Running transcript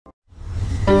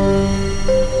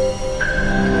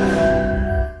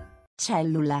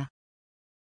Cellula.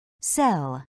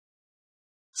 Cell.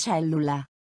 Cellula.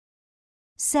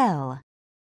 Cell.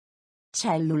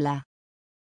 Cellula.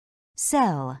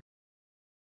 Cell.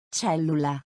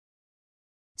 Cellula.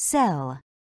 Cell.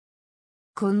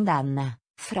 Condanna.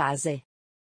 Frase.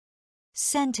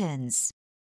 Sentence.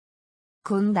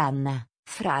 Condanna.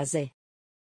 Frase.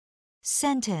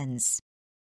 Sentence.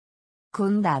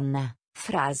 Condanna.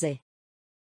 Frase.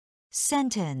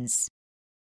 Sentence.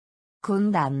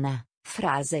 Condanna.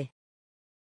 Frase.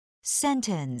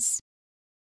 Sentence.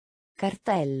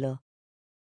 Cartello.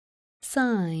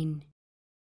 Sign.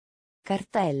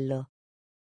 Cartello.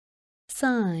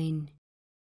 Sign.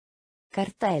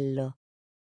 Cartello.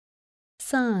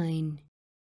 Sign.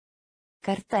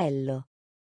 Cartello.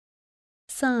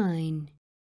 Sign.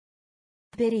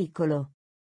 Pericolo.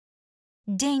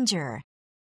 Danger.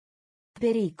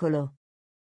 Pericolo.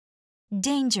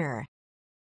 Danger.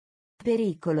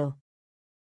 Pericolo.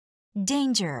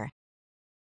 Danger.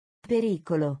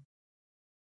 Pericolo.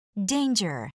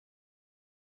 Danger.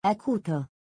 Acuto.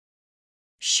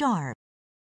 Sharp.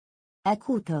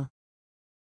 Acuto.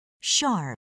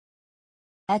 Sharp.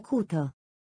 Acuto.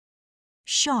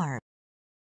 Sharp.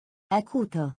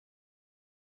 Acuto.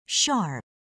 Sharp.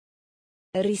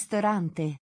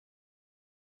 Ristorante.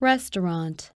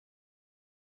 Restaurant.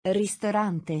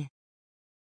 Ristorante.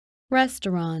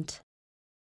 Restaurant.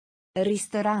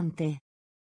 Ristorante.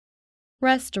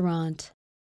 Restaurant.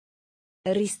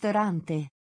 Ristorante.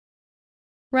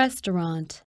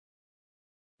 Restaurant.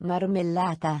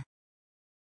 Marmellata.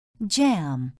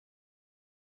 Jam.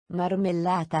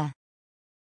 Marmellata.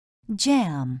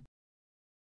 Jam.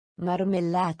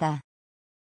 Marmellata.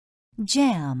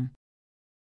 Jam.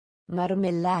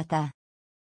 Marmellata.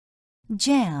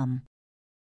 Jam.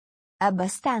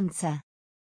 Abbastanza.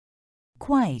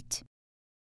 Quite.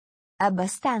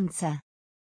 Abbastanza.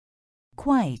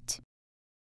 Quite.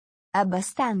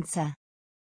 Abbastanza.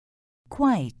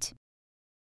 Quite.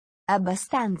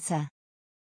 Abbastanza.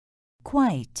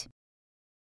 Quite.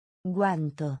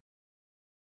 Guanto.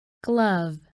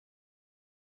 Glove.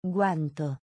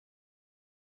 Guanto.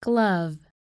 Glove.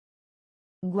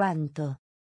 Guanto.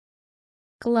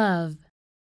 Glove.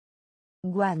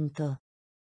 Guanto.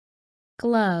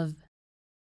 Glove.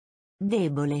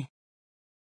 Debole.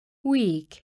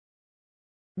 Weak.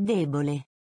 Debole.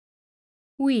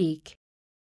 Weak.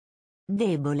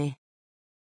 Debole.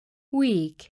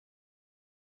 Weak.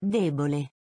 Debole.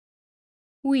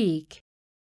 Weak.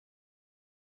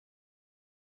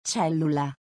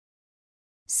 Cellula.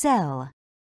 Cell.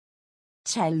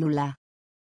 Cellula.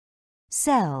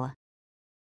 Cell.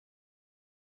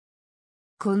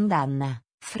 Condanna.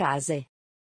 Frase.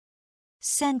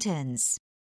 Sentence.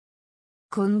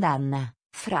 Condanna.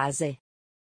 Frase.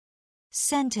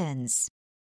 Sentence.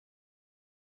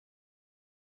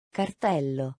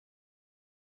 Cartello.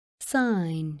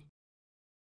 Sign.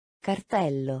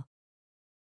 Cartello.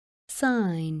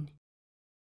 Sign.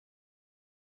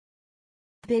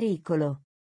 Pericolo.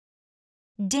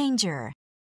 Danger.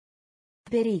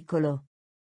 Pericolo.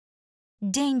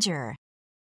 Danger.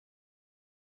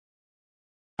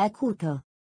 Acuto.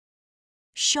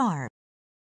 Sharp.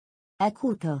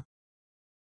 Acuto.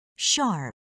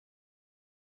 Sharp.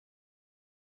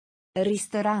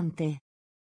 Ristorante.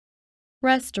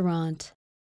 Restaurant.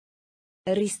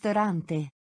 Ristorante.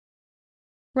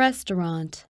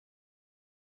 Restaurant.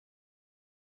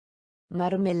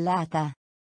 Marmellata.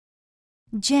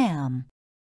 Jam.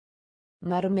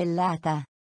 Marmellata.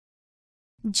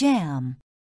 Jam.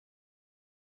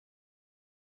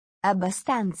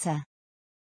 Abbastanza.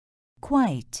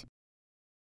 Quite.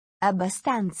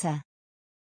 Abbastanza.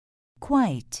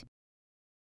 Quite.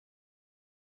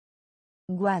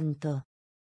 Guanto.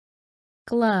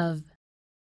 Glove.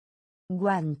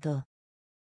 Guanto.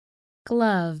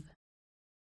 Glove.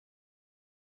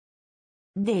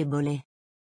 Debole.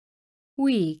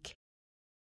 Weak.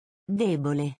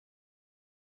 Debole.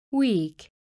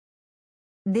 Weak.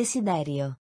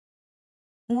 Desiderio.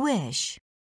 Wish.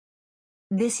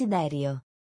 Desiderio.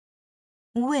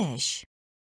 Wish.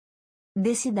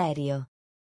 Desiderio.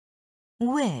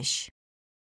 Wish.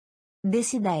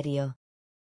 Desiderio.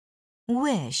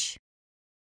 Wish.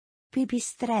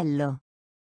 Pipistrello.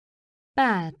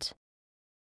 Bat.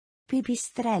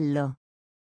 Pipistrello.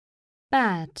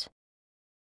 Bat.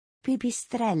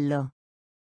 Pipistrello.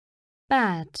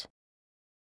 Bat.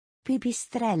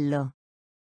 Pipistrello.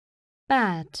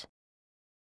 Bat.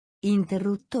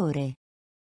 Interruttore.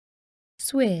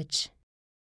 Switch.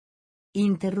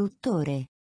 Interruttore.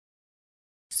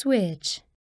 Switch.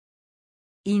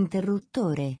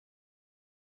 Interruttore.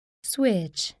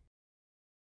 Switch.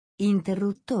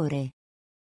 Interruttore.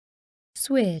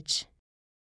 Switch.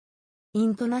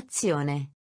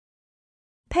 Intonazione.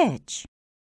 pitch,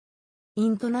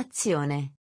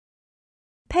 Intonazione.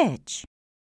 pitch,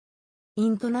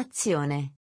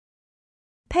 Intonazione.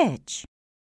 pitch,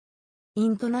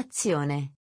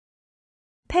 Intonazione.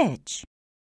 pitch,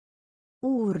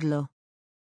 Urlo.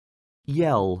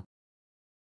 Yell.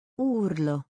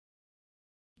 Urlo.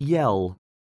 Yell.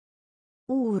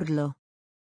 Urlo.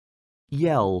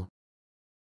 Yell.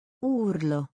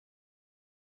 Urlo.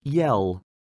 Yell.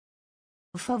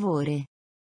 Favore.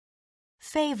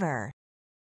 favor,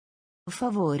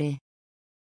 Favore.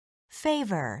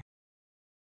 favor,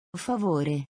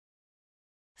 Favore.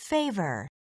 favor,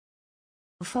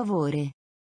 Favore.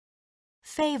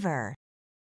 favor,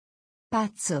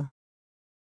 Pazzo.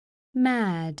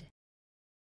 mad,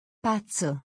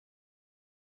 Pazzo.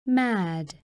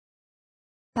 mad,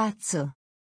 Pazzo.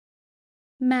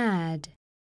 mad,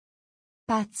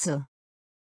 Pazzo.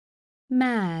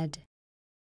 mad,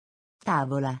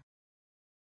 Tavola.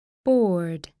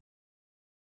 bored,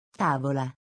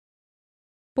 Tavola.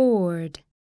 bored,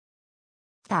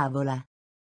 Tavola.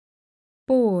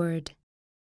 bored,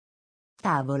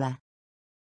 Tavola.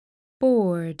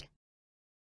 bored,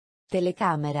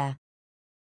 Telecamera.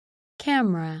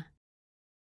 camera,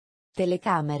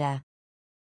 Telecamera.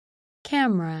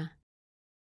 camera,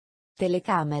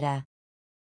 Telecamera.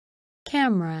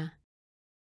 camera,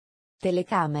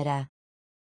 Telecamera.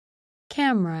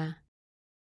 camera,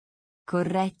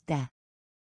 Corretta.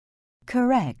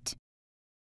 correct,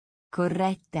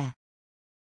 Corretta.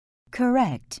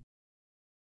 correct,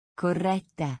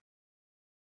 Corretta.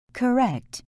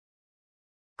 correct,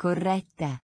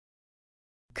 Corretta.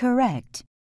 correct,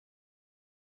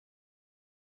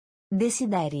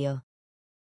 Desiderio.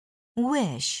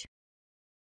 wish,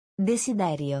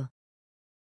 Desiderio.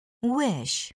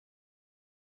 wish,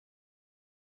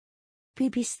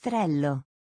 Pipistrello.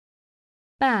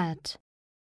 bat,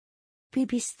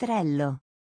 Pipistrello.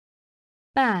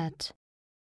 bat,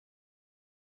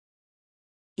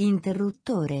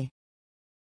 Interruttore.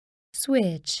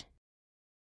 switch,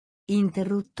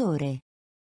 Interruttore.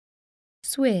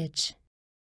 switch,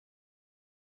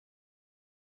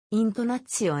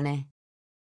 Intonazione.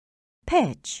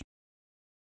 pitch,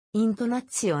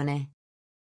 Intonazione.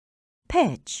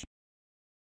 pitch,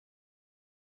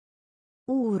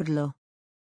 Urlo.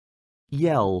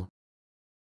 Yell.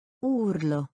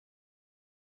 Urlo.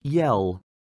 Yell.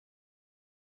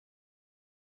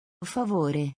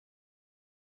 Favore.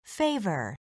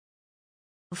 favor,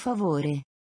 Favore.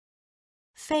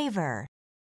 favor,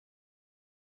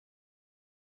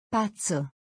 Pazzo.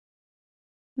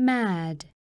 mad,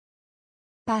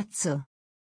 Pazzo.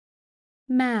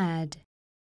 mad,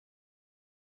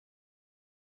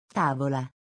 Tavola.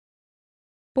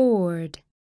 bored,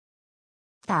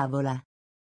 Tavola.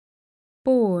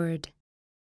 bored,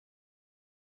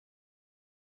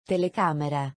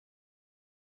 Telecamera.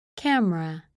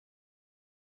 camera,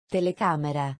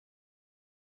 Telecamera.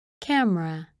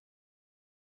 camera,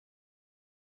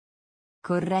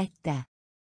 Corretta.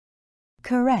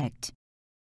 correct,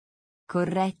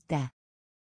 Corretta.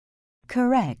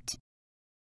 correct,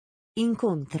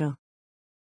 Incontro.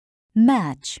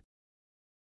 match,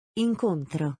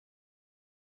 Incontro.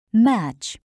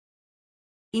 match,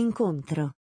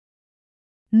 Incontro.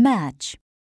 match,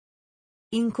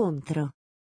 Incontro.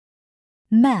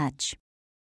 match,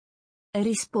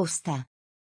 Risposta.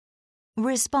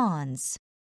 response,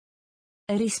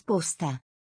 Risposta.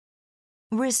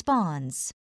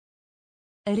 response,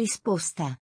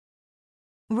 Risposta.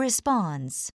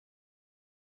 response,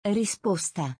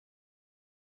 Risposta.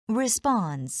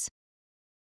 response,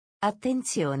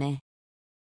 Attenzione.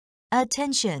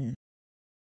 attention,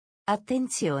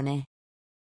 Attenzione.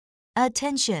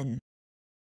 attention,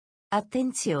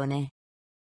 Attenzione.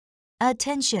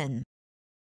 attention,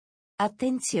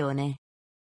 Attenzione.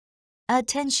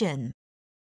 attention,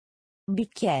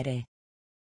 Bicchiere.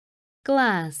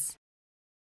 glass,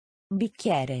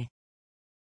 Bicchiere.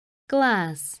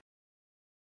 glass,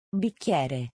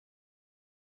 Bicchiere.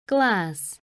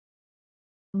 glass,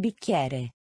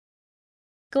 Bicchiere.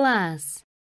 glass,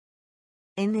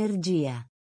 Energia.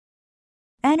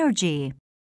 energy,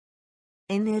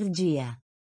 Energia.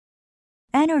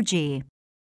 energy,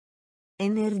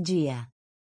 Energia.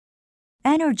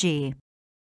 energy,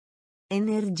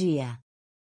 Energia.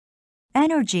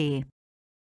 energy,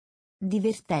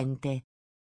 Divertente.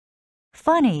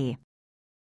 funny,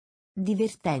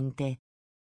 Divertente.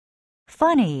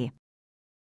 funny,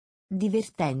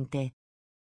 Divertente.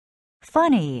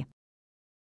 funny,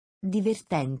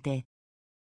 Divertente.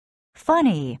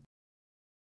 funny,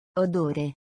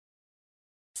 Odore.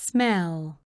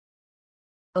 smell,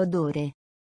 Odore.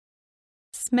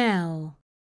 smell,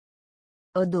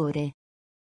 odore,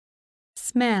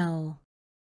 smell,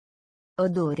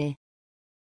 odore,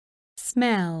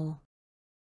 smell,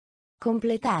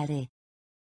 completare,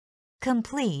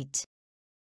 complete,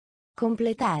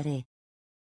 completare,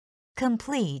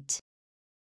 complete,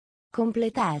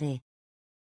 completare,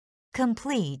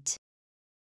 complete,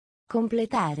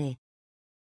 completare,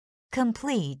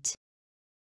 complete,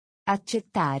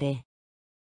 accettare,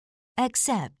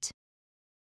 accept,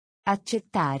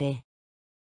 accettare,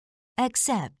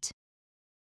 accept,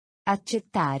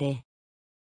 accettare,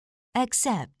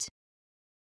 accept,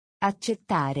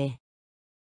 accettare,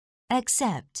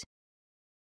 accept,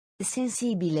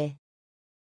 sensibile,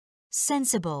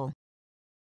 sensible,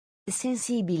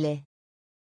 sensibile,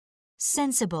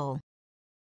 sensible,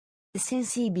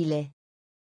 sensibile,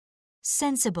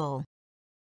 sensible,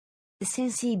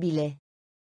 sensibile,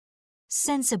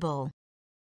 sensible,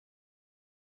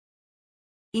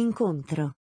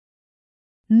 incontro,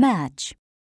 match,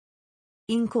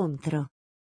 incontro,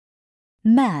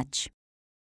 match,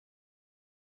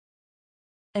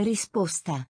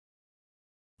 risposta,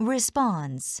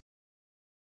 response,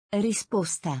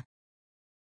 risposta,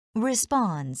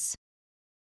 response,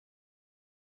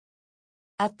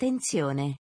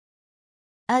 attenzione,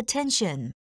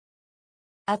 attention,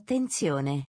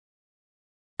 attenzione,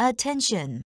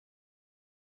 attention,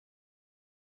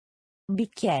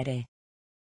 bicchiere,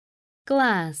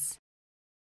 glass,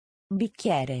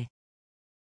 bicchiere,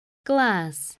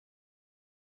 glass,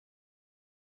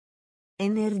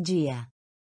 energia,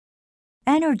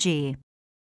 energy,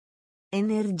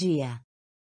 energia,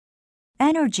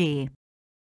 energy,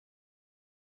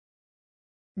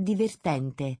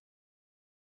 divertente,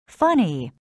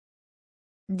 funny,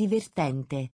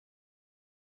 divertente,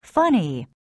 funny,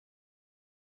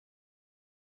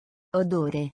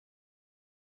 odore,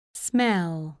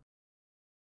 smell,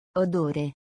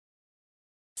 odore,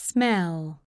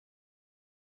 smell,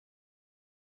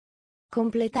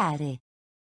 completare,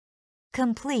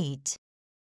 complete,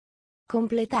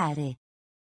 completare,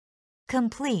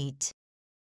 complete,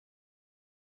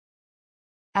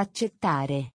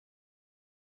 accettare,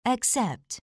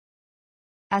 accept,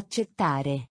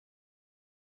 accettare,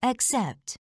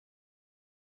 accept,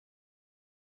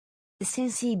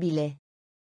 sensibile,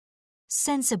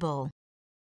 sensible,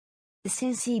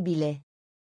 sensibile,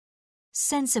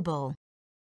 sensible,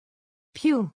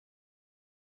 più,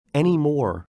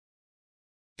 Anymore.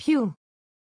 più,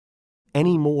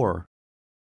 Anymore.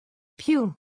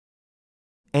 più,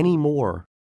 Anymore.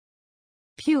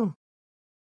 più,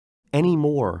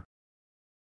 Anymore.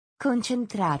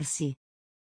 concentrarsi,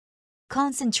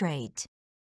 concentrate,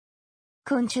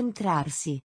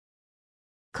 concentrarsi,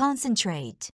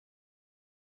 concentrate,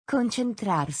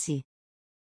 concentrarsi,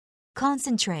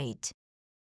 concentrate,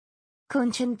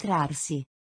 concentrarsi,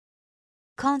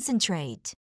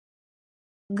 concentrate,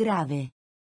 grave,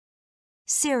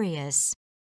 serious,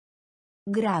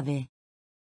 grave,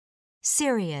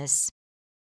 serious,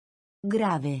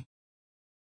 grave,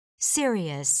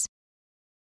 serious,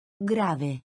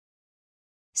 grave,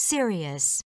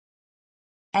 serious,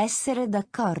 essere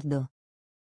d'accordo,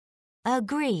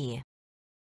 agree,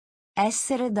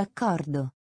 essere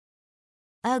d'accordo,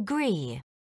 agree,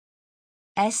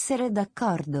 essere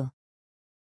d'accordo,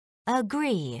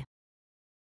 agree,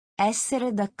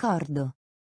 essere d'accordo,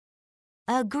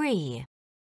 agree,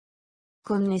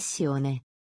 connessione,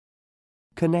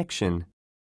 Connection.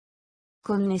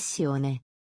 connessione,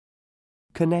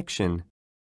 Connection.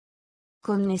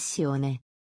 connessione,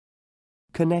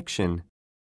 Connection.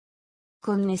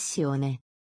 connessione,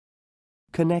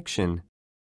 Connection.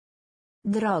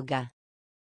 droga,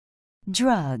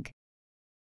 drug,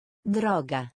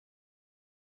 droga,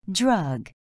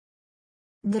 drug,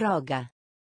 droga,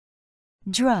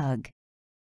 drug,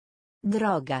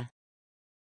 droga,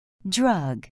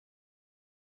 drug,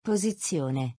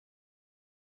 posizione,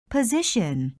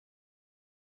 position,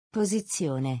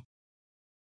 posizione,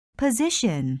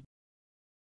 position,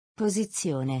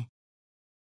 posizione,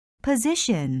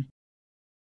 position,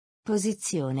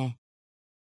 posizione,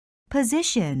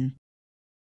 position,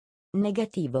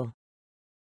 negativo,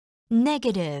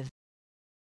 negative,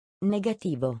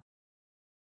 negativo,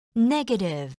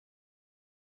 negative,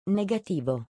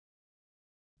 negativo,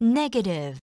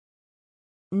 negative,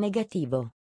 negativo,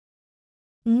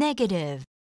 negative,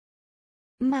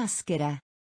 maschera,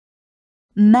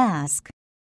 mask,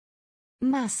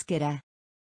 maschera,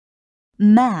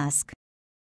 mask,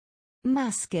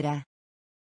 maschera,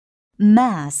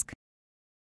 mask,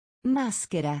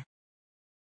 maschera,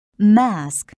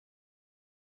 mask,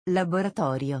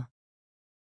 laboratorio,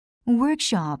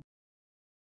 workshop,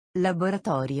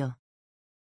 laboratorio,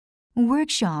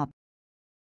 workshop,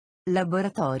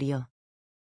 laboratorio,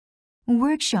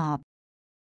 workshop,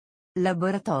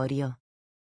 laboratorio,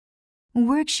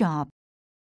 workshop,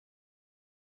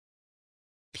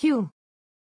 più,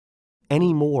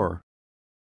 Any more.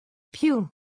 più,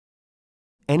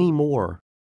 Any more.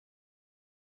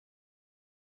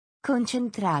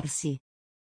 concentrarsi,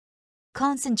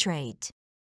 concentrate,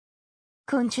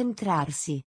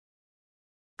 concentrarsi,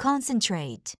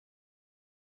 concentrate,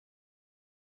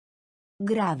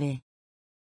 grave,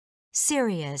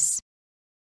 serious,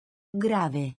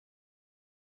 grave,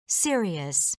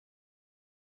 serious,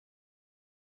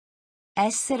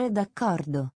 essere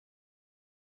d'accordo,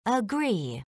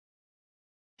 agree,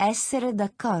 essere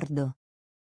d'accordo,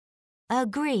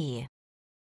 agree,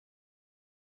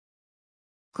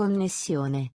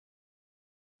 connessione,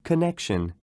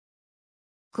 Connection.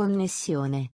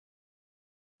 connessione,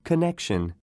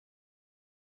 Connection.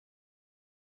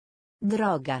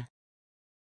 droga,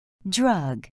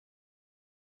 drug,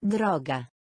 droga,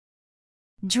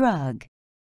 drug,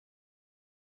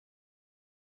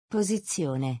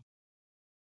 posizione,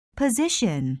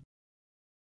 position,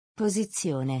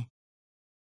 posizione,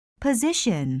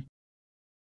 position,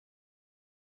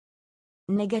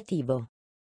 negativo,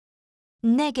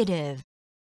 negative,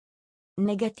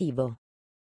 negativo,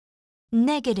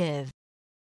 negative,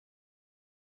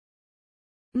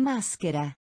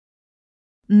 maschera,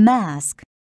 mask,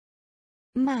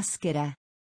 maschera,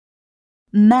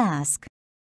 mask,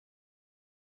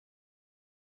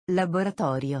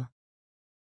 laboratorio,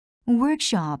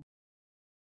 workshop,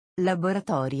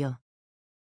 laboratorio,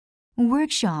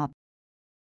 workshop,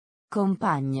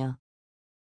 compagno,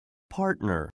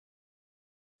 Partner.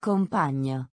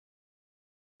 compagno,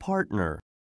 Partner.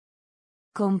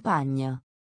 compagno,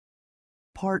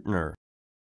 Partner.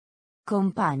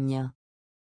 compagno,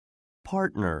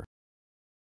 Partner.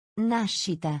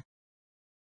 nascita,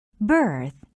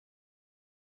 birth,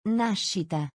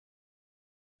 nascita,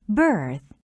 birth,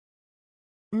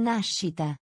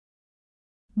 nascita,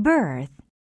 birth,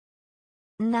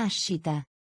 nascita,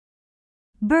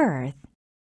 birth,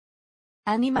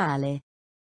 animale,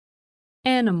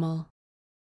 animal,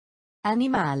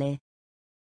 animale,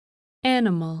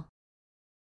 animal,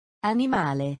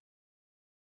 animale,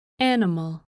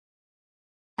 animal,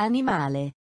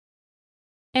 animale,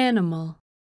 animal.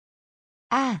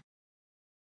 a,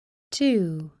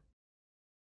 2,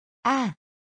 a,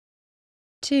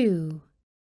 2,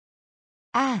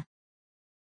 a,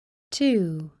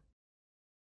 2,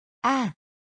 a,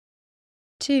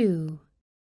 2,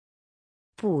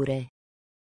 pure,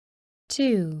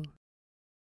 2,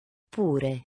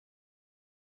 pure,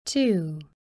 2,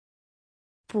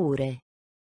 pure,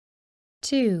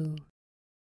 2,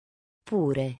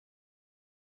 pure,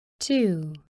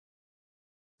 2,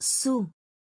 su,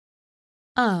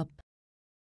 up,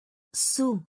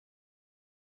 su,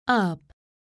 up,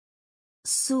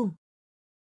 su,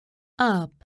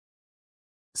 up,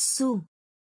 su,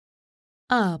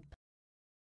 up,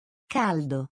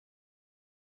 caldo,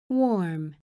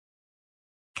 warm,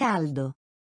 caldo,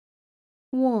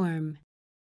 warm,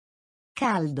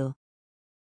 caldo,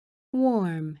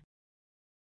 warm,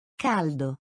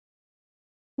 caldo,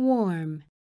 warm.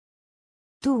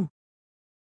 tu,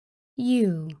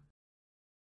 You,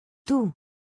 tu,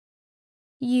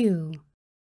 you,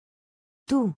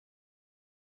 tu,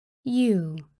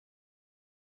 you,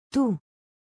 tu,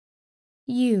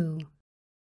 you,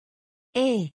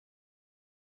 e,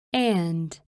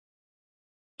 and,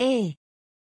 e,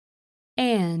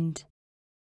 and,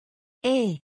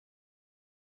 e,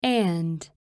 and,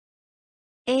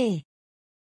 e,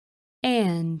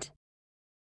 and,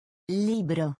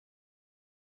 libro,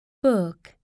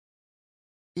 book,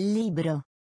 libro,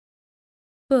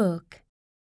 book,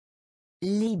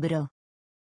 libro,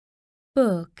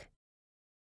 book,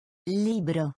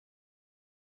 libro,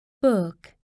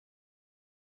 book,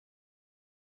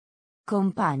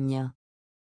 compagno,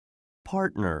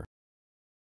 Partner.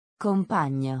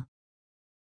 compagno,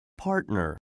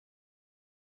 Partner.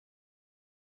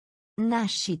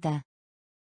 nascita,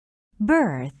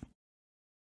 birth,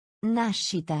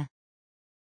 nascita,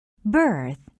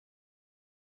 birth,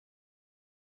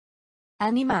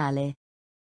 animale,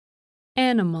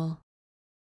 animal,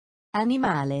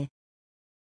 animale,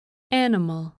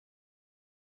 animal.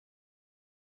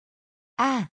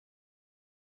 a,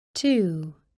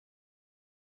 2,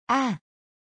 a,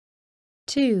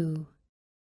 2,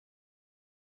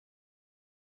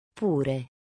 pure,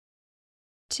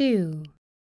 2,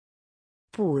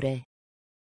 pure,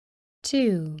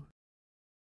 2,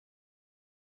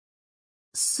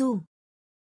 su,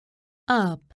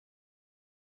 up,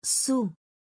 su,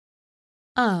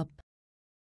 up,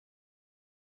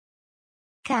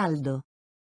 caldo,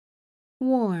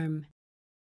 warm,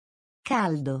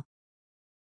 caldo,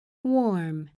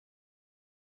 warm.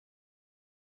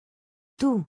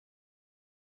 tu,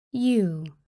 You,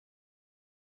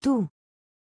 tu,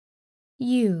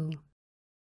 you.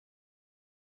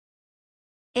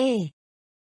 e,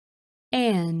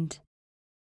 And,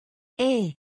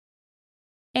 e,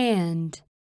 and.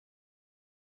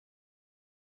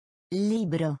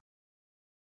 libro,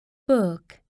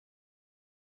 Book,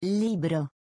 libro,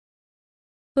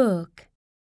 book.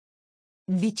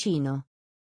 vicino,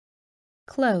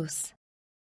 Close,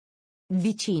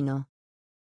 vicino,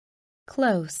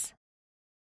 close,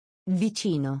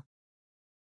 vicino,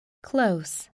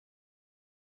 close,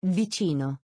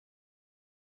 vicino,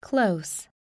 close.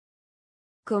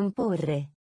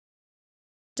 comporre,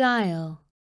 Dial,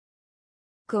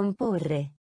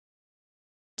 comporre,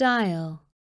 dial,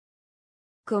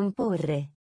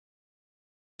 comporre,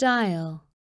 dial,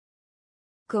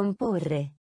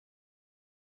 comporre,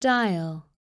 dial.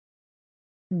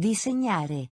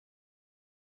 disegnare,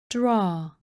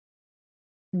 Draw,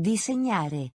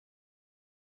 disegnare,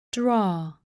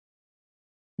 draw,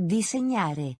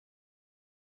 disegnare,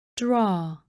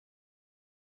 draw,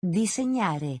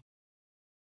 disegnare,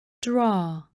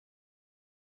 draw.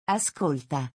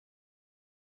 ascolta,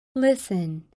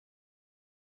 Listen,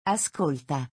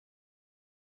 ascolta,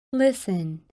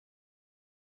 listen,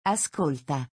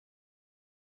 ascolta,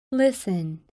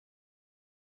 listen,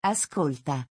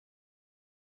 ascolta,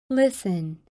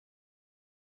 listen.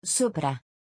 sopra,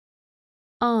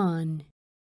 On,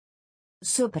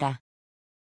 sopra,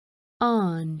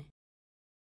 on,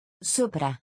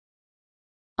 sopra,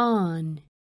 on,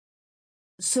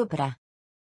 sopra,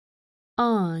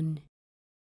 on.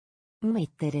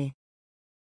 mettere,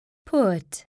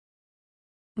 Put,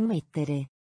 mettere,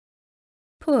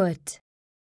 put,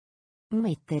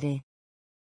 mettere,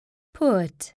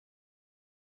 put,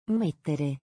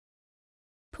 mettere,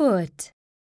 put.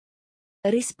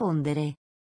 rispondere,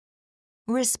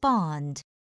 respond,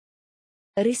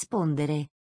 rispondere,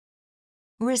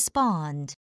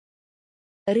 respond,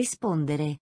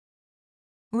 rispondere,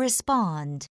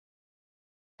 respond,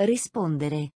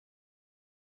 rispondere,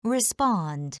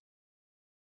 respond,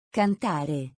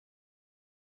 cantare,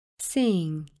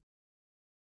 Sing,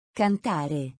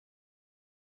 cantare,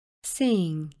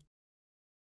 sing,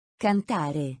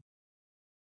 cantare,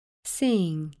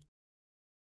 sing,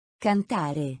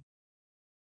 cantare,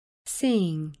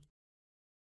 sing.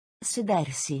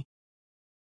 sedersi,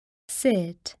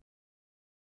 Sit,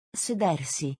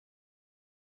 sedersi,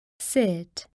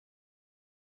 sit,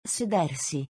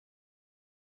 sedersi,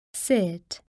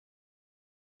 sit,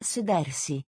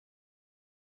 sedersi,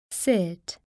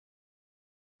 sit.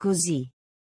 così,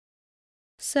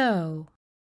 So,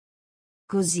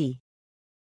 così,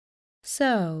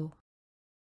 so,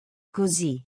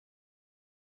 così,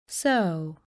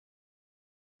 so,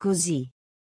 così,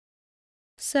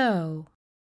 so.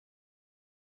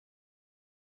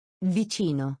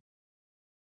 vicino,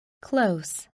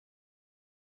 Close,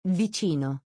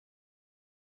 vicino,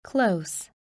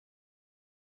 close.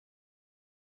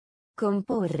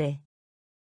 comporre,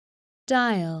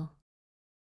 Dial,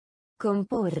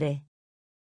 comporre,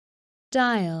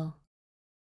 dial.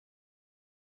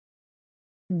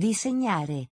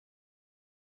 disegnare,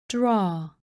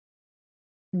 Draw,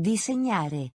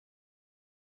 disegnare,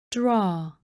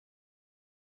 draw.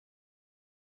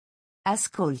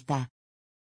 ascolta,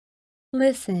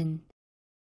 Listen,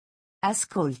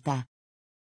 ascolta,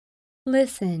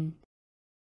 listen.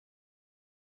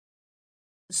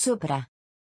 sopra,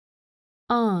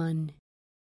 On,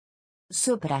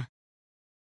 sopra,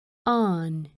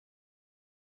 on.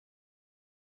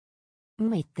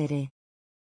 mettere,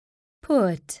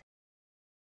 Put,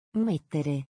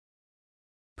 mettere,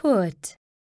 put.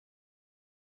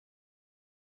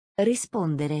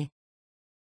 rispondere,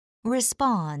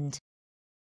 respond,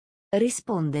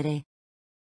 rispondere,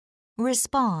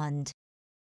 respond,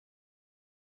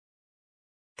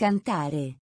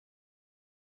 cantare,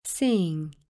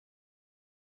 Sing,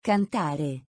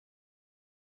 cantare,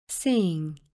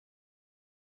 sing.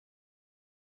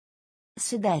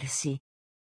 sedersi,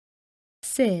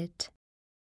 Sit,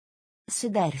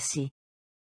 sedersi,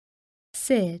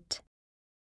 sit.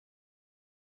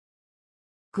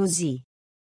 così,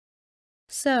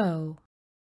 So,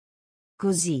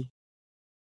 così,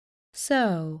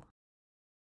 so.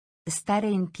 stare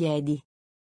in piedi,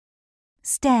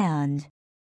 stand,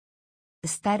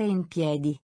 stare in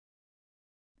piedi,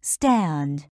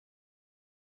 stand,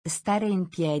 stare in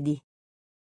piedi,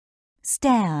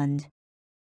 stand,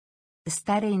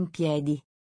 stare in piedi,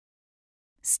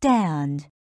 stand.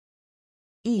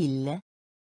 il,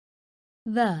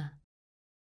 the,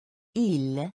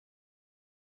 il,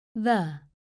 the,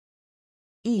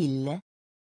 il,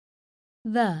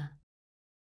 the,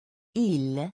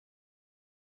 il,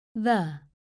 the,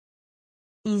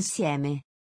 insieme,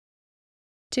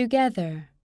 together,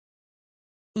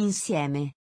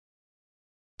 insieme,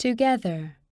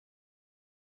 together,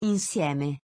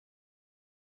 insieme,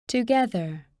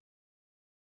 together,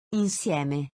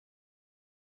 insieme,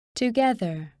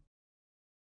 together,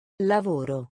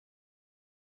 lavoro,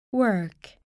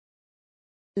 work,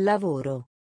 lavoro,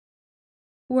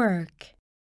 work,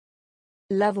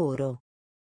 lavoro,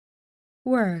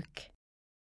 work,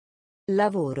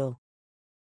 lavoro,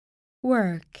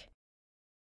 work,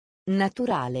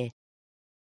 naturale,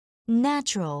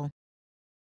 natural,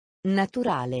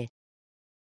 naturale,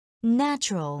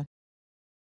 natural,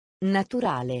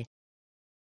 naturale,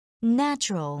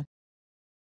 natural,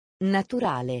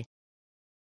 naturale,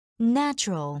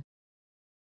 natural,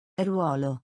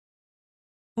 ruolo,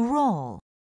 roll,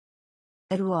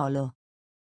 ruolo,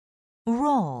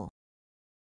 roll,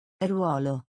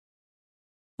 ruolo,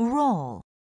 roll,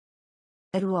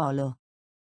 ruolo,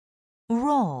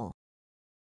 roll,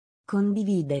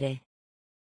 condividere,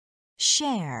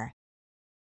 share,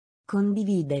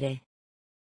 condividere,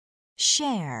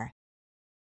 share,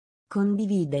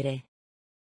 condividere,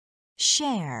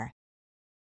 share,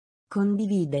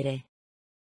 condividere,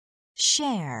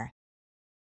 share,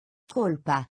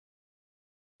 colpa,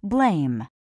 blame,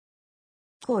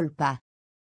 colpa,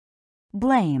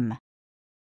 blame,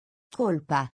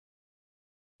 colpa,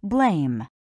 blame,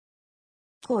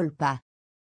 colpa,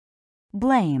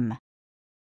 blame,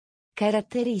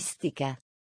 caratteristica,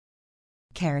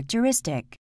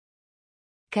 characteristic,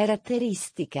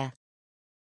 caratteristica,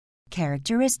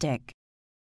 characteristic,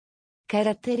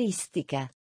 caratteristica,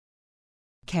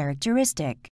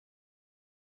 characteristic,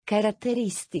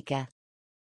 caratteristica,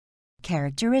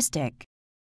 characteristic,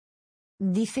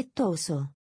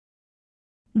 difettoso,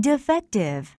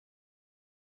 defective,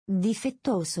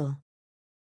 difettoso,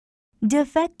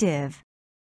 defective,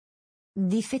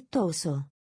 difettoso,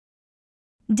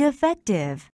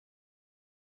 defective,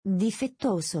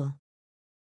 difettoso,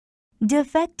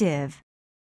 defective,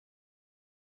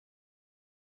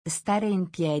 stare in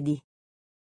piedi,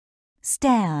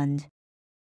 stand,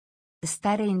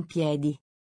 stare in piedi,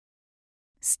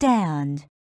 stand,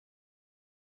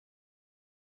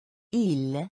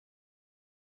 il,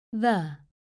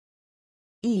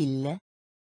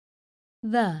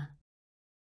 the,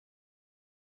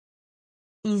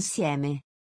 insieme,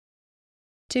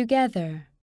 together,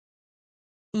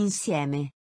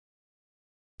 insieme,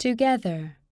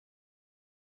 together,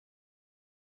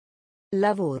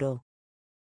 lavoro,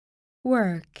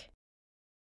 work,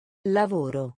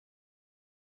 lavoro,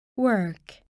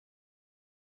 work,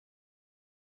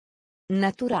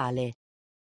 naturale,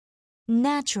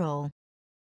 natural,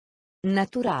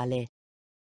 naturale,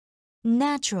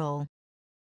 natural,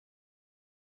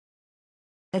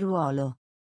 ruolo,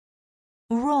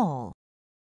 roll,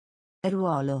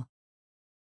 ruolo,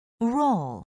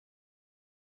 roll,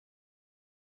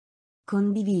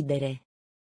 condividere,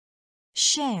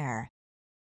 share,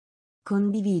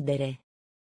 condividere,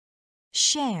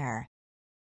 share,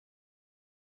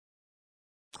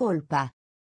 colpa,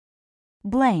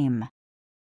 blame,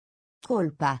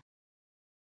 colpa,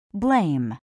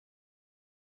 blame,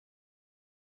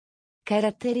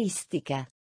 caratteristica,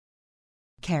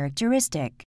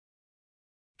 characteristic,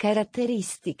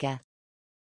 caratteristica,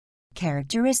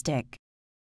 characteristic,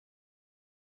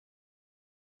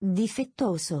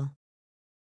 difettoso,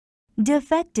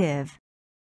 defective,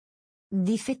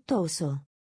 difettoso,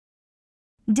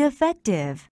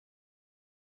 defective,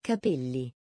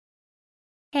 capelli,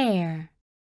 hair,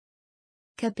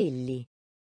 capelli,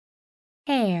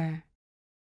 hair,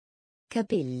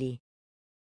 capelli,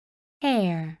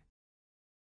 hair,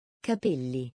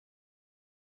 capelli,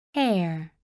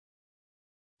 hair,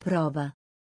 prova,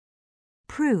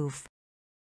 proof,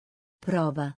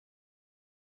 prova,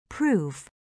 proof,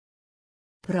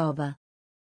 prova,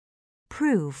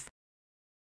 proof,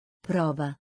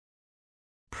 prova,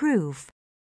 proof,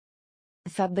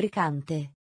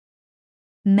 fabbricante,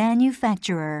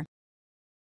 manufacturer,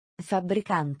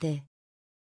 fabbricante,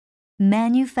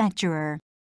 manufacturer,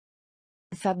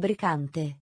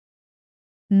 fabbricante,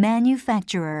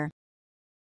 manufacturer,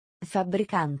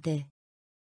 fabbricante,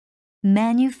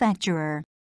 manufacturer,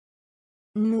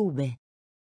 nube,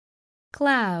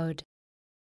 cloud,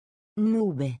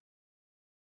 nube,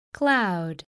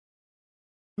 cloud,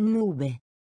 nube,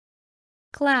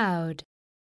 cloud,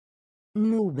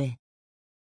 nube,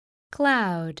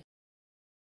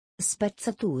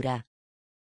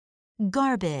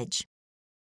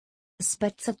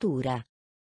 Spezzatura.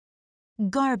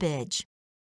 Garbage.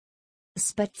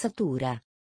 Spezzatura.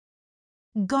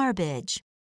 Garbage.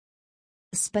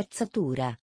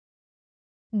 Spezzatura.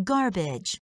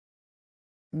 Garbage.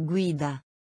 Guida.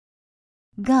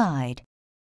 Guide.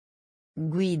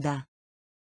 Guida.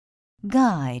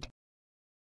 Guide.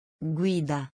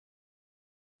 Guida.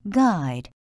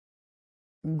 Guide.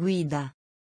 Guida.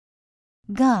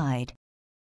 Guide.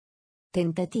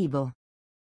 Tentativo.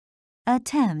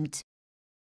 Attempt.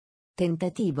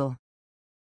 Tentativo.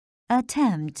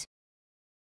 Attempt.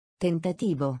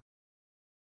 Tentativo.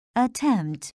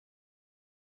 Attempt.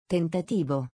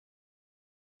 Tentativo.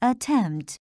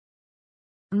 Attempt.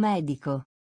 Medico.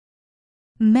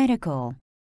 Medical.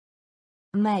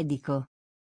 Medico.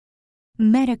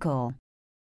 Medical.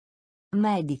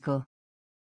 Medico.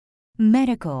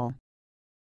 Medical.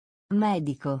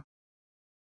 Medico.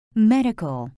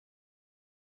 Medical.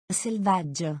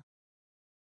 Selvaggio.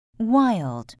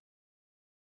 Wild.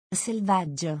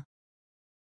 Selvaggio.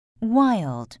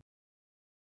 Wild.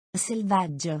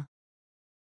 Selvaggio.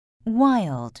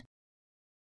 Wild.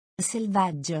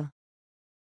 Selvaggio.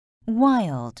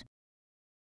 Wild.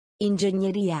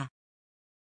 Ingegneria.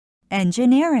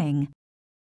 Engineering.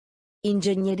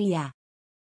 Ingegneria.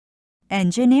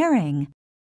 Engineering.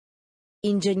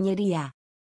 Ingegneria.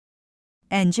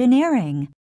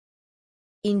 Engineering.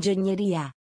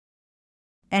 Ingegneria.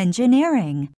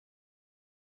 Engineering.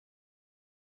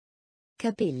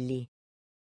 Capelli.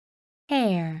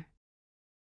 hair,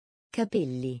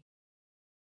 Capelli.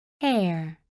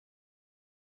 hair,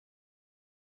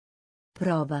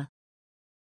 Prova.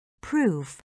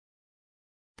 Proof.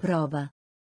 Prova.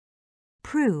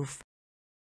 Proof.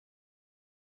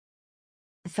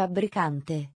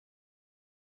 Fabbricante.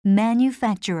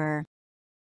 Manufacturer.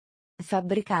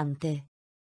 Fabbricante.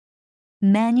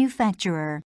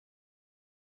 Manufacturer.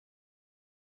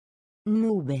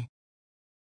 Nube.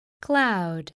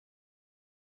 cloud,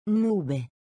 Nube.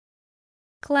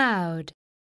 cloud,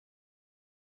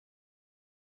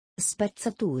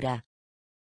 Spezzatura.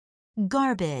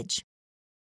 Garbage.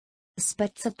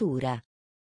 Spezzatura.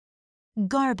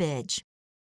 Garbage.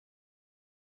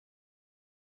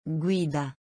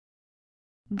 Guida.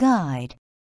 Guide.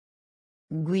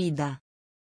 Guida.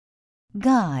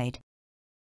 Guide.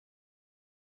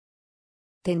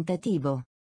 Tentativo.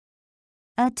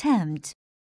 Attempt.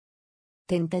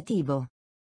 Tentativo.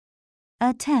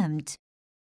 Attempt.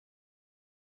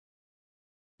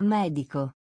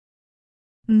 Medico.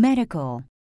 Medical.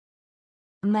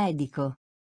 Medico.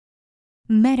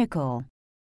 Medical.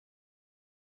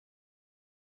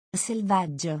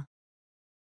 Selvaggio.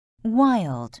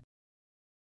 Wild.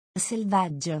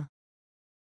 Selvaggio.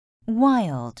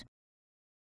 Wild.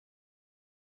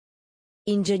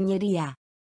 Ingegneria.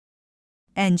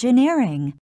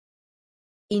 Engineering.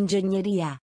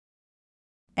 Ingegneria.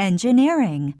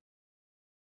 Engineering.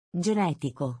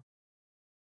 Genetico.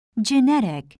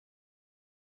 Genetic.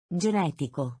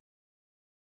 Genetico.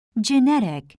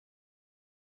 Genetic.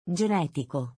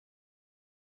 Genetico.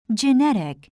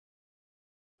 Genetic.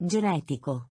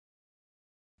 Genetico.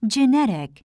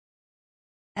 Genetic.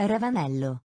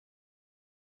 Ravanello.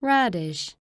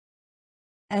 radish,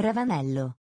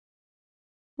 Ravanello.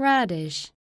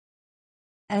 radish,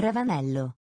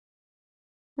 Ravanello.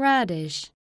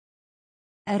 radish,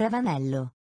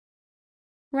 Ravanello.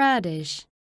 radish,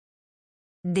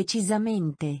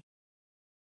 Decisamente.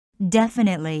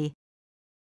 Definitely.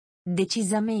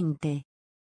 Decisamente.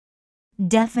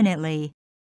 Definitely.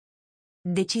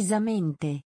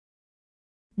 Decisamente.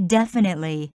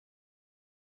 Definitely.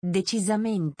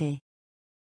 Decisamente.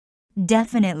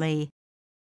 Definitely.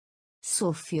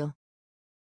 Soffio.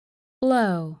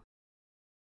 blow,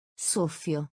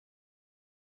 Soffio.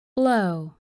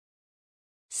 blow,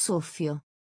 Soffio.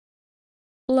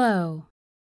 blow,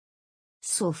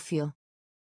 Soffio.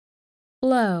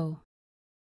 blow,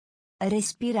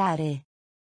 Respirare.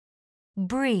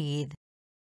 Breathe.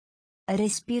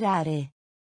 Respirare.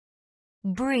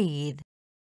 Breathe.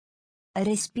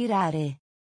 Respirare.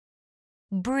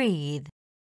 Breathe.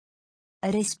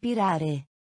 Respirare.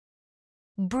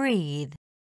 Breathe.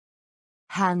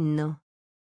 Anno.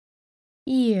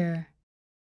 ear,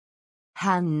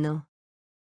 Anno.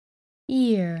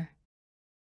 ear,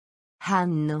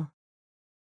 Anno.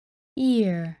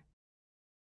 ear,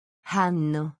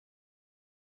 Anno.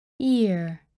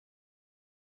 ear,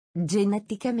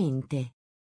 Geneticamente.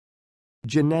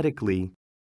 Genetically.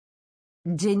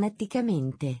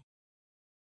 Geneticamente.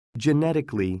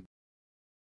 Genetically.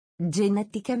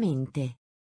 Geneticamente.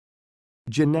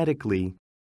 Genetically.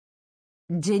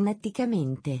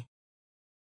 Geneticamente.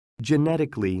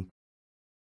 Genetically.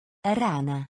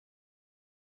 Rana.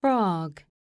 frog,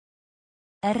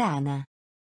 rana,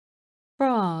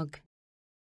 frog,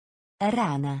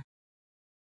 rana,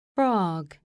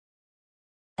 frog,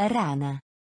 rana,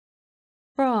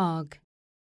 frog,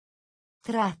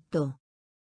 tratto,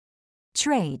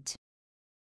 trait,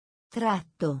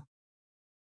 tratto,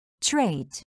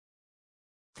 trait,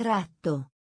 tratto,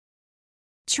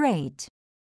 trait,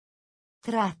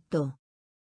 tratto,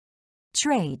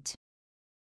 trait,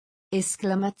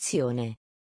 esclamazione,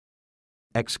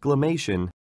 exclamation,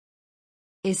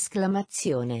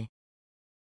 esclamazione,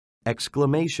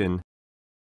 exclamation,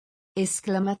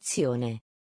 esclamazione,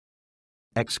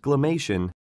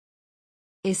 exclamation,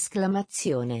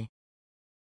 esclamazione,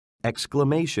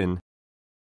 exclamation,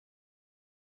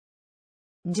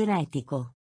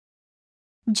 genetico,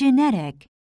 genetic,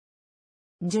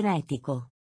 genetico,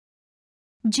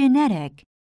 genetic,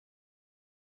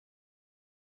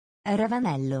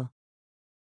 ravanello,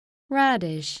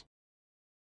 radish,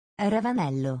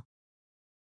 ravanello,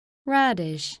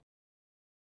 radish,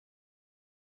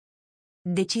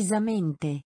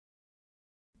 decisamente,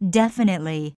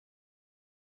 definitely,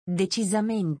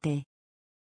 decisamente,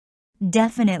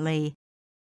 definitely,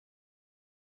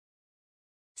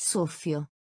 soffio,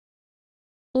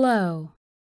 blow,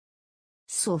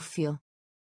 soffio,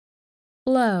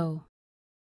 blow,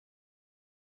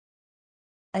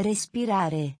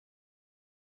 respirare,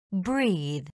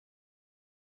 breathe,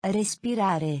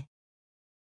 respirare,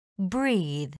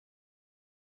 breathe,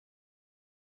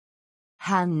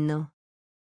 anno,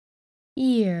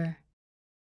 ear,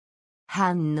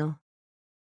 anno,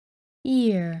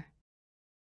 ear,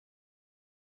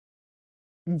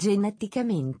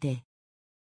 geneticamente,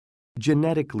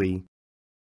 genetically,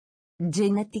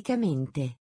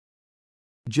 geneticamente,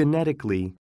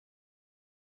 genetically,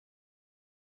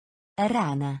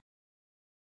 rana,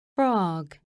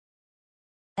 frog,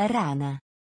 rana,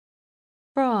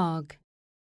 frog,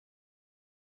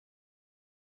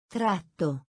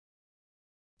 tratto,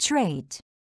 trait,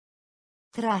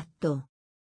 tratto,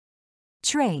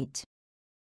 trait,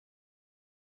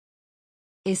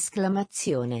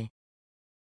 esclamazione,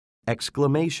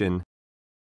 exclamation,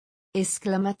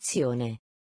 esclamazione,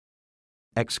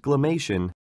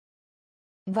 exclamation,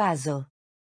 vaso,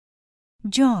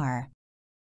 jar,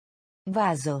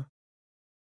 vaso,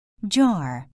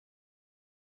 jar,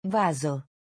 vaso,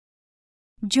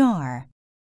 jar,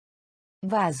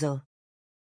 vaso,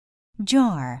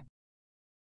 jar,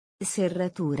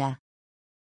 serratura,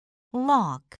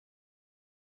 lock,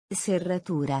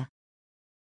 serratura,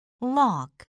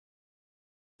 lock,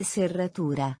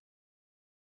 serratura,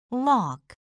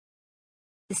 lock,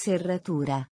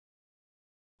 serratura,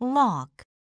 lock,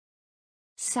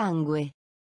 sangue,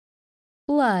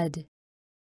 blood,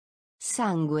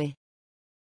 sangue,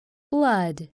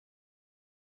 blood,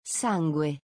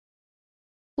 sangue,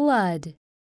 blood,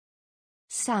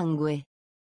 sangue,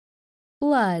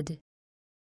 blood,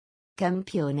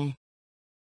 campione,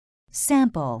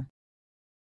 sample,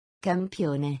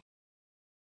 campione,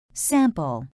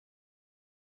 sample,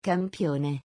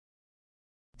 campione,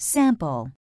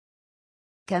 sample,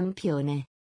 campione,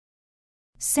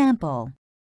 sample,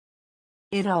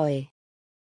 eroe,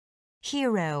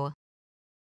 hero,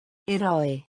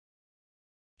 eroe,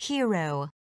 hero,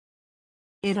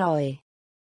 eroe,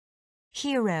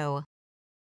 hero,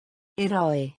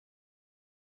 eroe,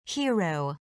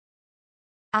 hero,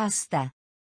 asta,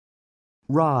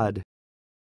 rod,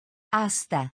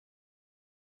 asta,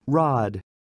 rod,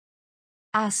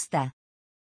 asta,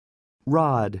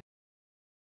 rod,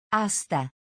 asta,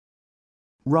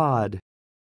 rod,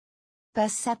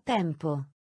 passatempo,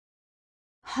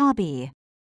 hobby,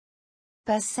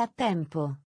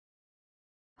 passatempo,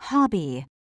 hobby,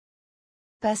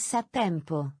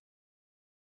 passatempo,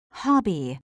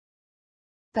 hobby,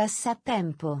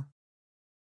 passatempo,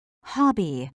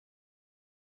 hobby,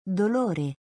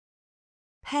 dolore,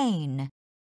 pain,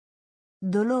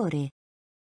 dolore,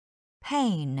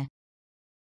 pain,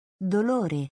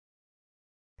 dolore,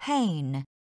 pain,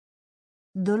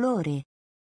 dolore,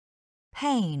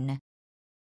 pain,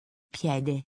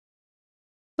 piede,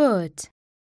 foot,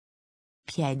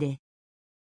 piede,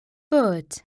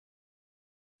 foot,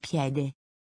 piede,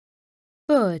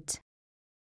 foot,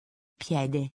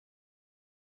 piede,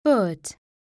 foot,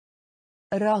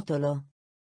 rotolo,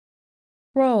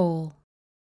 roll,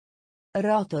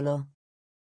 rotolo,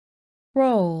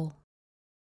 roll,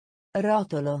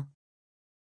 rotolo,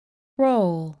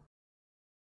 roll,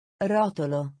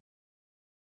 rotolo,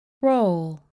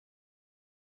 roll,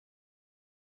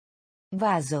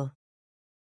 vaso,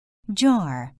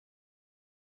 jar,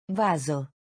 vaso,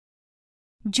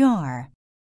 jar,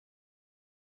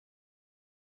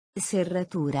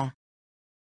 serratura,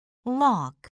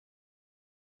 lock,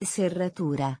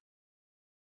 serratura,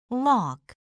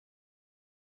 lock,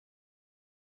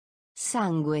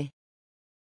 sangue,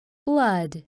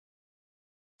 blood,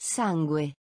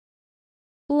 sangue,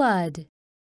 blood,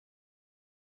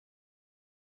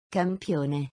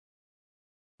 campione,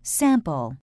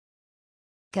 sample,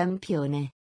 campione,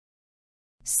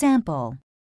 sample,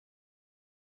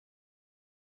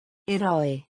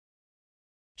 eroe,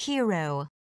 hero,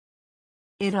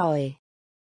 eroe,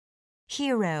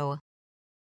 hero,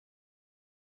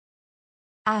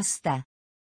 asta,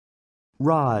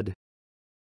 rod,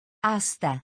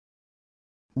 asta,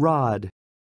 rod,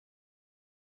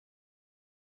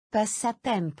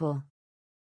 passatempo,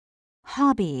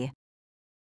 hobby,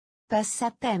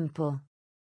 passatempo,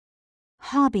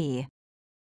 hobby,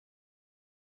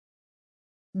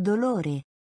 dolore,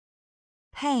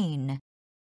 pain,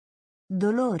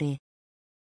 dolore,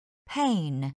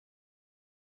 pain,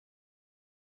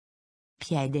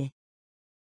 piede,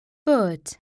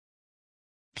 foot,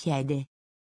 piede,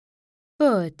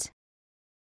 foot,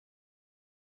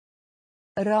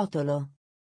 rotolo,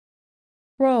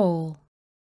 roll,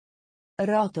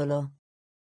 rotolo,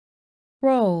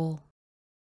 roll,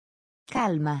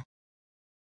 calma,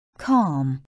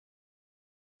 calm,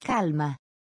 calma,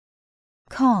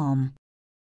 calm,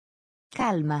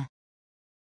 calma,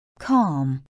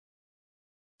 calm,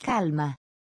 calma,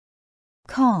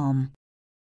 calm,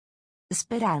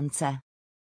 speranza,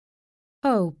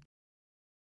 hope,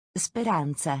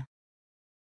 speranza,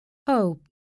 hope,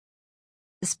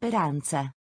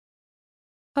 speranza,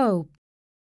 hope,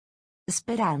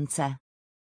 speranza,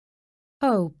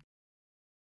 hope,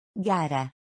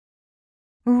 gara,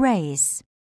 race,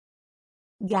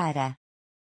 gara,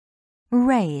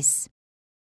 race,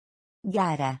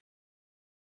 gara,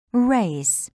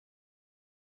 race,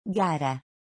 gara,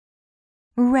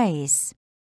 race,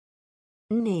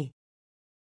 né,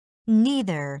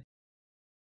 neither,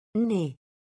 né,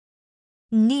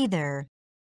 neither,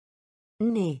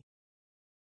 né,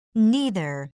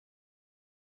 neither,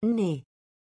 né,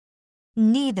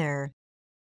 neither,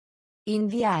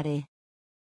 inviare,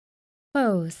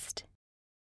 post,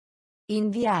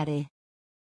 inviare,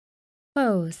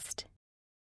 post,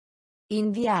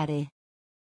 inviare,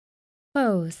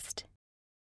 post,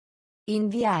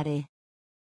 inviare,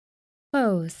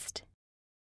 post,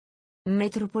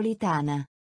 metropolitana,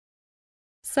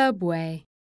 subway,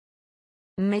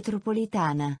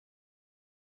 metropolitana,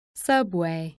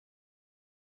 subway,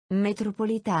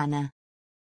 metropolitana,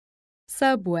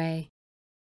 subway,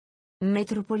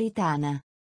 metropolitana,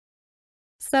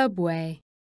 subway,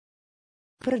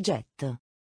 progetto,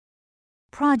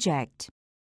 project,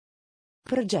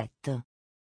 progetto,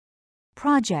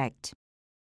 project,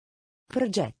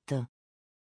 progetto,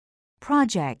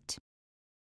 project,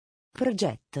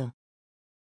 progetto,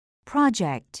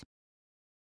 project,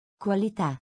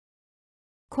 qualità,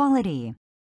 quality,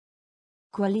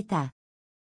 qualità,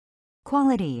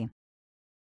 quality,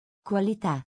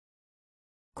 qualità,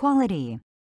 quality,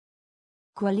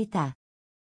 qualità,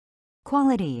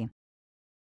 quality,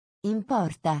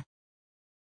 importa,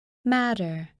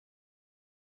 matter,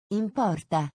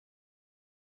 importa,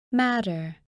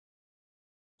 matter,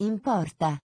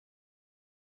 importa,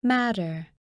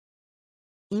 matter,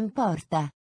 importa,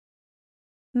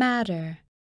 matter,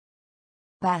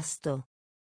 pasto,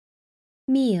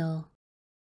 meal,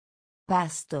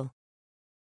 pasto,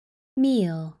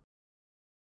 meal,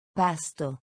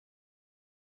 pasto,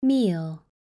 meal,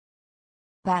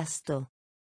 pasto,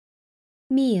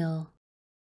 meal,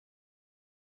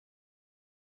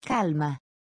 calma,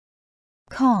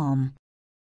 calm,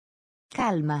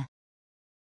 calma,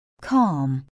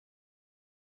 calm,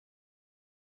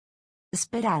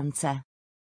 speranza,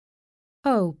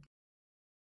 hope,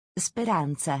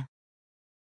 speranza,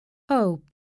 hope,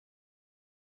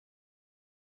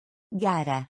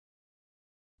 gara,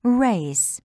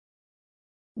 race,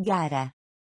 gara,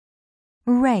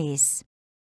 race,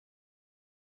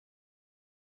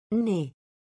 né,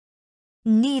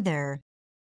 neither,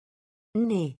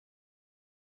 né,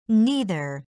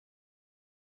 neither,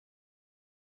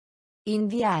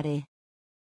 inviare,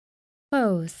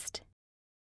 post,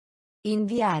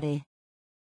 inviare,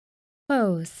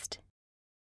 post,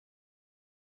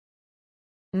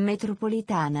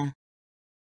 metropolitana,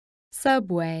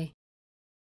 subway,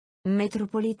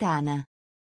 metropolitana,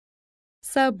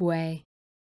 subway,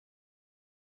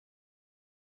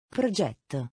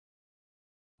 progetto,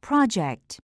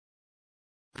 project,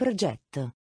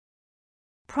 progetto,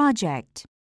 project,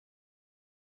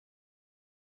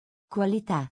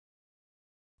 qualità,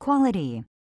 quality,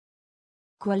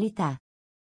 qualità,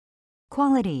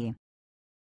 quality,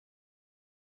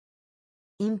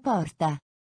 Importa.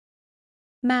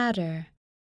 matter,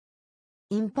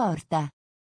 Importa.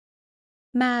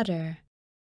 matter,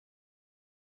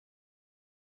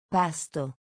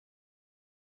 Pasto.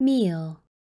 meal,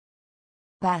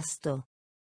 Pasto.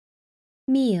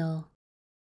 meal,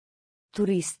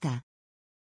 Turista.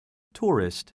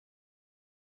 tourist,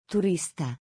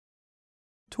 Turista.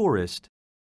 tourist,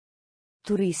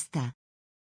 Turista.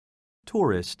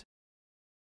 tourist,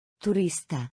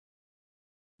 Turista.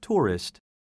 tourist,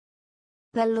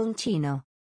 Palloncino.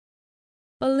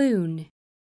 balloon,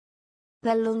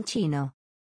 Palloncino.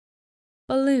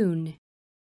 balloon,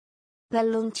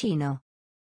 Palloncino.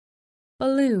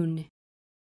 balloon,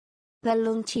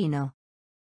 Palloncino.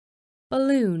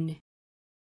 balloon,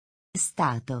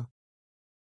 Stato.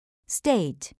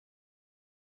 State.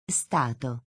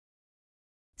 Stato.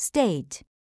 State.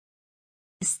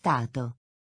 Stato.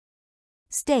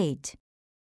 State.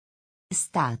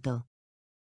 Stato.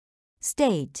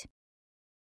 State.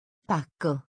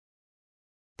 Pacco.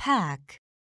 Pack.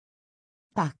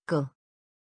 Pacco.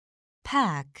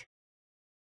 Pack.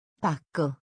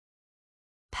 Pacco.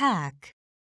 Pack.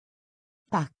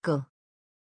 Pacco.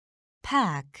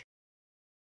 Pack.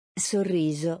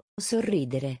 Sorriso,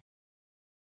 sorridere.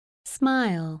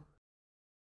 smile,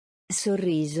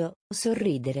 Sorriso,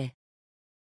 sorridere.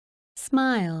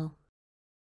 smile,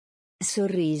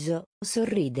 Sorriso,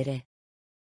 sorridere.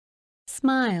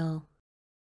 smile,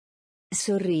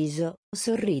 Sorriso,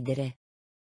 sorridere.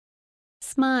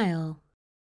 smile,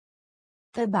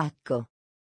 Tabacco.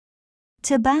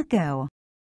 Tobacco.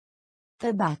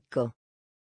 Tabacco.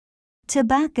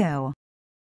 Tobacco.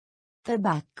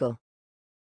 Tabacco.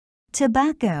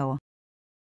 Tobacco.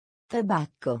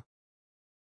 Tabacco.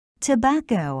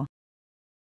 Tobacco.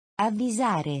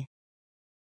 Avvisare.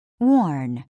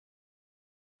 Warn.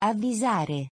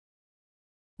 Avvisare.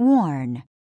 Warn.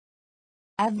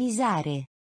 Avvisare.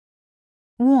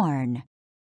 Warn.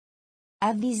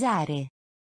 Avvisare.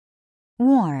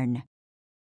 Warn.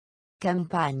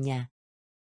 Campagna.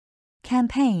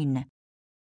 Campaign.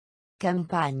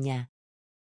 Campagna.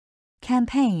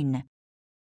 Campaign.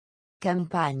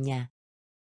 Campagna.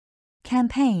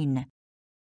 Campaign.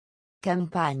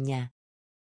 Campagna.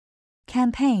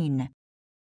 Campaign.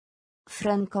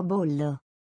 Francobollo.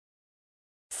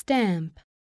 stamp,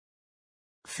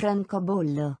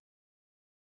 Francobollo.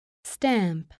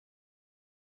 stamp,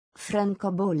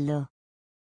 Francobollo.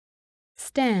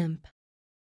 stamp,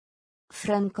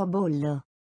 Francobollo.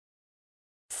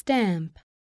 stamp,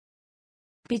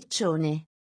 Piccione.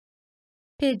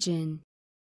 pigeon,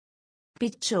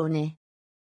 Piccione.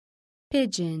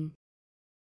 pigeon,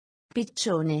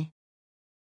 Piccione.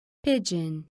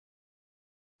 pigeon,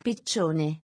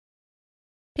 Piccione.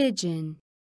 pigeon,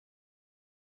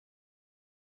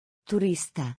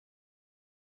 Turista.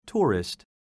 tourist,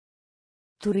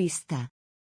 Turista.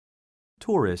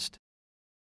 tourist,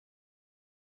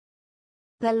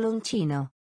 Palloncino.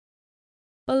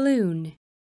 balloon,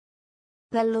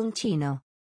 Palloncino.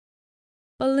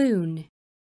 balloon,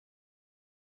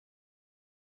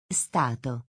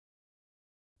 Stato.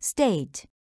 State.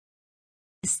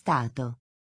 Stato.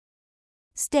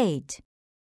 State.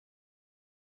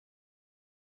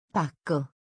 Pacco.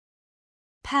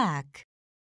 Pack.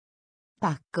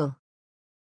 Pacco.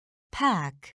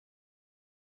 Pack.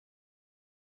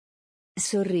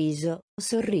 Sorriso,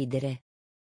 sorridere.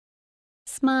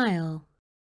 smile,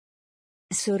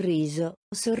 Sorriso,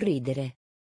 sorridere.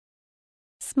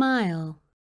 smile,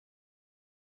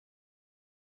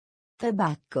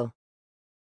 Tabacco.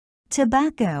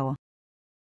 Tobacco.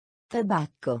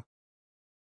 Tabacco.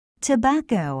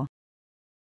 Tobacco.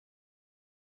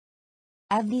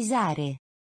 Avvisare.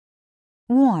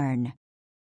 Warn.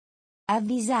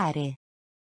 Avvisare.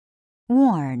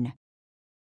 Warn.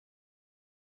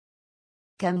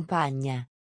 Campagna.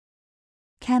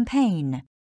 Campaign.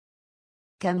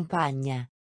 Campagna.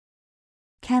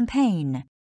 Campaign.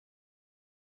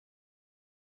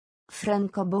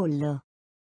 Francobollo.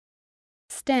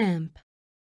 stamp,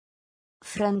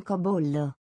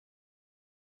 Francobollo.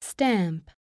 stamp,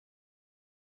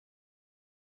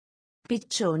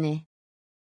 Piccione.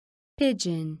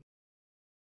 pigeon,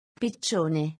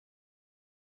 Piccione.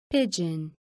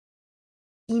 pigeon,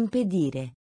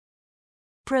 Impedire.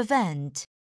 Prevent.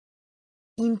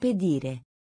 Impedire.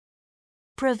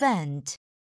 Prevent.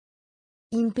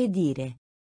 Impedire.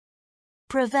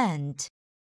 Prevent.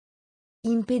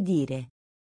 Impedire.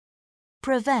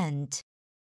 Prevent.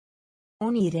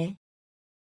 Unire.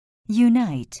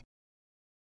 Unite.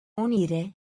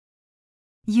 Unire.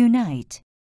 Unite.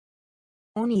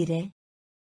 Unire.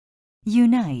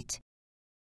 Unite.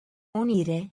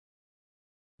 Unire.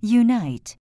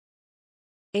 Unite.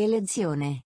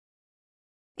 Elezione.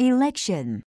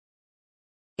 Election.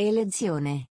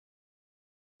 Elezione.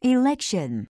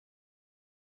 Election.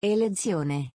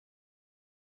 Elezione.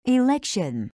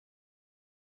 Election.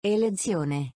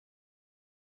 Elezione.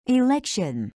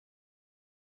 Election.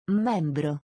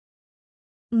 Membro.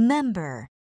 Member.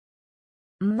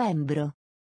 Membro.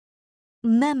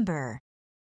 Member.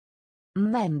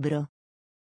 Membro.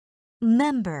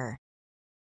 Member.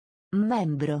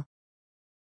 Membro.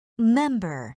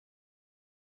 Member.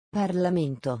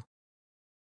 Parlamento.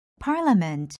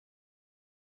 Parliament.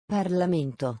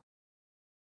 Parlamento.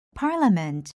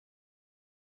 Parliament.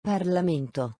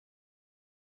 Parlamento.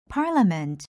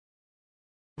 Parliament.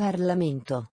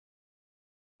 Parlamento.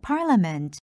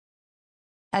 Parliament.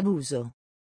 Abuso.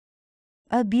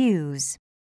 Abuse.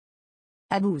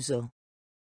 Abuso.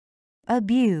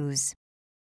 Abuse.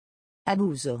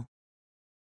 Abuso.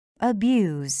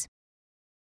 Abuse.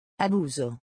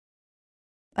 Abuso.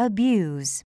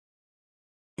 Abuse.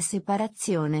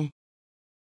 Separazione.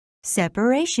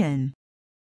 Separation.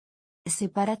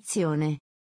 Separazione.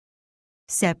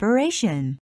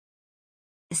 Separation.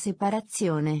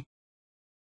 Separazione.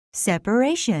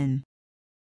 Separation.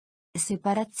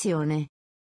 Separazione.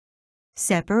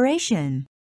 Separation.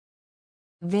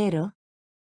 Vero?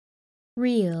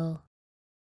 real,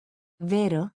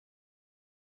 Vero?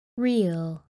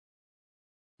 real,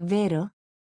 Vero?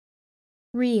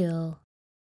 real,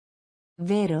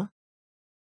 Vero?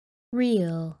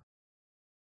 real,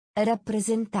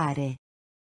 Rappresentare.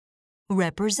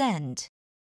 Represent.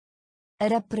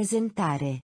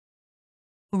 Rappresentare.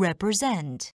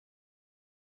 Represent.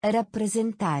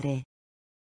 Rappresentare.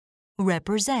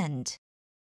 Represent.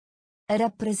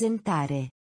 Rappresentare.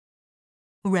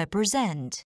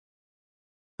 Represent.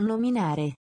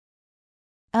 Nominare.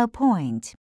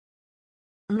 Appoint.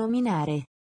 Nominare.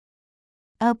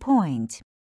 Appoint.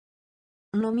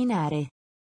 Nominare.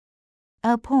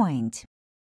 Appoint.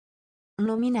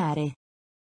 Nominare.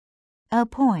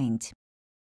 Appoint.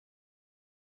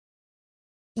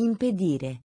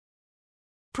 Impedire.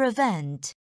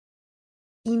 Prevent.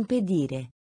 Impedire.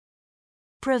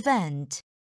 Prevent.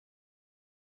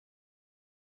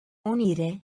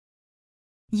 Unire.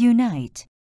 Unite.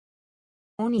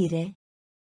 Unire.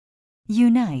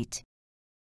 Unite.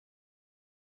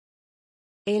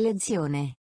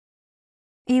 Elezione.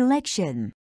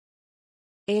 Election.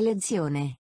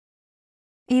 Elezione.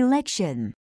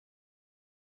 Election.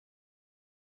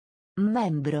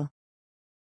 Membro.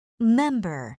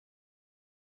 Member.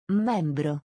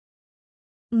 Membro.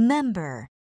 Member.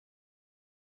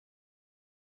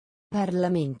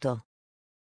 Parlamento.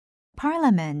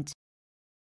 Parliament.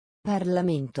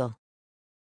 Parlamento.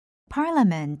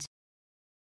 Parliament.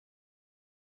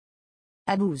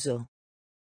 Abuso.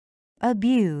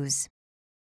 Abuse.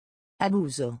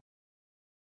 Abuso.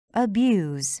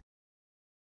 Abuse.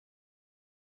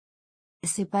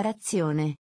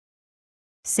 Separazione.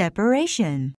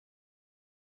 Separation.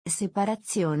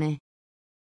 Separazione.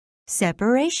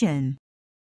 Separation.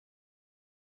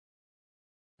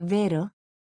 Vero?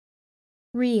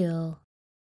 real,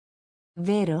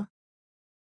 Vero?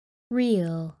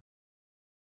 real,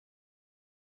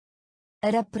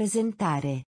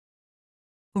 Rappresentare.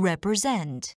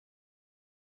 Represent.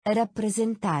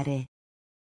 Rappresentare.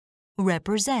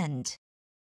 Represent.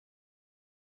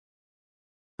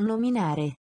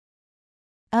 Nominare.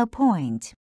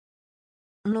 Appoint.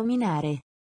 Nominare.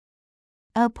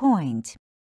 Appoint.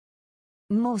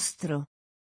 Mostro.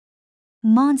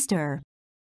 Monster.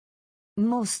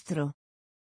 Mostro.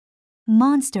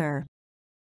 Monster.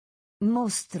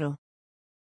 Mostro.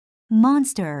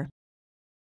 Monster.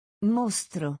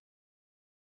 Mostro.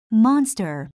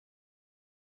 Monster.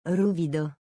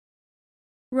 Ruvido.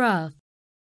 rough,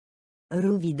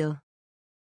 Ruvido.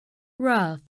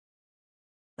 rough,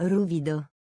 Ruvido.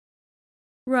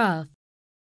 rough,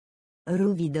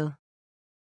 Ruvido.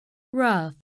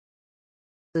 rough,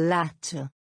 Laccio.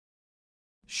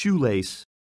 shoelace,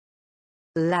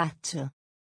 Laccio.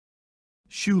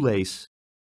 shoelace,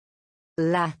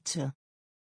 Laccio.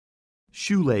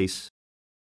 shoelace,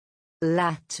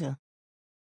 Laccio.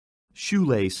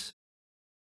 shoelace,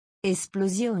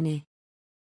 Esplosione.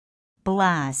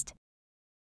 Blast.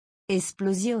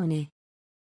 Esplosione.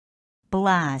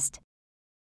 Blast.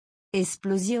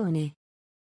 Esplosione.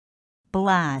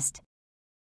 Blast.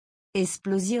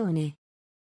 Esplosione.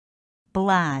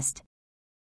 Blast.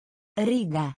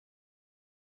 Riga.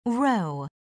 Row.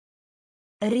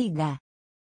 Riga.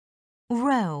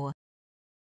 Row.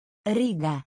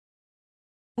 Riga.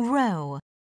 Row.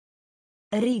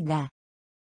 Riga.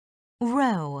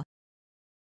 Row.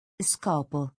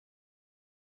 Scopo.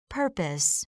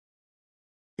 Purpose.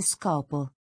 Scopo.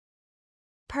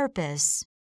 purpose,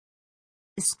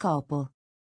 Scopo.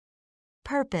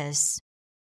 purpose,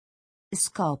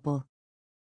 Scopo.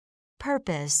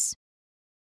 purpose,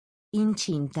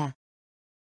 Incinta.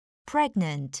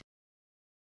 pregnant,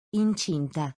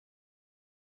 Incinta.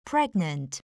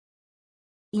 pregnant,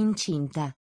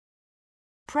 Incinta.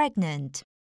 pregnant,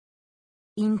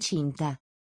 Incinta.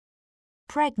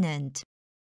 pregnant,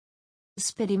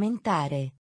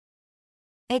 Sperimentare.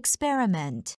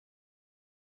 experiment,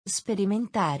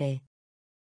 Sperimentare.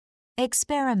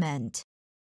 experiment,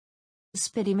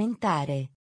 Sperimentare.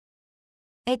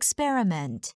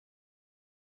 experiment,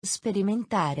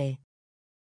 Sperimentare.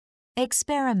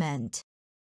 experiment,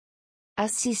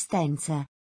 Assistenza.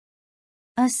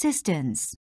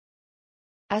 assistance,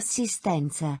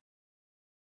 Assistenza.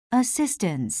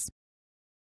 assistance,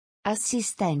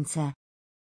 Assistenza.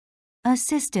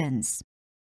 assistance,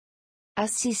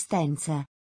 Assistenza.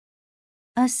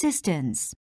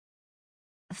 assistance,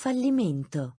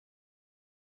 Fallimento.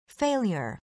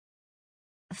 failure,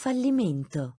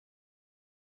 Fallimento.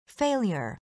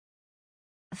 failure,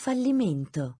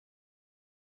 Fallimento.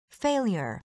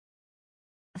 failure,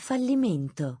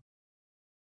 Fallimento.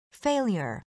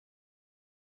 failure,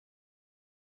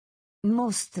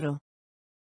 Mostro.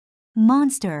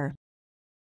 monster,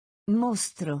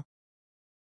 Mostro.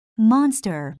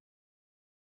 monster,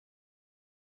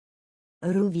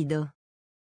 Ruvido.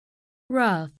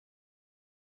 rough,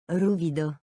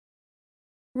 Ruvido.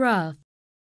 rough,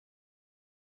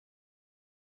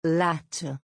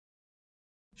 Laccio.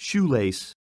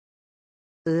 shoelace,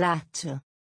 Laccio.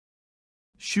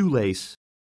 shoelace,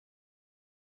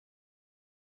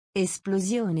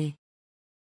 Esplosione.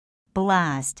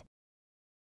 blast,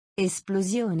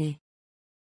 Esplosione.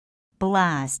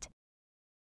 blast,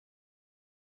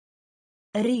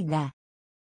 Riga.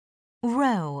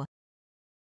 row,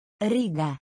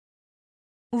 Riga.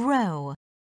 row,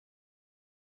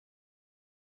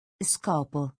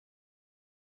 Scopo.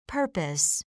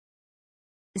 purpose,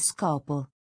 Scopo.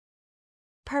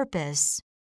 purpose,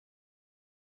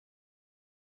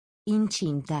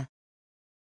 Incinta.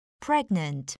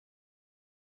 pregnant,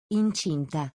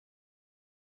 Incinta.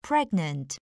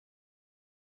 pregnant,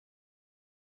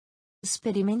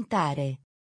 Sperimentare.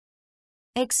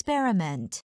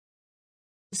 experiment,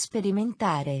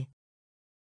 Sperimentare.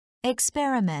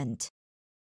 experiment,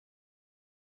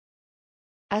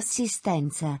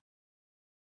 Assistenza.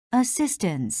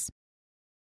 assistance,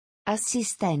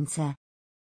 Assistenza.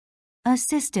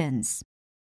 assistance,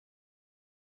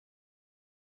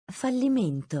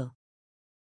 Fallimento.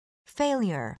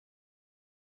 failure,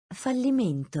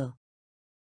 Fallimento.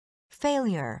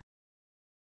 failure,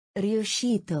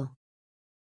 Riuscito.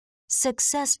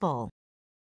 successful,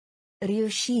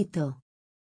 Riuscito.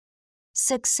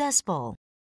 successful,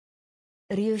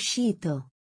 Riuscito.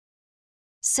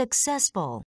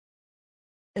 successful,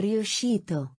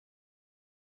 Riuscito.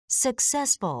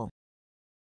 successful,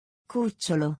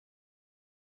 Cucciolo.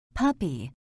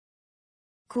 puppy,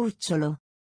 Cucciolo.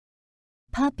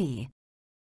 puppy,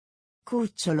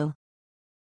 Cucciolo.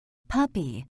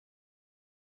 puppy,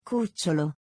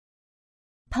 Cucciolo.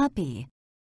 puppy,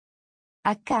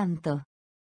 Accanto.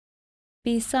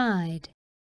 beside,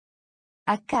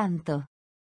 Accanto.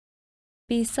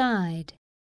 beside,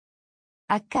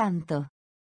 Accanto.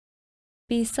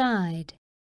 beside,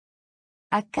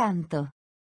 Accanto.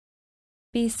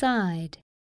 beside,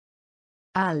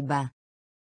 Alba.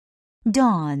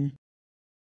 dawn,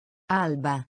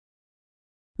 Alba.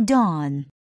 dawn,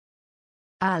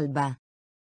 Alba.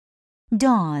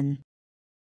 dawn,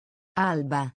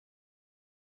 Alba.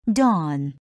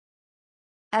 dawn,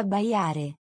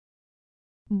 Abbaiare.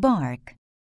 bark,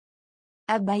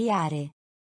 Abbaiare.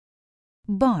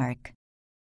 bark,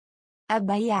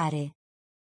 Abbaiare.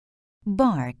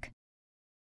 bark,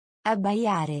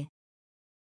 Abbaiare.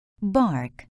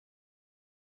 bark,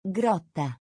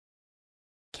 Grotta.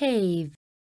 cave,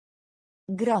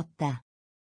 Grotta.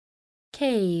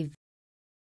 cave,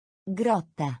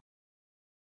 Grotta.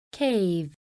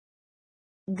 cave,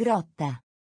 Grotta.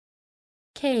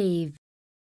 cave,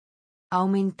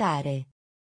 Aumentare.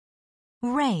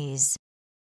 raise,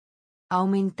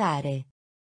 Aumentare.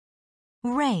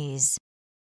 raise,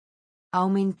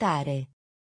 Aumentare.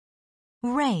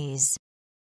 raise,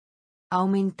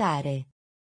 Aumentare.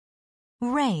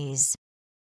 raise,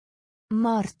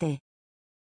 Morte.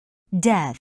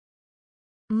 death,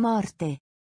 Morte.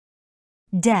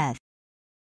 death,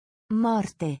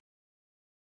 Morte.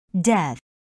 death,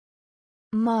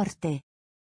 Morte.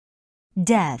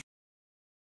 death,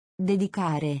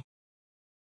 Dedicare.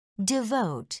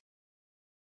 devote,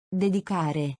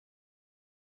 Dedicare.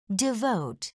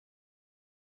 devote,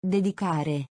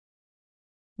 Dedicare.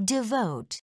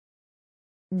 Devote.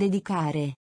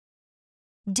 Dedicare.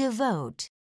 Devote.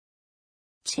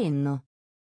 Cenno.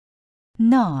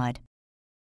 Nod.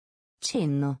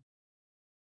 Cenno.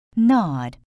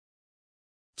 Nod.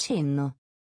 Cenno.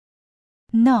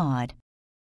 Nod.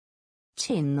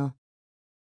 Cenno.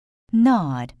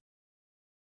 Nod.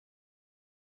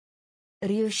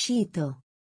 Riuscito.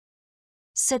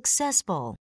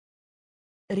 Successful.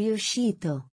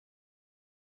 Riuscito.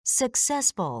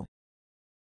 Successful.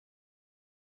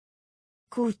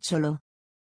 Cucciolo.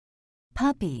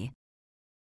 Puppy.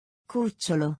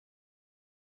 Cucciolo.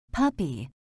 Puppy.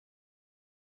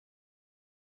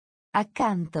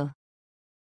 Accanto.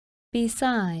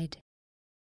 beside,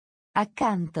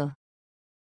 Accanto.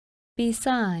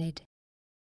 beside,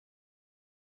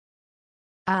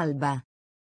 Alba.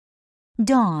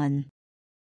 Dawn.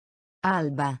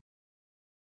 Alba.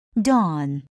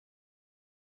 Dawn.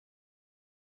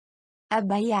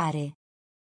 Abbaiare.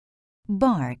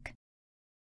 Bark.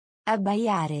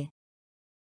 Abbaiare.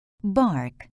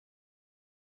 Bark.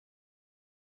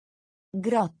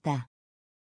 Grotta.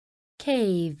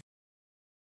 cave,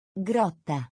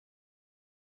 Grotta.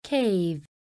 cave,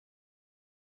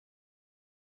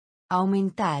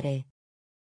 Aumentare.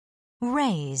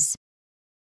 Raise.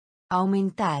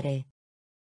 Aumentare.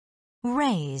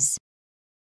 Raise.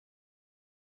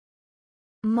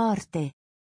 Morte.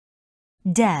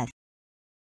 Death.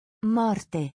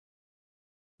 Morte.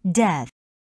 Death.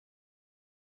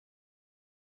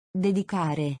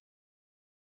 Dedicare.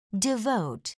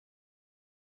 Devote.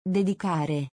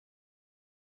 Dedicare.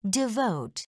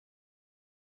 Devote.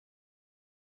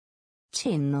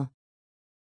 Cenno.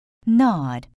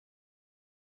 Nod.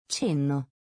 Cenno.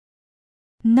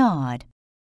 Nod.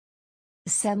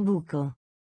 Sambuco.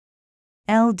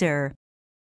 Elder.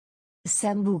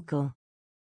 Sambuco.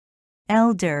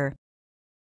 Elder.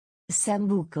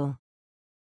 Sambuco.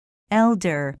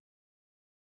 Elder.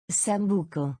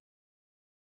 Sambuco.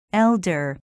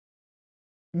 Elder.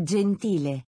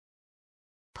 Gentile.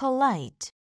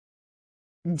 Polite.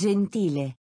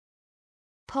 Gentile.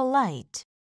 Polite.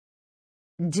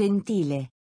 Gentile.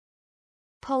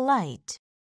 Polite.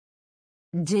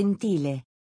 Gentile.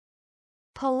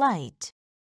 Polite.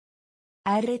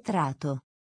 Arretrato.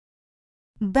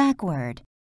 Backward.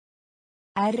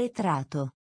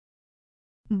 Arretrato.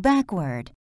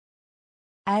 Backward.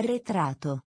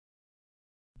 Arretrato.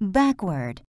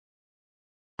 Backward.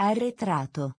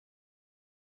 Arretrato.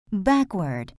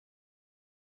 Backward.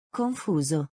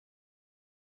 Confuso.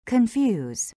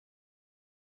 Confuse.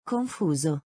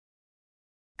 Confuso.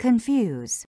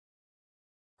 Confuse.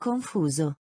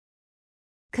 Confuso.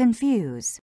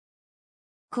 Confuse.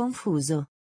 Confuso.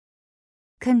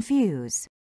 Confuse.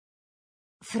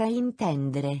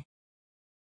 Fraintendere.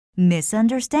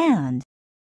 Misunderstand.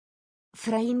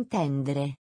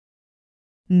 Fraintendere.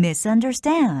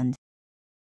 Misunderstand.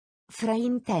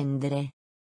 Fraintendere.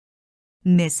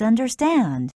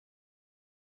 Misunderstand.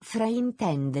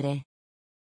 Fraintendere.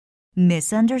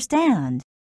 Misunderstand.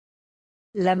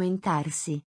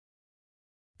 Lamentarsi.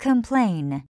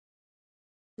 Complain.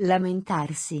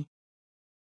 Lamentarsi.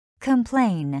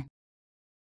 Complain.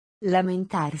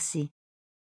 Lamentarsi.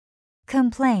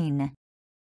 Complain.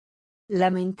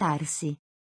 Lamentarsi.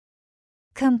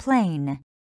 Complain.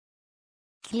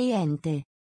 Cliente.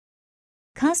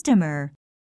 Customer.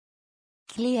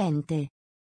 Cliente.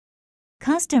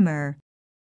 Customer.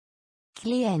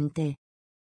 Cliente.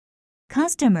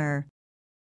 Customer.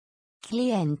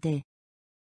 Cliente.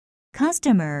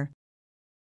 Customer.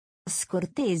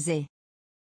 Scortese.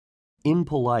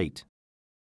 Impolite.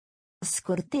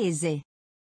 Scortese.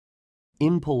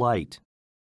 Impolite.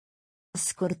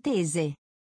 Scortese.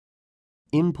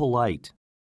 Impolite.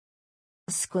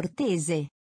 Scortese.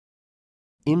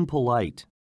 Impolite.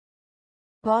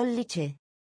 Pollice.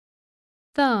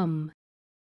 thumb,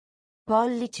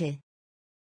 Pollice.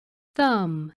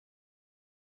 thumb,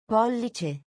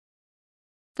 Pollice.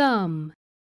 thumb,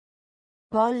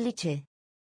 Pollice.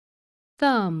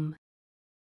 thumb,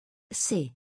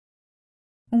 Sì.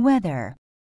 Weather.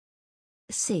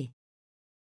 Sì.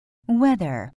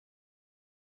 Weather.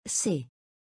 Sì.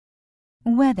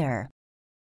 Weather.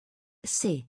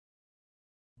 Sì.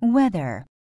 Weather.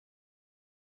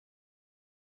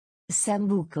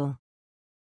 Sambuco.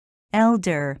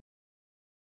 Elder.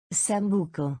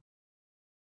 Sambuco.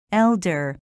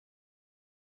 Elder.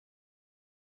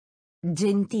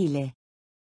 Gentile.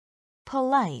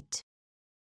 Polite.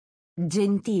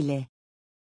 Gentile.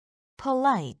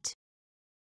 Polite.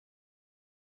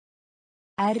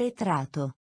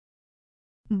 Arretrato.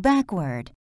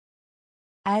 Backward.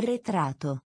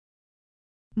 Arretrato.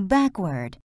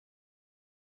 Backward.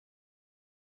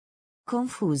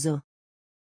 Confuso.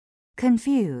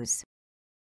 confuse,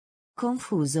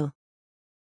 Confuso.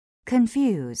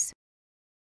 confuse,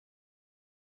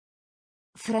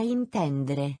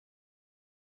 Fraintendere.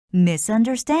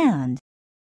 misunderstand,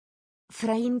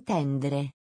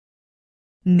 Fraintendere.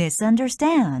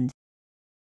 misunderstand,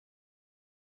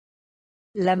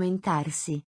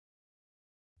 Lamentarsi.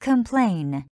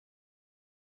 complain,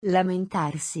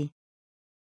 Lamentarsi.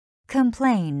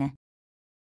 complain,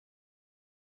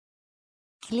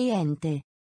 Cliente.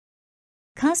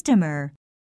 customer,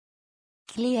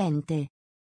 Cliente.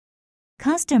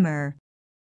 customer,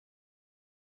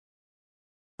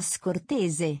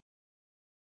 Scortese.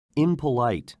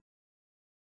 Impolite.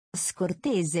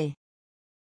 Scortese.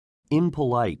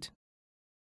 Impolite.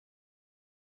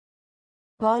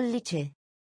 Pollice.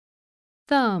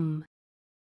 thumb,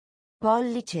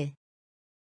 Pollice.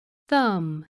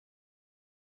 thumb,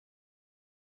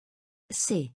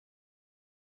 Se.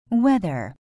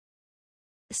 weather,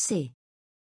 Se.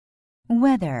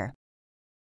 weather,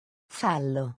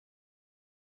 Fallo.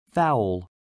 Foul.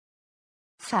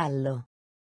 Fallo.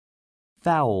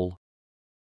 Foul.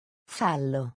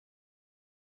 Fallo.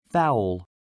 Foul.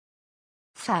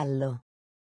 Fallo.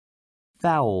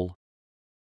 Foul.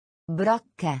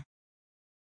 Brocca.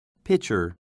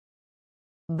 Pitcher.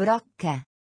 Brocca.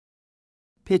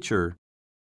 Pitcher.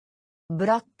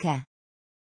 Brocca.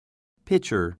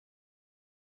 Pitcher.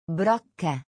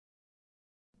 Brocca.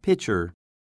 Pitcher.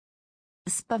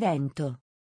 Spavento.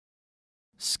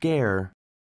 Scare.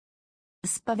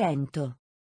 Spavento.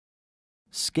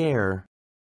 Scare.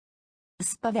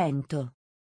 Spavento.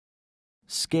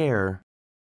 Scare.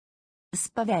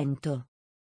 Spavento.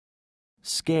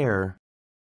 Scare.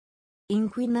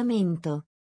 Inquinamento.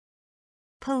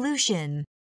 pollution,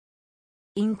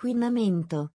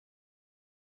 Inquinamento.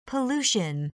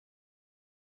 pollution,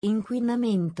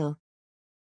 Inquinamento.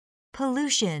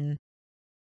 pollution,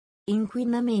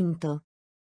 Inquinamento.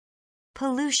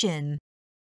 pollution,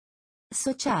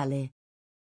 Sociale.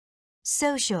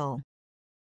 social,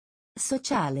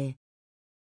 Sociale.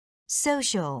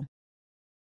 social,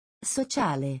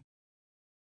 Sociale.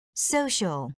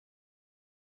 social,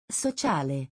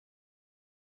 Sociale.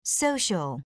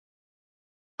 social,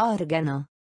 Organo.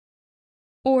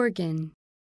 organ,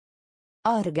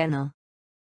 Organo.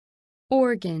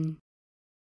 organ,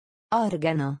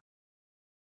 Organo.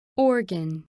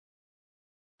 organ,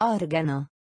 Organo.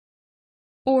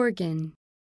 organ,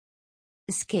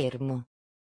 Schermo.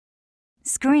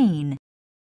 screen,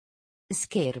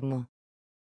 Schermo.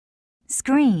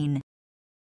 screen,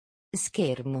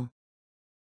 Schermo.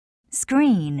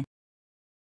 screen,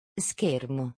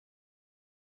 Schermo.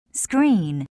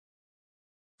 screen,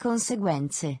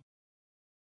 Conseguenze.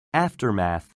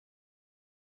 Aftermath.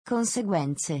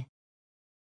 Conseguenze.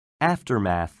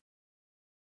 Aftermath.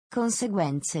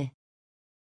 Conseguenze.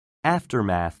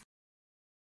 Aftermath.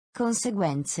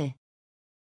 Conseguenze.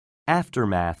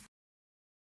 Aftermath.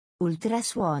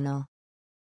 Ultrasuono.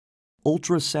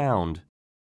 Ultrasound.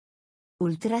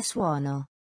 Ultrasuono.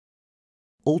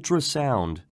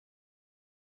 Ultrasound.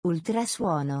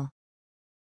 Ultrasuono.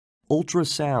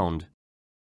 Ultrasound.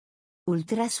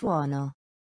 Ultrasuono.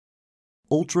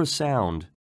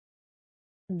 Ultrasound.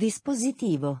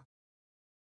 Dispositivo.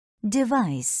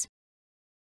 device,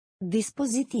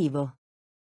 Dispositivo.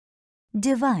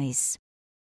 device,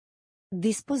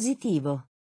 Dispositivo.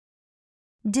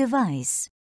 device,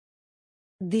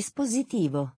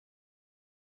 Dispositivo.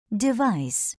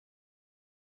 device,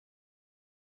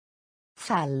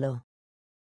 Fallo.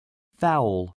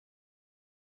 Foul.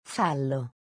 Fallo.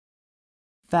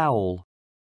 Foul.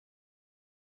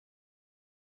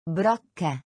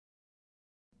 Brocca.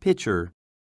 Pitcher.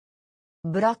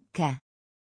 Brocca.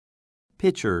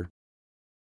 Pitcher.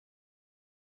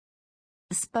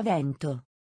 Spavento.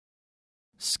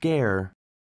 Scare.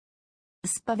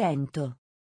 Spavento.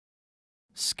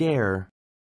 Scare.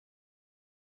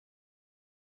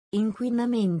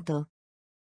 Inquinamento.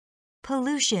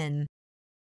 pollution,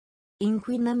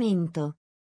 Inquinamento.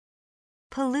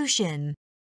 pollution,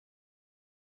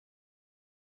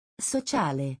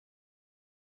 Sociale.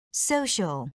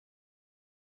 social,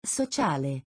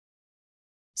 Sociale.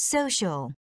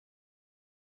 social,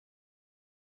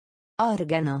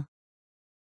 Organo.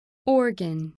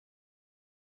 organ,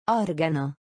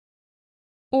 Organo.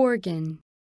 organ,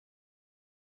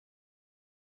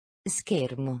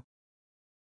 Schermo.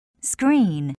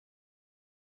 screen,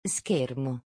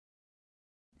 Schermo.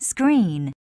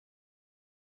 screen,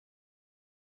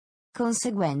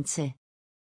 Conseguenze.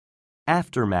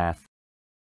 Aftermath.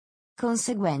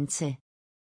 Conseguenze.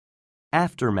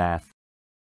 Aftermath.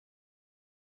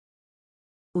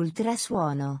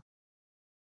 Ultrasuono.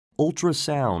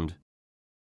 ultrasound,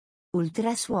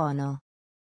 ultrasuono,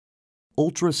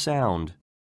 ultrasound,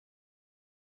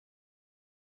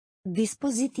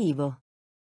 dispositivo,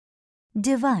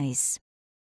 device,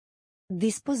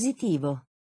 dispositivo,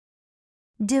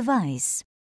 device,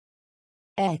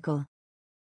 eco,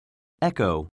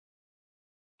 echo,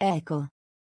 eco,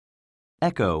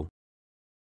 echo,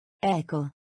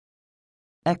 eco,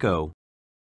 echo,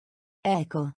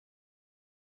 eco,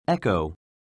 echo,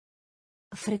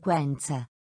 frequenza,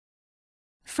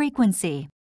 frequency,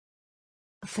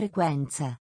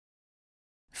 frequenza,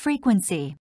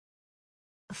 frequency,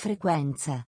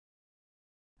 frequenza,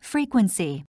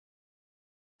 frequency,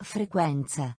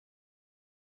 frequenza,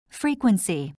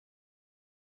 frequency,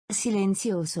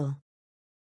 silenzioso,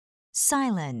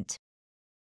 silent,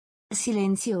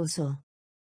 silenzioso,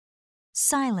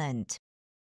 silent,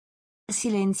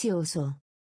 silenzioso,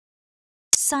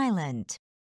 silent,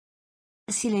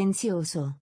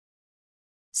 silenzioso,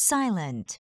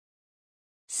 silent,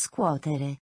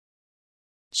 scuotere,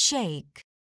 shake,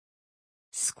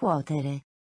 scuotere,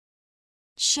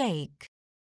 shake,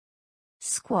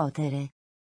 scuotere,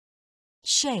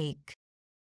 shake,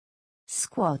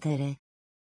 scuotere,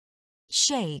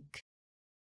 shake,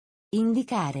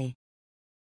 indicare,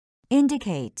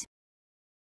 indicate,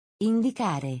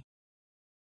 indicare,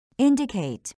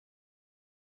 indicate,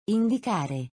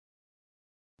 indicare,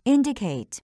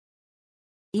 indicate,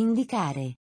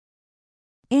 indicare,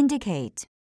 indicate,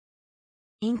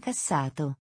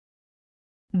 incassato,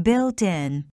 built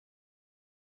in,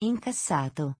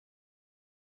 incassato,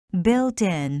 built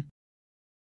in,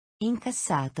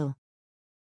 incassato,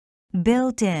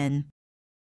 built in,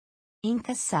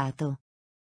 incassato,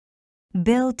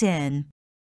 built in,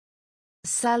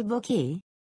 salvo che,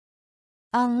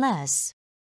 unless,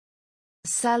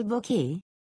 salvo che,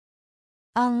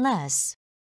 unless,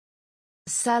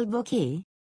 salvo che,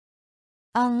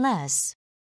 unless,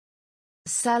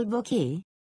 salvo che,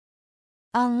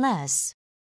 unless,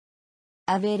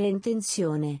 avere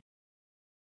intenzione,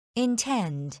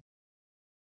 intend,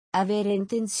 avere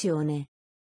intenzione,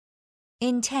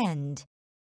 intend,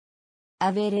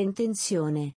 avere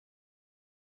intenzione,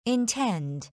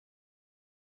 intend,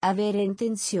 avere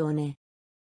intenzione,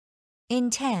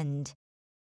 intend,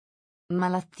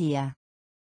 malattia,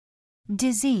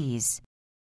 disease,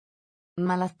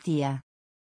 malattia,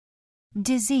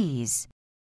 disease,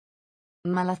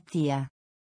 malattia,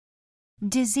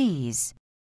 disease,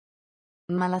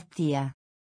 malattia,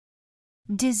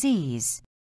 disease,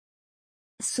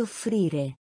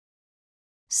 soffrire,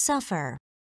 suffer,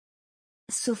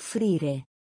 soffrire,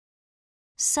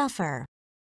 suffer,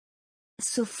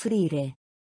 soffrire,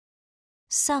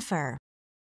 suffer,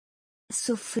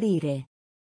 soffrire,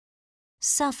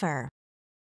 suffer,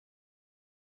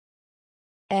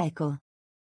 eco,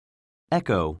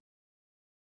 echo,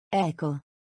 eco,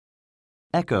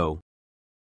 echo,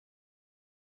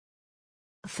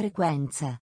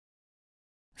 frequenza,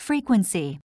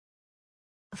 frequency,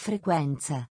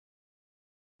 frequenza,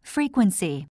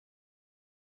 frequency,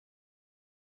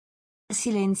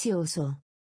 silenzioso,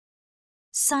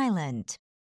 silent,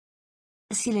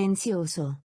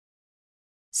 silenzioso,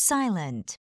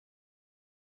 silent,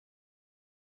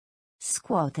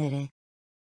 scuotere,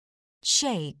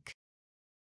 shake,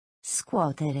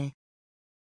 scuotere,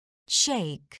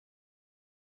 shake,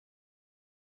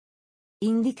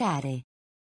 indicare,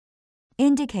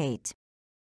 indicate,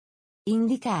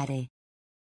 indicare,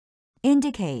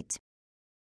 indicate,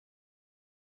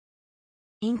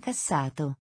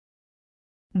 incassato,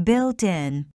 built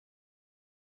in,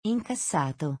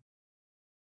 incassato,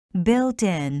 built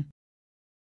in,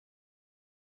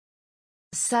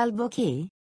 salvo che,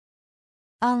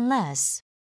 unless,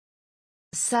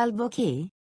 salvo che,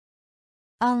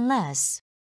 unless,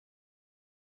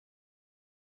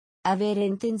 avere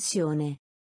intenzione,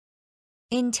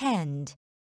 intend,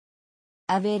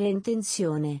 avere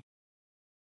intenzione,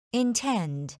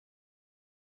 intend,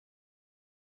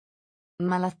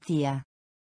 malattia,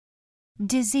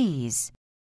 disease,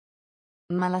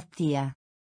 malattia,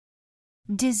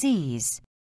 disease,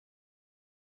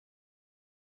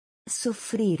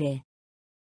 soffrire,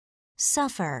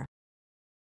 suffer,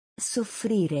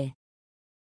 soffrire,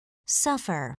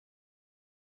 suffer,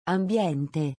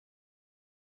 ambiente,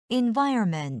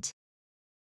 environment,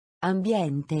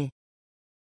 ambiente,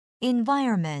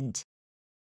 environment,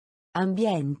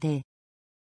 ambiente,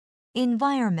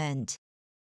 environment,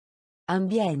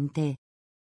 ambiente,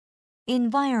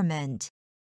 environment,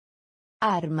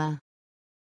 arma,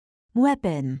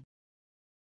 weapon,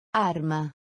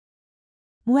 arma,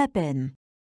 weapon,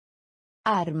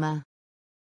 arma,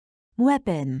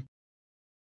 weapon,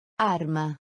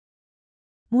 arma,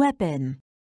 weapon,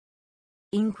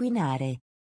 Inquinare.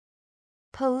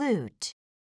 pollute,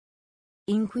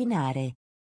 Inquinare.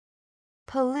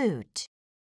 pollute,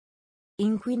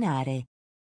 Inquinare.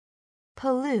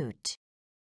 pollute,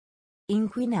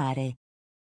 Inquinare.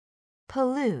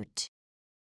 pollute,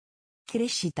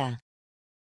 Crescita.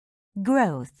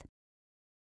 growth,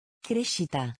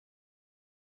 Crescita.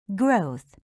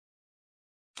 growth,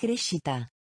 Crescita.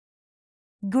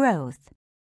 growth,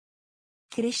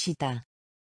 Crescita.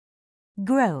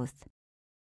 growth,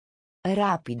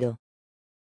 Rapido.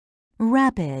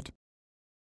 rapid,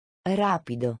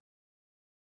 Rapido.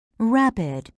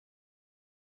 rapid,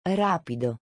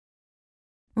 Rapido.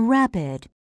 rapid,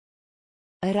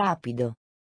 Rapido.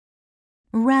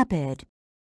 rapid,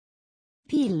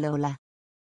 Pillola.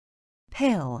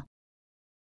 pill,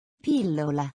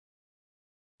 Pillola.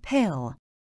 pill,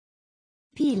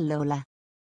 Pillola.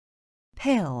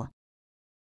 pill,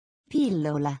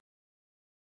 Pillola.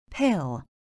 pill,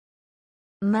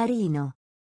 Marino.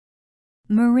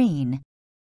 marine,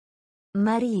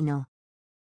 Marino.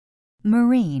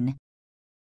 marine,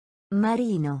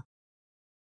 Marino.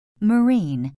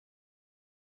 marine,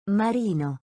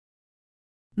 Marino.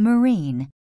 marine,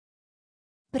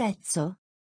 Prezzo.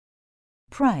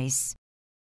 price,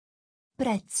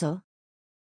 Prezzo.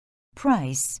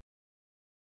 price,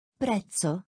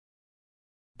 Prezzo.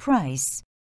 price,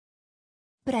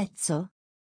 Prezzo.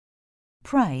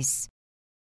 price,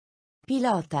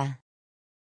 Pilota.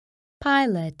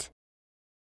 pilot,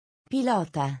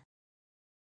 Pilota.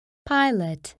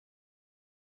 pilot,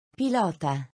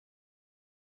 Pilota.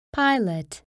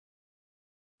 pilot,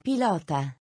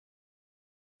 Pilota.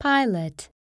 pilot,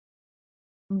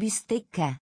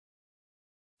 Bistecca.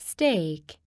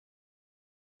 steak,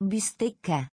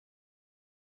 Bistecca.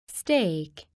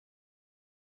 steak,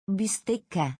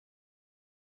 Bistecca.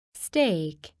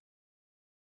 steak,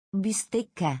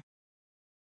 Bistecca.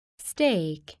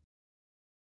 steak,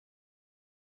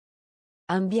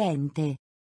 Ambiente.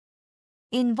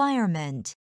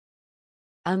 environment,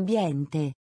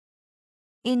 Ambiente.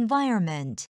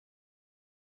 environment,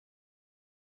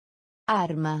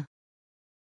 Arma.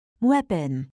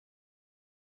 weapon,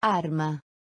 Arma.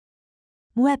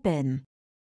 weapon,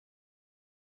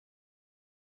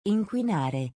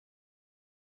 Inquinare.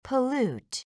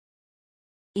 pollute,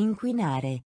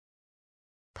 Inquinare.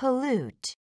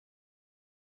 pollute,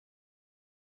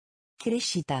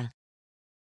 Crescita.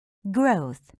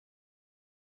 growth,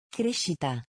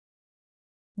 Crescita.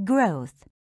 growth,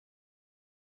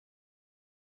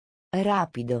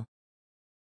 Rapido.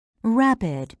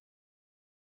 rapid,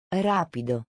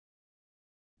 Rapido.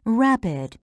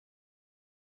 rapid,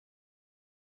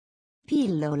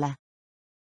 Pillola.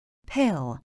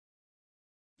 pill,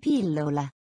 Pillola.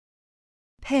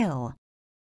 pill,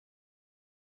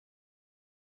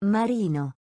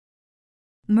 Marino.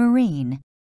 marine,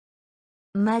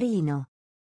 Marino.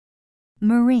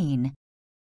 marine,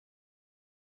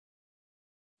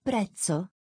 Prezzo.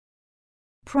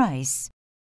 price,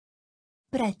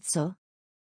 Prezzo.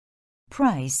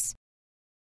 price,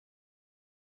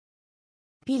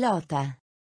 Pilota.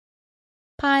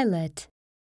 pilot,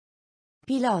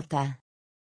 Pilota.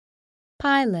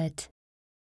 pilot,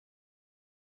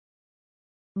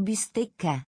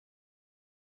 Bistecca.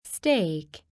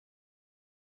 steak,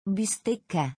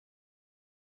 Bistecca.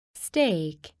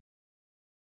 steak,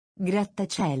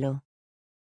 Grattacielo.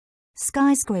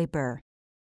 skyscraper,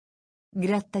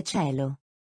 Grattacielo.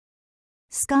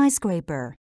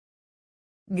 skyscraper,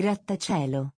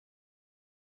 Grattacielo.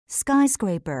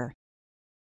 skyscraper,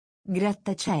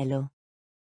 Grattacielo.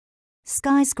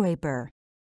 skyscraper,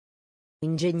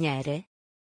 Ingegnere.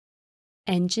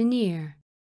 engineer,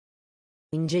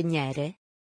 Ingegnere.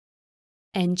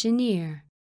 engineer,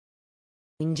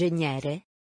 Ingegnere.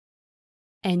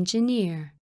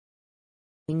 engineer,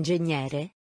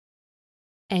 Ingegnere.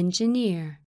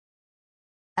 engineer,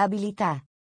 Abilità.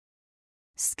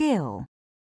 skill,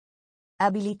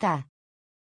 Abilità.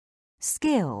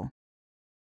 skill,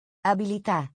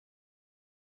 Abilità.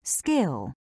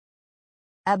 skill,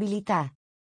 Abilità.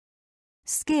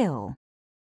 skill,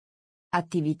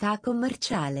 Attività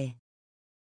commerciale.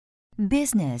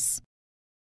 business,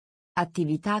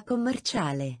 Attività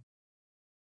commerciale.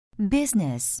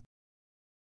 business,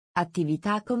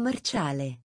 Attività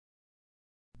commerciale.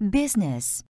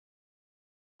 business,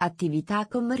 Attività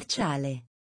commerciale.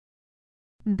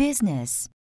 business,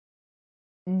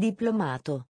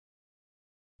 Diplomato.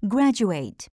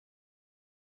 graduate,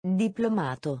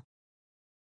 Diplomato.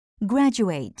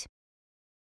 graduate,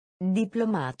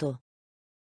 Diplomato.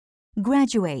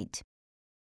 graduate,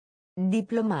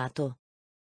 Diplomato.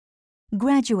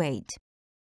 graduate,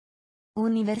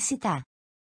 Università.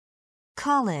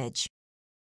 college,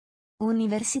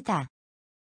 Università.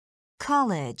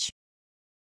 college,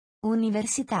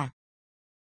 Università.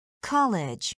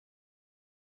 college,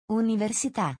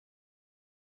 Università.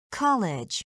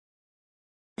 college,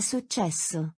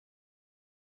 Successo.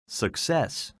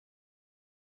 Success.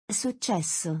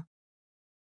 Successo.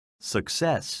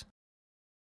 Success.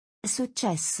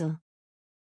 Successo.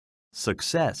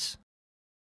 Success.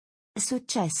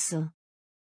 Successo.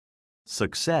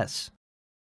 Success.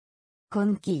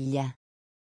 Conchiglia.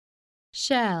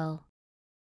 shell,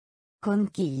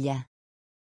 Conchiglia.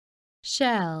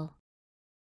 shell,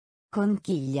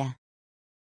 Conchiglia.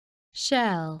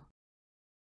 shell,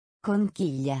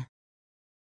 Conchiglia.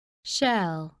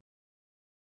 shell,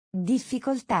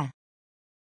 Difficoltà.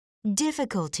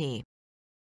 difficulty,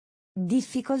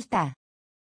 Difficoltà.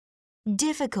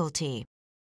 difficulty,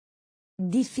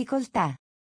 Difficoltà.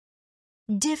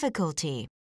 difficulty,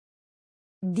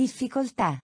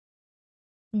 Difficoltà.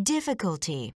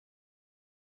 difficulty,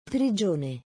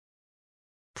 Prigione.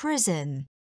 prison,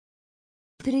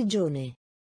 Prigione.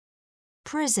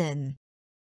 prison,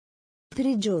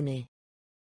 Prigione.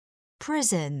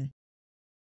 prison,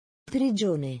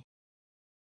 Prigione.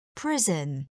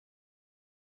 prison,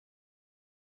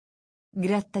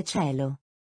 Grattacielo.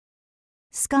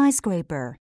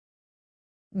 skyscraper,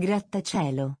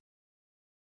 Grattacielo.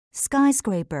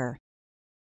 skyscraper,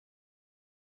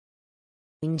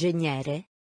 Ingegnere.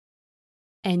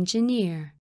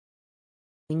 engineer,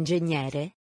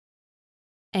 Ingegnere.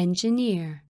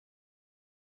 engineer,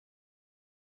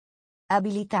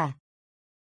 Abilità.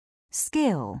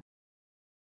 skill,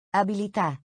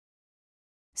 Abilità.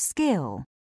 skill,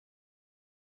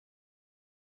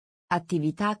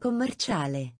 Attività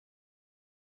commerciale.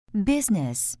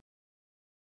 business,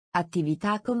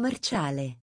 Attività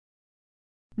commerciale.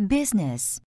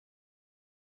 business,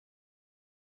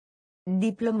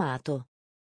 Diplomato.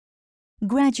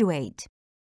 graduate,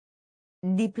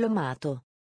 Diplomato.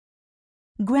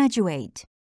 graduate,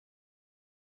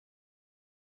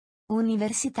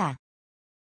 Università.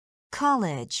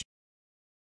 college,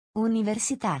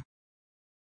 Università.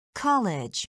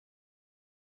 college,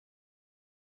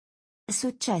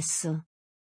 Successo.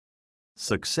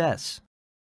 Success.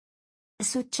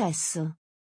 Successo.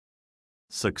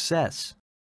 Success.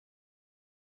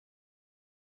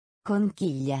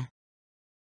 Conchiglia.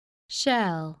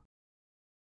 shell,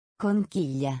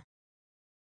 Conchiglia.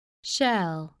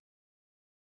 shell,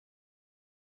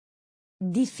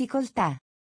 Difficoltà.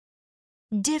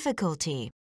 difficulty,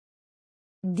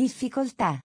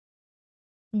 Difficoltà.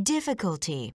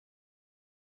 difficulty,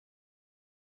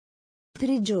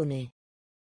 Prigione.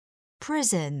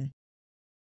 prison,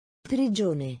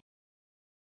 Prigione.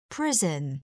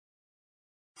 prison,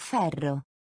 Ferro.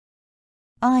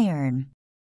 iron,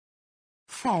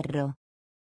 Ferro.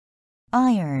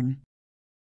 iron,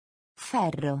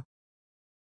 Ferro.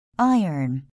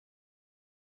 iron,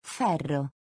 Ferro.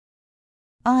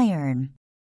 iron,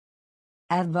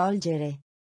 Avvolgere.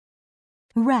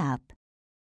 wrap,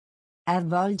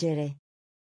 Avvolgere.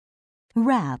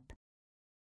 wrap,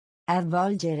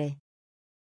 Avvolgere.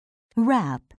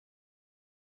 wrap,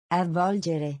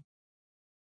 Avvolgere.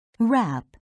 wrap,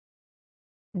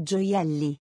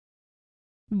 Gioielli.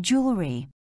 jewelry,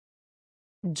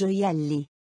 Gioielli.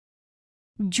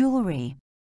 jewelry,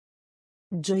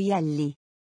 Gioielli.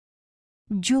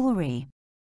 jewelry,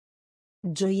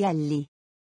 Gioielli.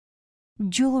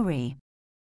 jewelry,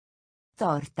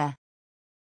 Torta.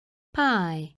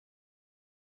 pie,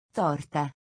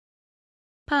 Torta.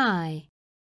 pie,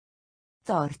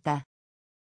 Torta.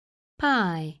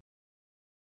 pie,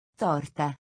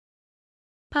 Torta.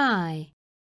 pie,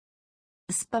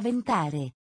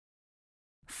 Spaventare.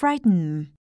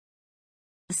 frighten,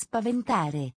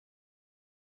 Spaventare.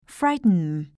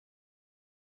 frighten,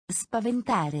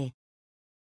 Spaventare.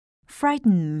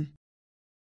 frighten,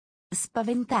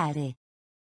 Spaventare.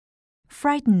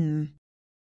 frighten,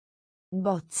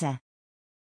 Bozza.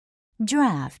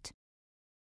 draft,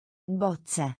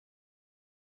 Bozza.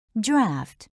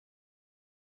 draft,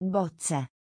 Bozza.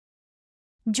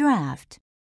 draft,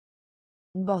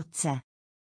 Bozza.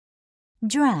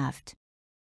 draft,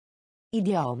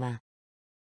 Idioma.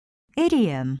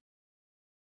 idiom,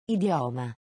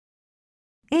 Idioma.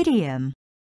 idiom,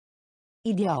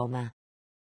 Idioma.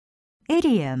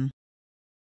 idiom,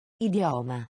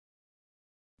 Idioma.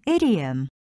 idiom,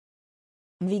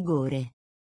 Vigore.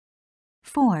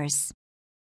 force,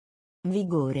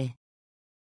 Vigore.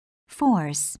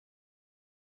 force,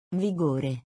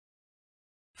 Vigore.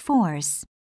 force,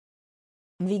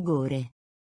 Vigore.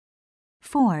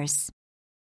 force,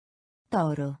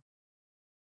 Toro.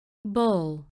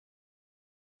 bull,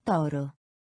 Toro.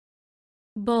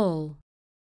 bull,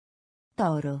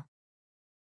 toro,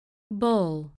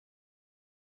 bull,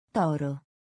 toro,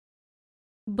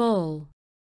 bull,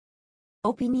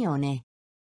 opinione,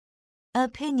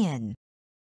 opinion,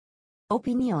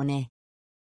 opinione,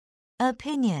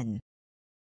 opinion,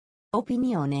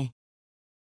 opinione,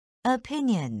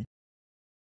 opinion,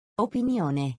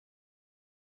 opinione,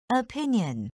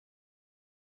 opinion,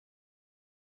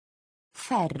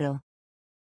 ferro,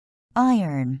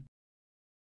 iron,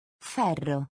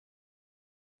 ferro,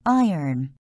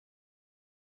 iron,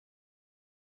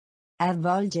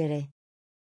 avvolgere,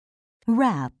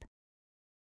 wrap,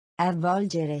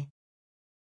 avvolgere,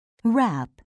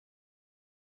 wrap,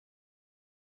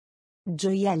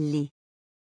 gioielli,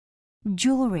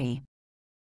 jewelry,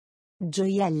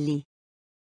 gioielli,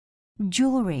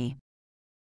 jewelry,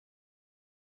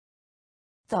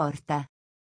 torta,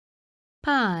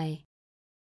 pie,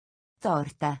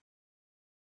 torta,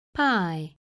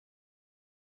 pie,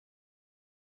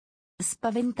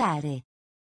 spaventare,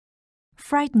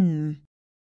 frighten,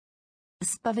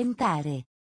 spaventare,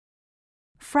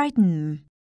 frighten,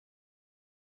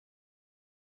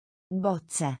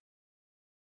 bozza,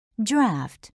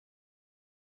 draft,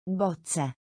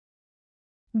 bozza,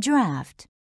 draft,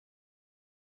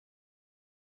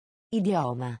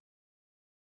 idioma,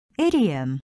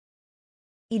 idiom,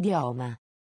 idioma,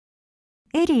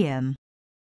 idiom,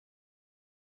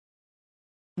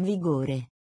 vigore,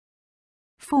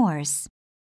 force,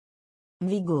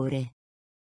 vigore,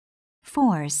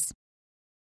 force,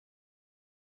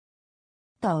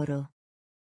 toro,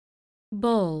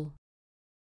 bull,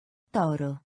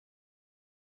 toro,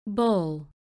 bull,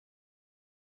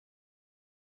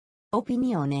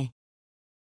 opinione,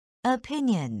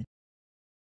 opinion,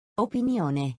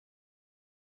 opinione,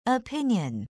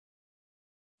 opinion,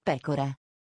 pecora,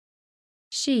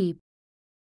 sheep,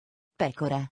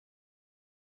 pecora,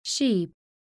 sheep,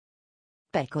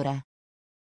 pecora,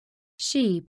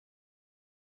 sheep,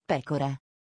 pecora,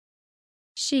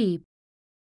 sheep,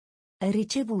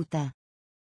 ricevuta,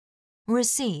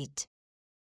 receipt,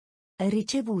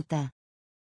 ricevuta,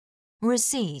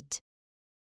 receipt,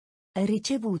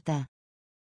 ricevuta,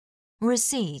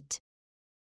 receipt,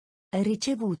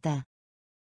 ricevuta,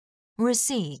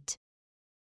 receipt,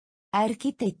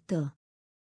 architetto,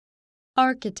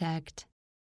 architect,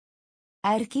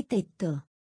 architetto,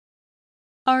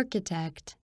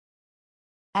 architect,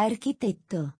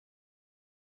 architetto,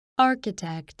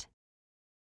 architect,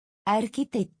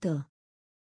 architetto,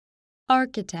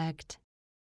 architect,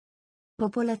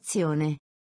 popolazione,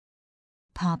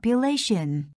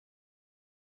 population,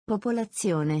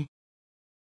 popolazione,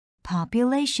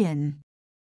 population,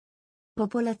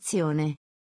 popolazione,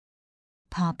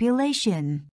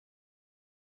 population,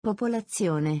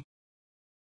 popolazione,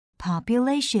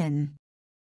 population,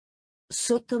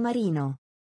 sottomarino,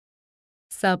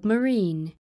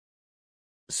 submarine,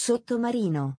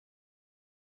 sottomarino,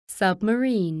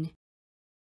 submarine,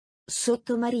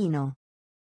 sottomarino,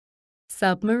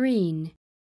 submarine,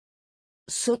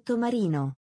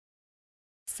 sottomarino,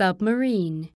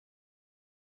 submarine,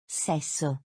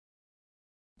 sesso,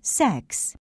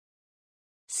 sex,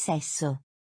 sesso,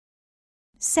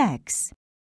 sex,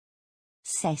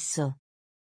 sesso,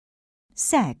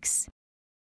 sex,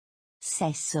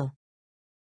 sesso,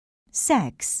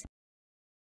 sex,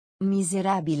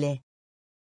 miserabile,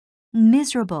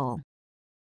 miserable,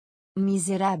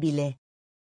 miserabile,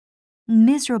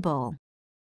 miserable,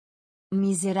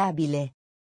 miserabile,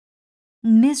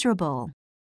 miserable,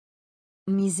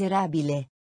 miserabile,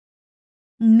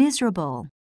 miserable,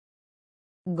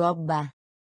 gobba,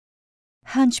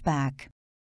 hunchback,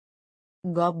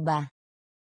 gobba,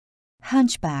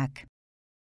 hunchback,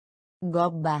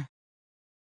 gobba,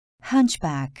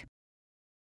 hunchback,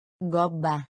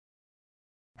 gobba,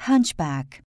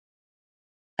 hunchback,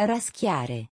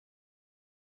 raschiare,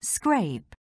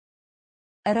 scrape,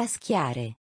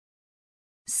 raschiare,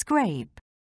 scrape,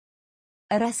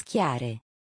 raschiare,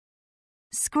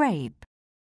 scrape,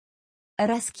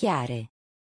 raschiare,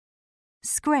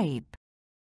 scrape,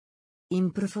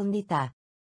 in profondità,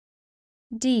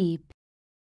 deep,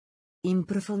 in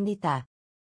profondità,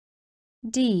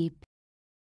 deep,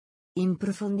 in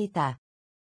profondità,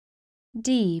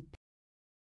 deep,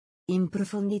 in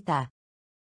profondità,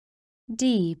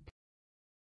 deep,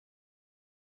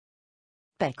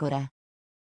 pecora,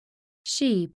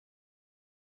 sheep,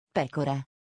 pecora,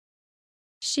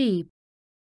 sheep,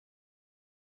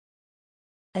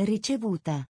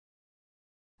 ricevuta,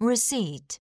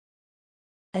 receipt,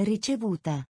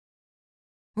 ricevuta,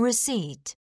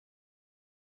 receipt,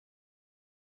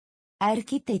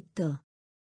 architetto,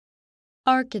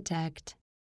 architect,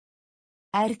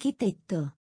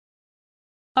 architetto,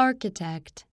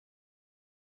 architect,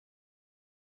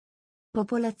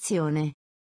 Popolazione.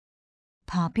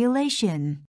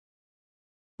 population,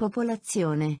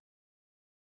 Popolazione.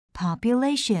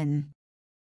 population,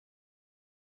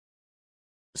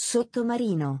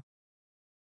 Sottomarino.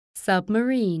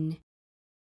 submarine,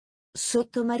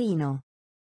 Sottomarino.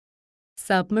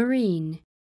 submarine,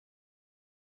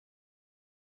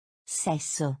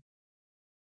 Sesso.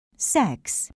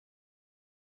 sex,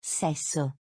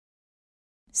 Sesso.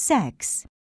 sex,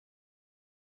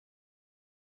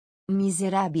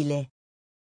 Miserabile.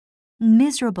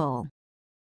 miserable,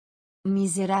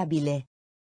 Miserabile.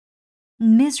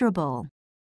 miserable,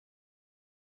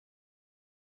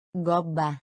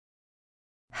 Gobba.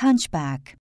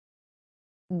 hunchback,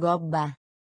 Gobba.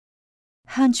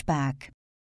 hunchback,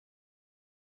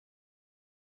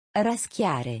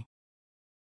 Raschiare.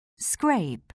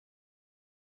 scrape,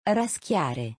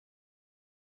 Raschiare.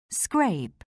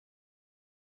 scrape,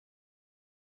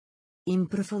 In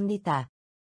profondità.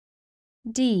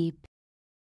 deep,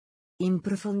 In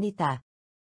profondità.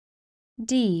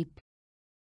 deep,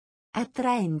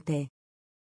 Attraente.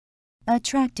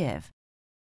 attractive,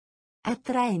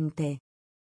 Attraente.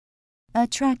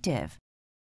 attractive,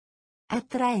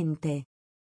 Attraente.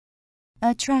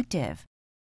 attractive,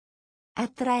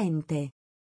 Attraente.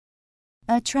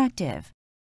 attractive,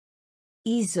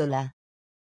 Isola.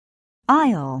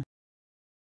 isle,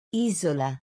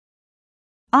 Isola.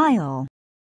 isle,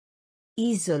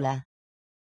 Isola.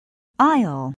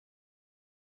 isle,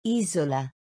 Isola.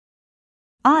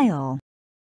 isle,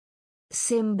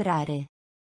 Sembrare.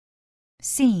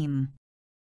 seam,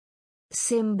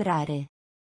 Sembrare.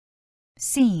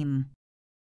 seam,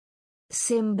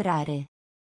 Sembrare.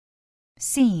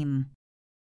 seam,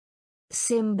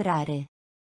 Sembrare.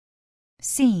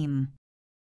 seam,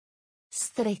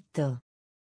 Stretto.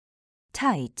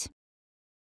 tight,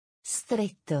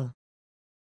 Stretto.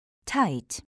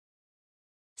 tight,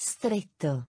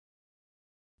 Stretto.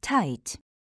 tight,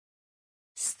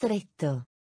 Stretto.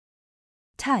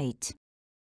 tight,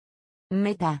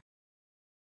 Metà.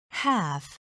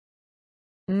 half,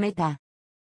 Metà.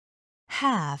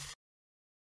 half,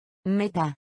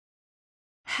 Metà.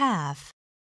 half,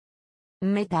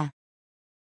 Metà.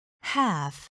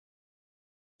 half,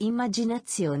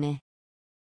 Immaginazione.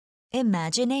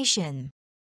 imagination,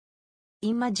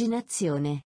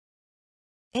 Immaginazione.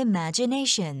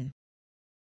 imagination,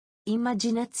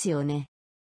 Immaginazione.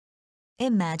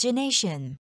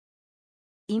 imagination,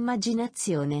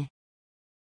 Immaginazione.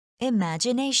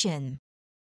 imagination,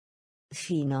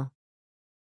 Fino.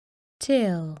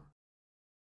 till,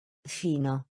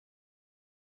 Fino.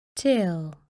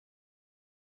 till,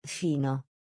 Fino.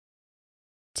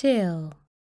 till,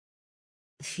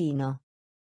 Fino.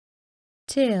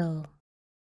 till,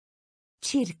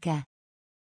 Circa.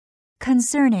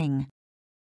 concerning,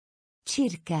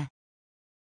 Circa.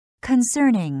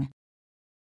 concerning,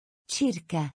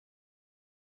 Circa.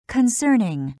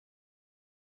 concerning,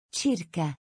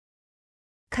 Circa.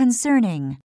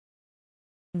 concerning,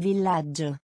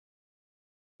 Villaggio.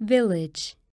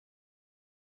 village,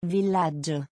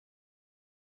 Villaggio.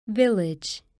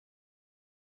 village,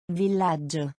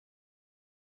 Villaggio.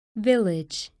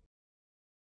 village,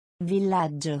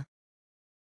 Villaggio.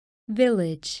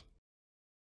 village,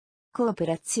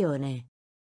 Cooperazione.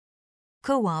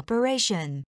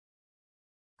 cooperation,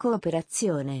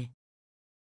 Cooperazione.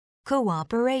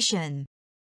 cooperation,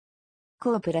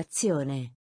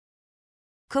 Cooperazione.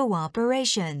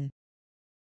 cooperation,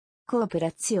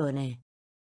 Cooperazione.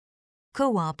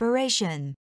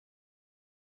 cooperation,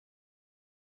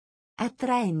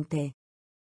 Attraente.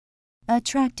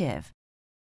 attractive,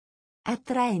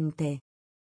 Attraente.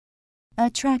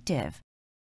 attractive,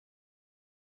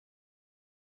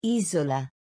 Isola.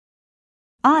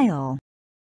 isle,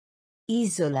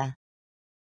 Isola.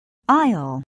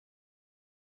 isle,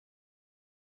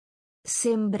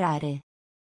 Sembrare.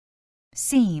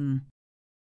 seam,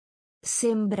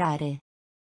 Sembrare.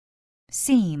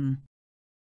 seam,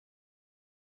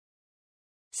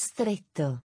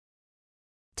 Stretto.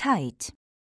 tight,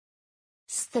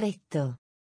 Stretto.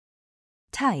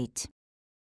 tight,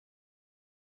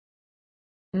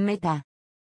 Metà.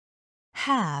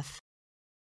 half,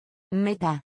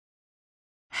 Metà.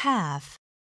 half,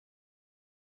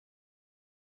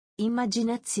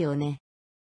 Immaginazione.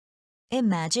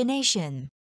 imagination,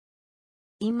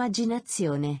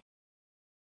 Immaginazione.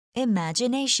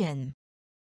 imagination,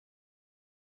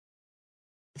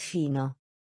 Fino.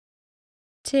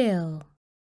 till,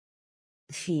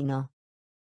 Fino.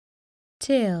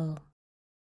 till,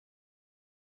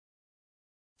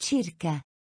 Circa.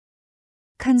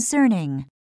 concerning,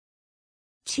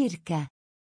 Circa.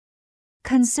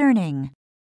 concerning,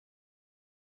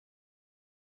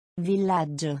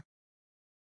 Villaggio.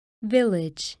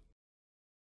 village,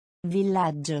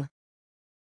 Villaggio.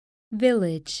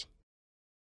 village,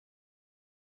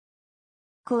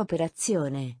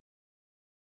 Cooperazione.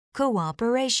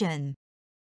 cooperation,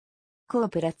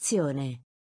 Cooperazione.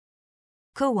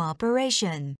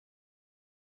 cooperation,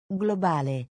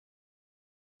 Globale.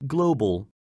 global,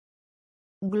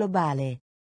 Globale.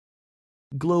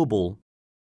 global,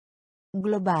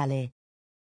 Globale.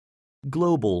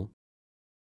 global,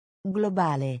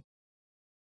 Globale.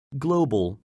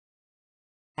 global,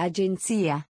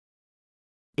 Agenzia.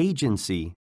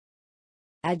 agency,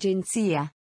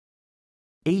 Agenzia.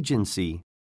 agency,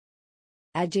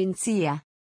 Agenzia.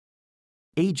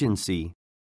 agency,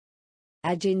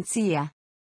 Agenzia.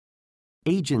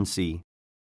 agency,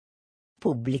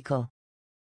 Pubblico.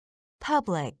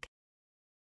 public,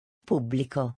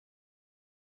 Pubblico.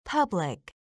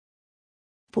 public,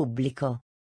 Pubblico.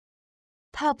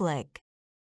 public,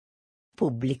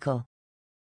 Pubblico.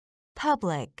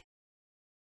 public,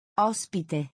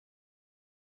 Ospite.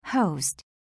 host,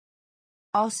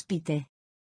 Ospite.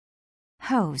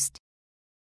 host,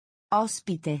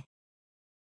 Ospite.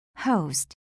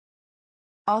 host,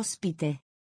 Ospite.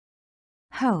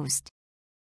 host,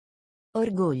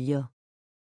 Orgoglio.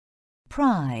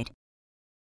 pride,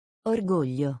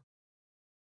 Orgoglio.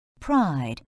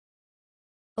 pride,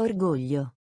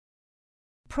 Orgoglio.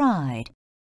 pride,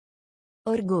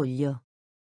 Orgoglio.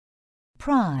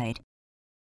 pride,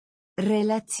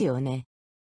 Relazione.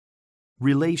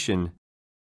 relation,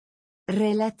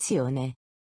 Relazione.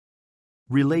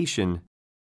 relation,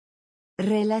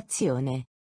 Relazione.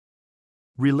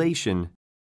 relation,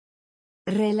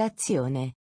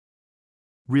 Relazione.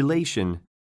 relation,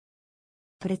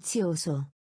 Prezioso.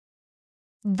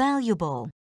 valuable,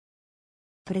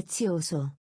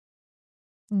 Prezioso.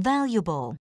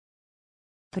 valuable,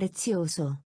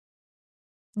 Prezioso.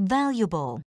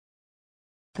 valuable,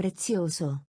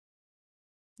 Prezioso.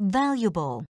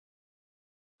 valuable,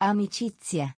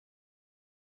 Amicizia.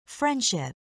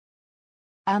 friendship,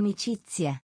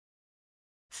 Amicizia.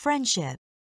 friendship,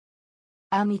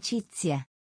 Amicizia.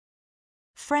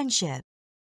 friendship,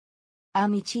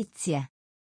 Amicizia.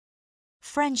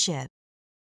 friendship,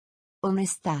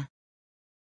 Onestà.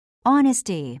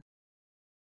 honesty,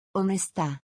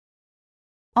 Onestà.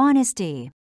 honesty,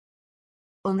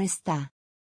 Onestà.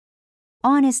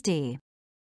 honesty,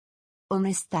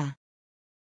 Onestà.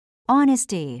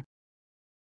 honesty,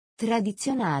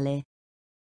 Tradizionale.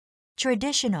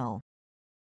 traditional,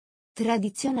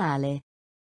 Tradizionale.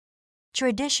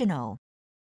 traditional,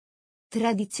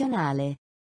 Tradizionale.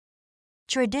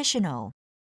 traditional,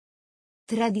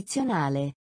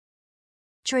 Tradizionale.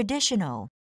 traditional,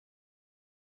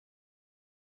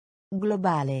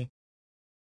 Globale.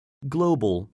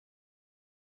 global,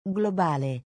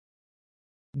 Globale.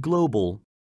 global,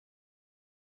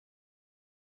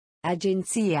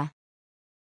 Agenzia.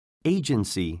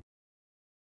 agency,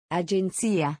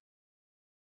 Agenzia.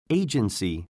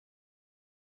 agency,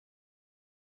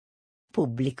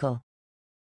 Pubblico.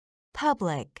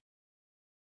 public,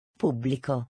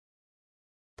 Pubblico.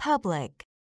 public,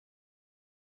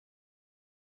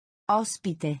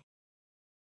 Ospite.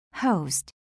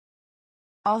 host,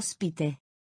 Ospite.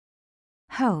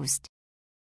 host,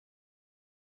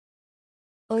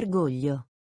 Orgoglio.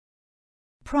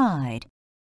 pride,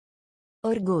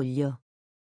 Orgoglio.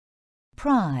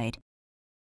 pride,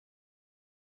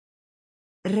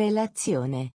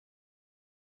 Relazione.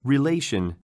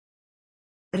 relation,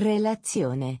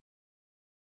 Relazione.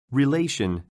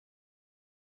 relation,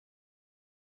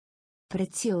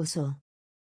 Prezioso.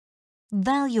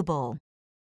 valuable,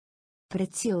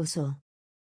 Prezioso.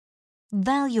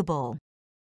 valuable,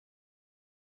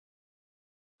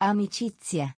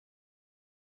 Amicizia.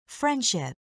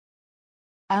 friendship,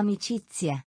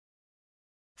 Amicizia.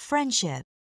 friendship,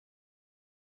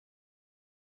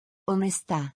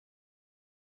 Onestà.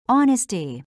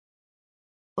 honesty,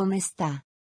 Onestà.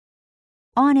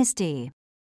 honesty,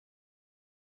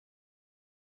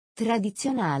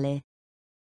 Tradizionale.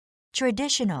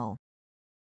 traditional,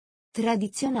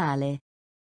 Tradizionale.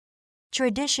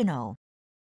 traditional,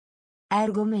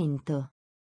 Argomento.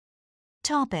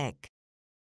 topic,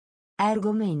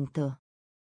 Argomento.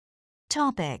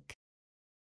 topic,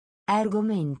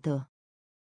 Argomento.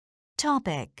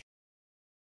 topic,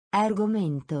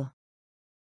 Argomento.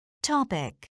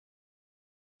 topic,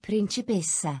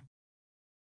 Principessa.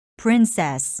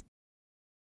 princess,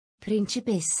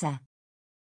 Principessa.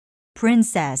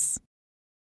 princess,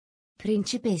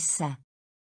 Principessa.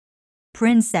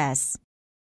 princess,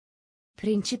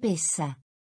 Principessa.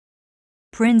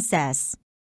 princess,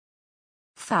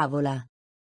 Favola.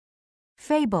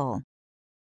 fable,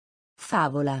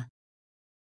 Favola.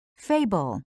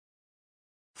 fable,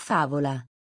 Favola.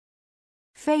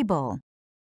 fable,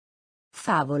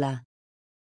 Favola.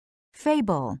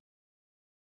 fable,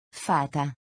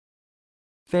 Fata.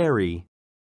 fairy,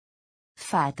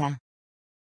 Fata.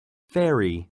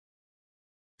 fairy,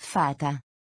 Fata.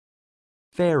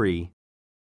 fairy,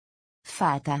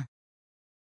 Fata.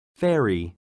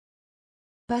 fairy,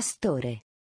 Pastore.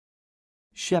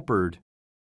 shepherd,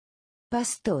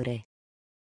 Pastore.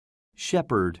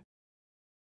 shepherd,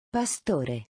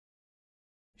 Pastore.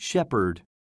 shepherd,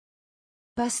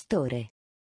 Pastore.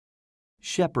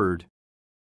 shepherd,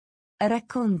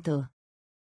 Racconto.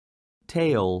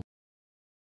 tale,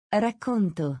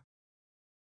 Racconto.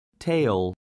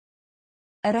 tale,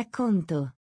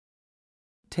 Racconto.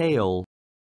 tale,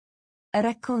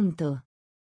 Racconto.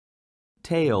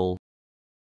 tale,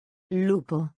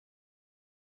 Lupo.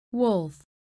 wolf,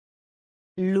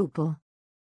 Lupo.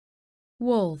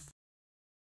 wolf,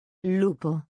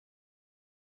 Lupo.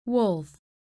 wolf,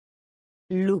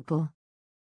 Lupo.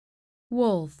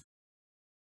 wolf,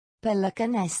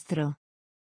 Pallacanestro.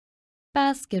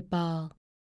 basketball,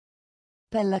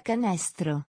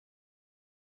 Pallacanestro.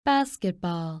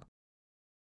 basketball,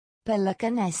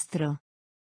 Pallacanestro.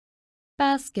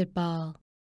 basketball,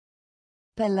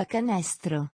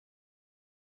 Pallacanestro.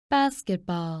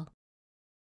 basketball,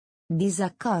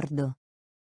 Disaccordo.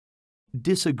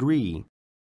 disagree,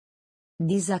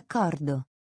 Disaccordo.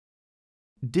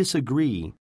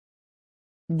 disagree,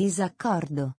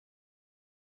 Disaccordo.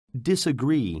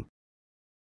 disagree,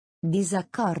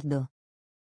 Disaccordo.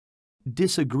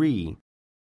 disagree,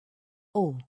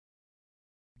 O.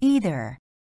 either,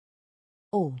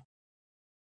 O.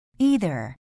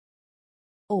 either,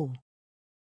 O.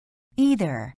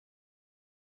 either,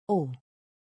 O.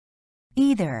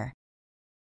 either,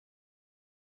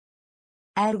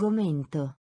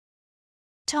 Argomento.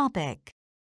 topic,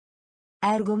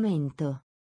 Argomento.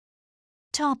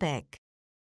 topic,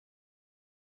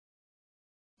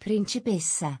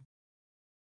 Principessa.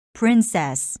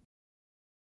 princess,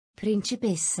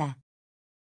 Principessa.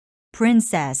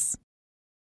 princess,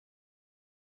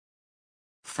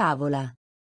 Favola.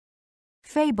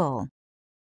 fable,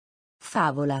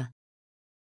 Favola.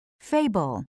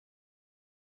 fable,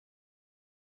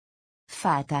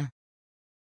 Fata.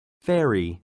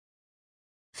 fairy,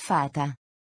 Fata.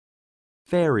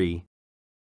 fairy,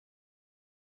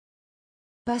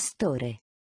 Pastore.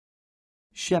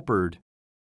 shepherd,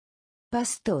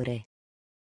 Pastore.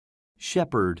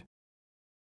 shepherd,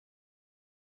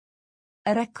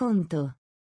 Racconto.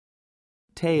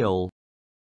 tale,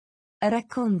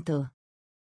 Racconto.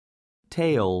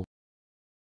 tale,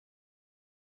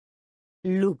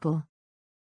 Lupo.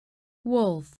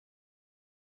 wolf,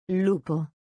 Lupo.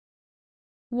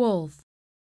 wolf,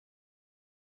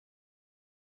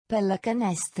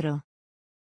 Pallacanestro.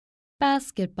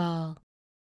 basketball,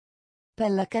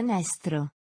 Pallacanestro.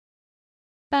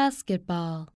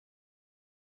 basketball,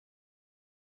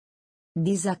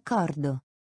 Disaccordo.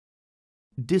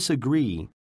 disagree,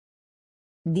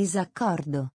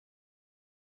 Disaccordo.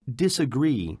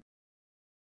 disagree,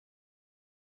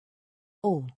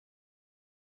 O.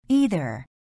 either,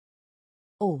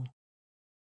 O.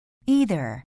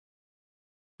 either,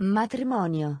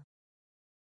 Matrimonio.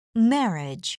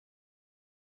 marriage,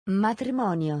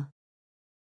 Matrimonio.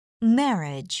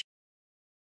 marriage,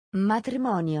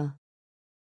 Matrimonio.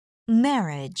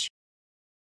 marriage,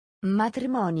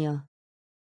 Matrimonio.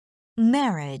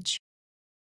 marriage,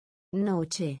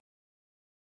 Noce.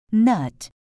 nut,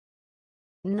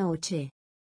 Noce.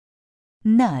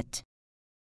 nut,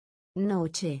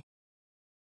 Noce.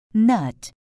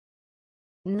 nut,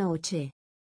 Noce.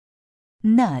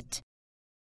 nut,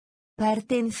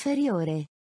 Parte inferiore.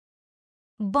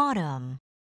 bottom,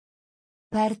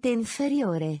 Parte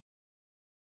inferiore.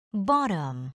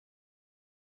 bottom,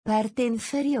 Parte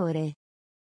inferiore.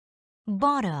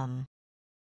 bottom,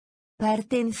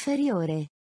 Parte inferiore.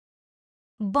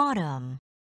 bottom,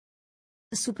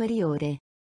 Superiore.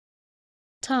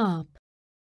 top,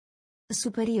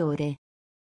 Superiore.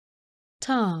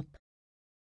 top,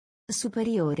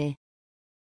 Superiore.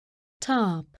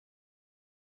 top,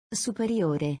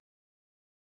 Superiore.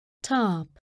 top,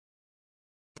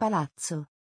 Palazzo.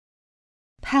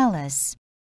 palace,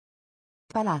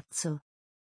 Palazzo.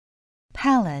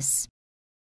 palace,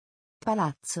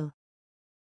 Palazzo.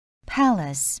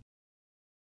 palace,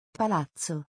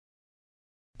 Palazzo.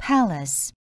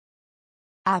 palace,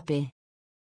 Ape.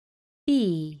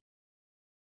 bee,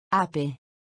 Ape.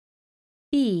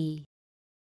 bee,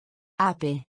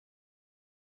 Ape.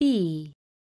 bee,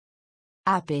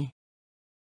 Ape.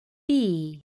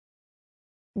 E.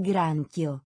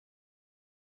 Granchio.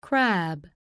 Crab.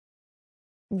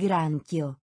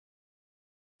 Granchio.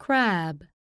 Crab.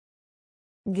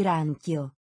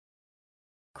 Granchio.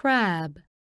 Crab.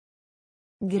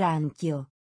 Granchio.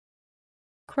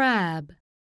 Crab.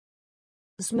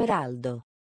 Smeraldo.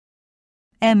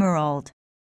 Emerald.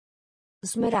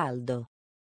 Smeraldo.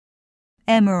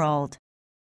 Emerald.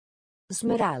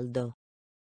 Smeraldo.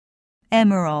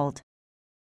 Emerald.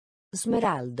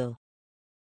 Smeraldo.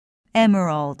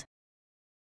 Emerald.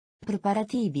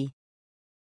 Preparativi.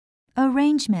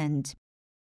 Arrangement.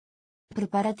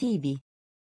 Preparativi.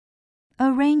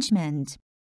 Arrangement.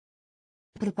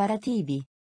 Preparativi.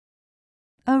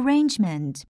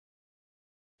 Arrangement.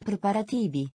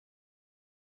 Preparativi.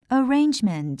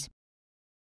 Arrangement.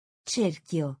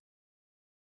 Cerchio.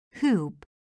 Hoop.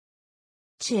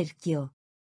 Cerchio.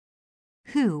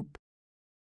 Hoop.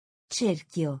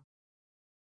 Cerchio.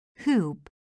 Hoop.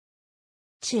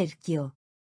 Cerchio.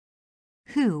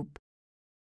 Hoop.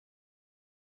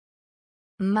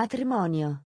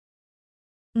 Matrimonio.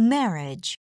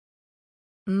 Marriage.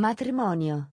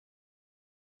 Matrimonio.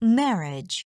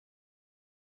 Marriage.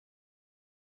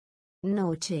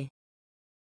 Noce.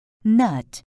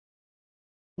 Nut.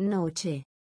 Noce.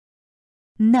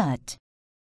 Nut.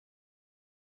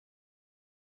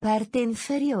 Parte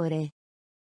inferiore.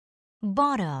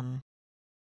 Bottom.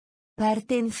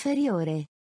 Parte inferiore.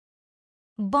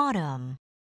 Bottom.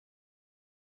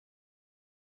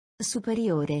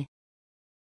 Superiore.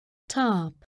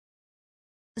 Top.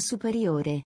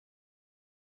 Superiore.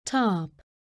 Top.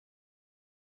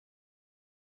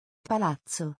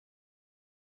 Palazzo.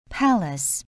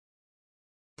 Palace.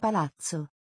 Palazzo.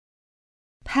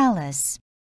 Palace.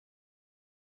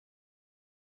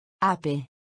 Ape.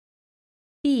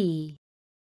 E.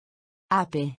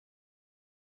 Ape.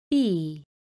 E.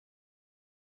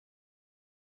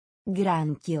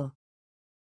 Granchio.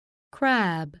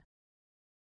 Crab.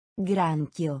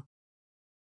 Granchio.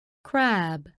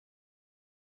 Crab.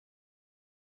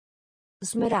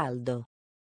 Smeraldo.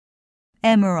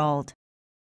 Emerald.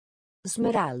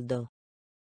 Smeraldo.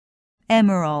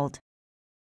 Emerald.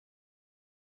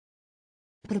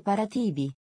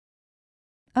 Preparativi.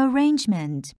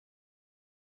 Arrangement.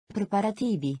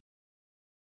 Preparativi.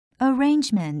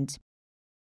 Arrangement.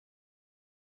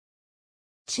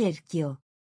 Cerchio.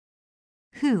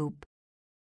 Hoop.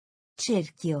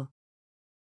 Cerchio.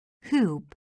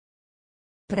 Hoop.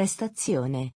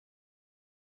 Prestazione.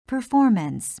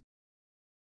 Performance.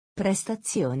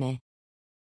 Prestazione.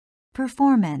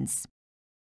 Performance.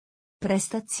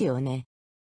 Prestazione.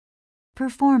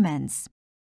 Performance.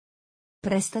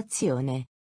 Prestazione.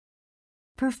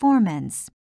 Performance.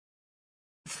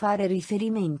 Fare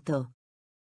riferimento.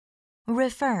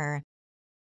 Refer.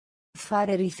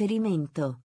 Fare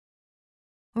riferimento.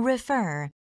 Refer.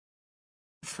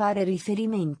 Fare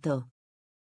riferimento.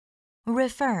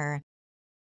 Refer.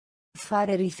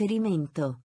 Fare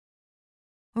riferimento.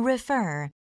 Refer.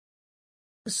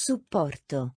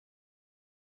 Supporto.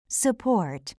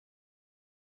 Support.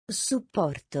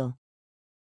 Supporto.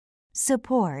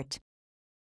 Support.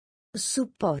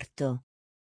 Supporto.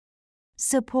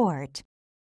 Support.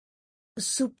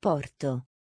 Supporto.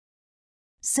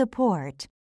 Support.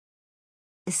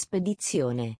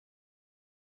 Spedizione.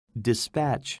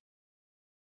 Dispatch.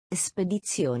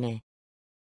 Spedizione.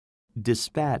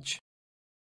 Dispatch.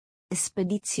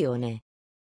 Spedizione.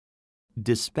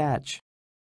 Dispatch.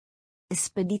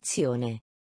 Spedizione.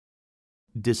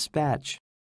 Dispatch.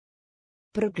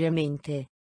 Propriamente.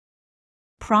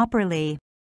 Properly.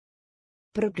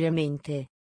 Propriamente.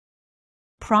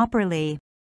 Properly.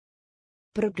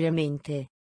 Propriamente.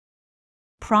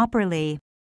 Properly.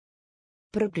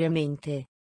 Propriamente.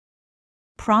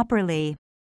 Properly.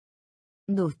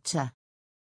 Doccia.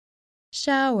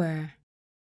 Shower.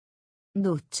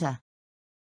 Doccia.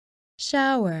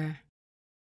 Shower.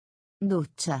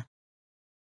 Doccia.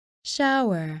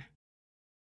 Shower.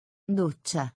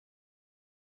 Doccia.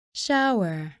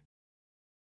 Shower.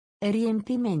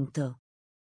 Riempimento.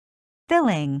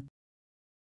 Filling.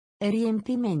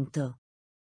 Riempimento.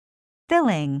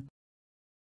 Filling.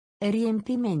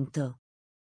 Riempimento.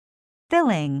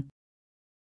 Filling.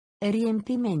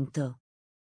 Riempimento.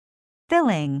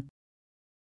 Filling.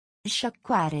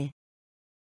 Sciacquare.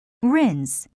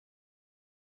 Rinse.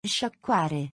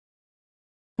 Sciacquare.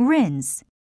 Rinse.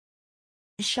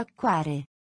 Sciacquare.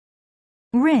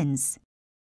 Rinse.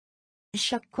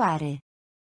 Sciacquare.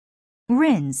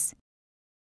 Rinse.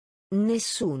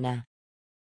 Nessuna.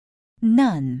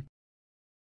 None.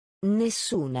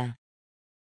 Nessuna.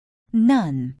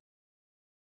 None.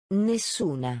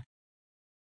 Nessuna.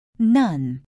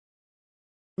 None.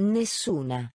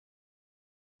 Nessuna.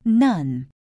 none,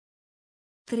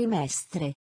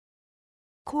 trimestre,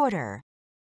 quarter,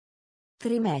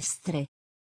 trimestre,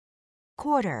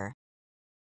 quarter,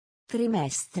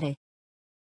 trimestre,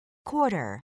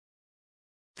 quarter,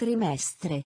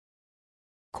 trimestre,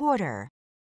 quarter,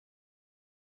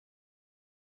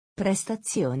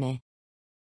 prestazione,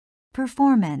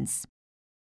 performance,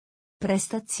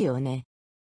 prestazione,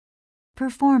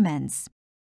 performance,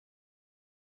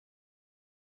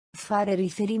 fare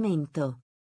riferimento,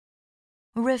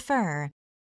 refer,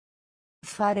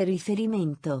 fare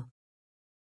riferimento,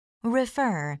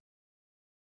 refer,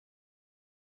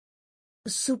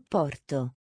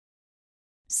 supporto,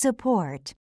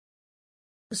 support,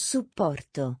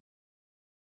 supporto,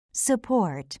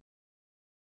 support,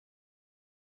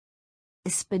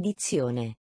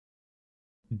 spedizione,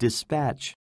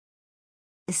 dispatch,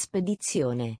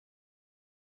 spedizione,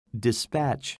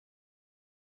 dispatch,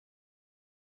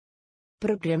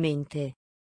 propriamente,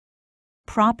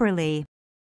 properly,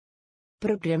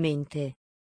 propriamente,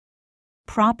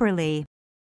 properly,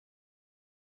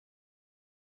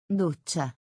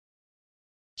 doccia,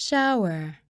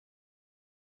 shower,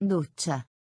 doccia,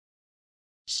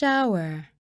 shower,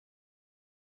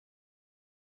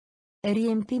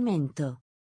 riempimento,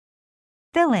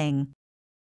 filling,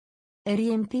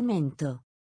 riempimento,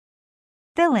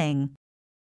 filling,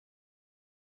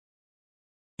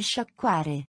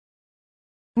 sciacquare,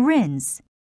 rinse,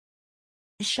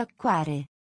 sciacquare,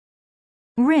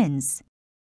 rinse,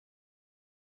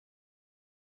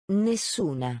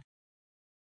 nessuna,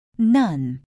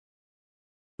 none,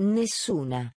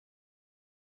 nessuna,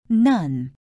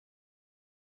 none,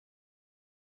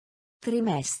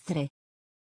 trimestre,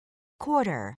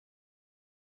 quarter,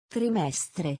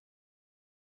 trimestre,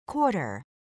 quarter,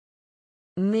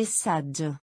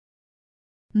 messaggio,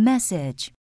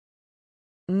 message,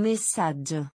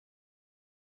 messaggio,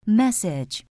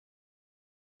 message,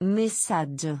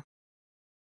 messaggio,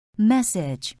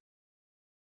 message,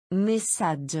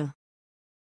 messaggio,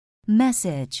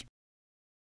 message,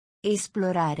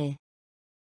 esplorare,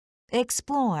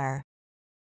 explore,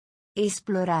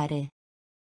 esplorare,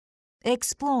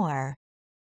 explore,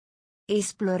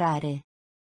 esplorare,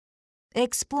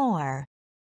 explore,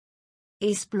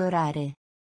 esplorare,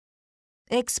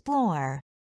 explore,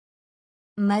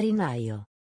 marinaio,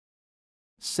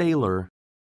 sailor,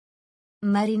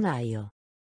 marinaio,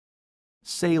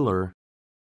 sailor,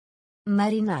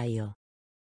 marinaio,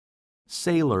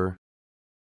 sailor,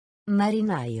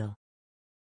 marinaio,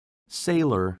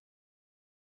 sailor,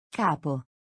 capo,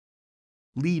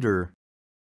 leader,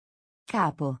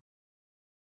 capo,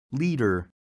 leader,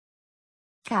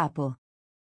 capo,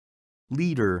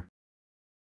 leader,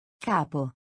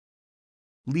 capo,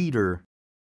 leader,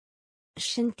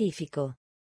 scientifico,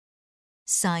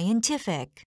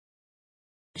 scientific,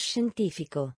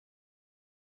 scientifico,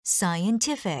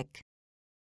 scientific,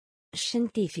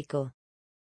 scientifico,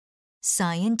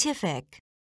 scientific,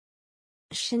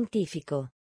 scientifico,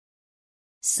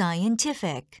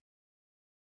 scientific,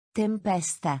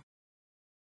 tempesta,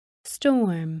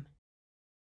 storm,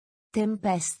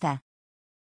 tempesta,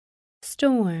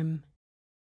 storm,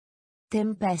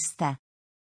 tempesta,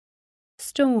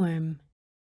 storm,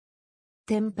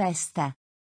 tempesta,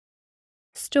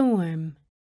 storm,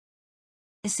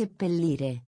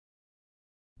 seppellire,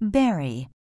 bury,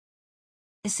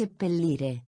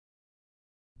 seppellire,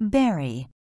 bury,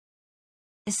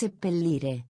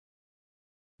 seppellire,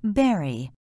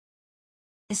 bury,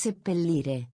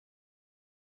 seppellire,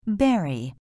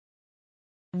 bury,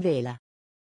 vela,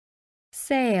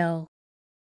 sail,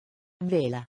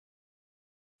 vela,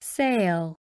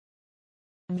 sail,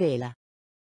 vela,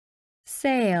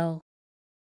 sail,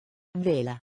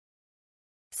 vela,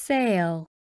 sail,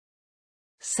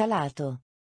 salato,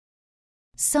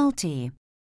 salty,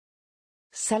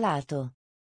 salato,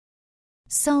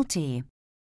 salty,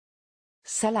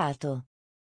 salato,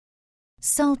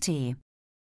 salty,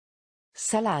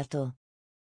 salato,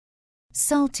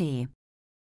 salty,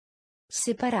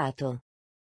 separato,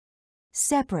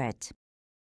 separate,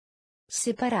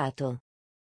 separato,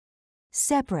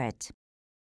 separate,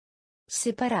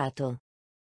 separato,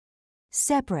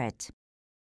 separate,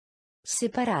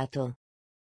 separato,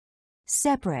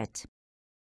 separate,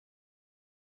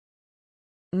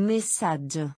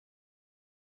 messaggio,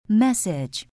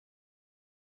 message,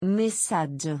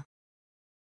 messaggio,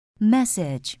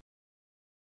 message,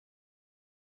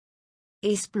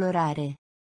 esplorare,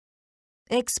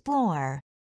 explore,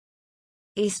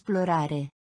 esplorare,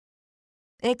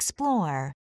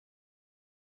 explore,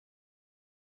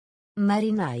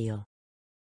 marinaio,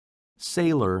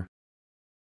 sailor,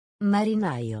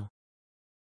 marinaio,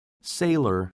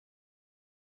 sailor,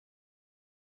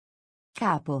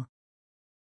 Capo.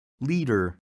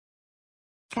 leader,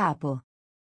 Capo.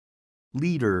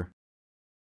 leader,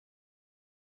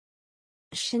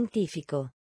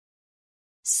 Scientifico.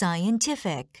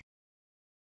 scientific,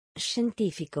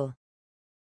 Scientifico.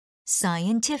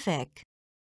 scientific,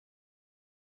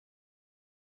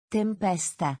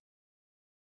 Tempesta.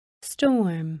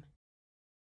 storm,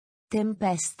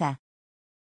 Tempesta.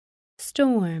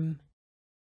 storm,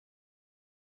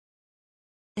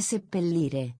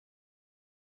 Seppellire.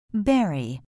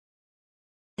 bury,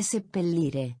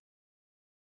 Seppellire.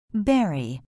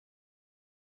 bury,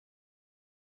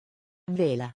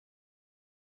 Vela.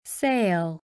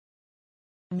 sail,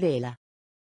 Vela.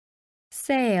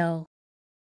 sail,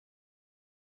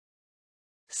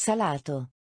 Salato.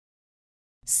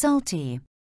 salty,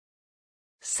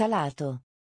 Salato.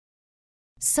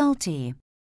 salty,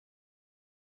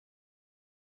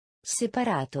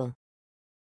 Separato.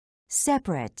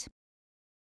 separate,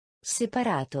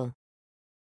 Separato.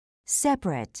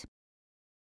 separate,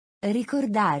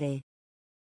 Ricordare.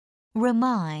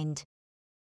 remind,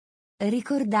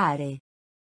 Ricordare.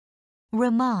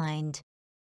 remind,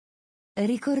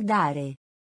 Ricordare.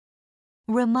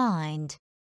 remind,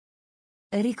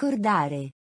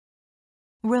 Ricordare.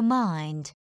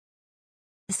 remind,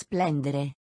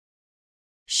 Splendere.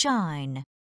 shine,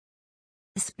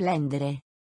 Splendere.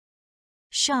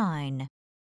 shine,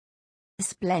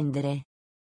 Splendere.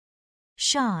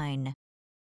 shine,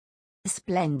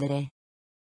 Splendere.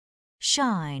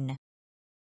 shine,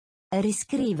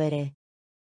 Riscrivere.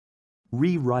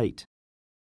 rewrite,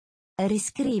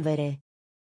 Riscrivere.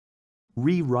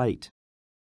 rewrite,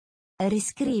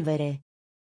 Riscrivere.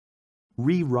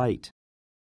 rewrite,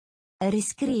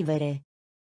 Riscrivere.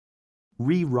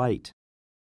 rewrite,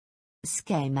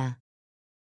 Schema.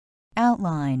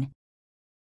 outline,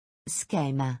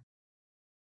 Schema.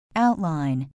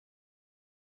 outline,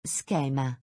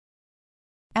 Schema.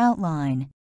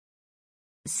 outline,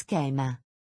 Schema.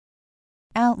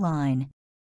 outline,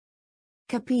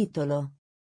 Capitolo.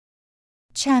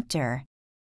 chapter,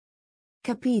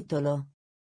 Capitolo.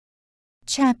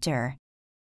 chapter,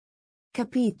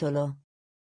 Capitolo.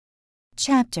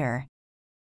 chapter,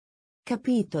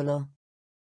 Capitolo.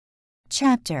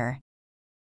 chapter,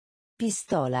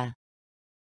 Pistola.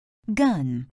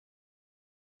 gun,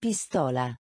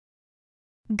 Pistola.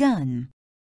 gun,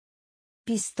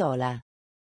 Pistola.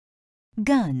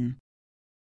 gun,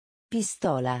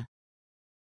 Pistola.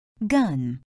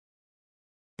 gun,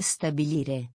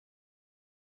 Stabilire.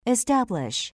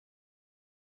 establish,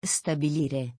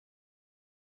 Stabilire.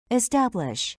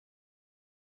 establish,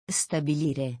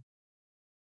 Stabilire.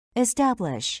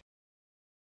 establish,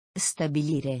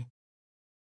 Stabilire.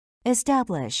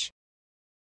 establish,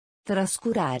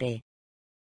 Trascurare.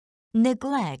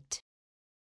 neglect,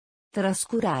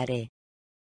 Trascurare.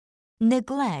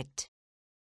 neglect,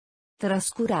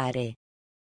 Trascurare.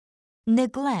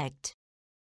 neglect,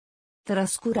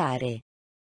 Trascurare.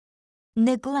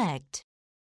 neglect,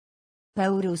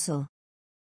 Pauroso.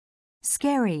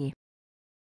 scary,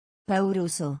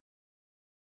 Pauroso.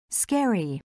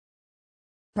 scary,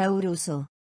 Pauroso.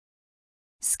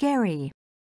 scary,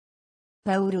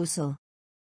 Pauroso.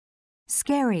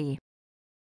 scary,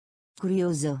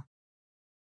 Curioso.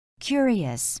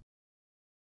 curious,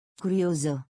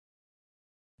 Curioso.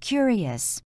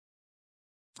 curious,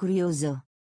 Curioso.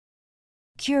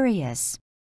 curious,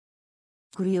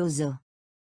 Curioso.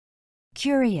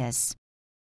 curious,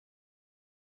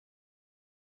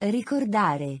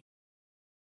 Ricordare.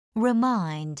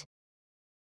 remind,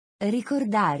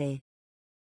 Ricordare.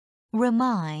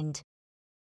 remind,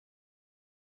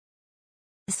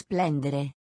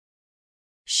 Splendere.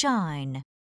 shine,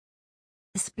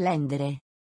 Splendere.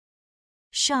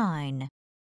 shine,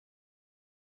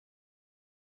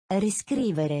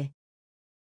 Riscrivere.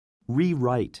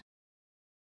 rewrite,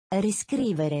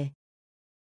 Riscrivere.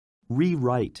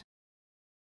 rewrite,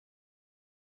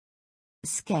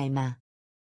 Schema.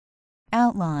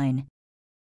 outline,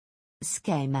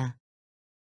 Schema.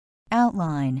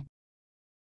 outline,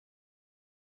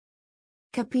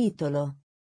 Capitolo.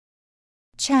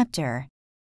 chapter,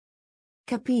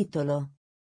 Capitolo.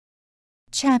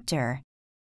 chapter,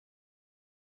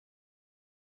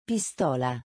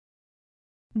 Pistola.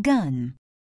 gun,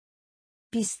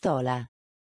 Pistola.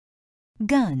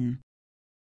 gun,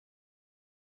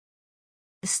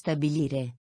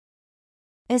 Stabilire.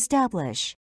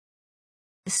 establish,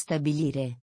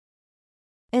 Stabilire.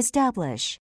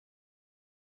 establish,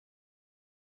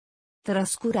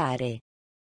 Trascurare.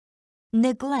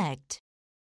 neglect,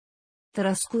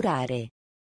 Trascurare.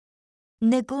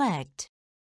 neglect,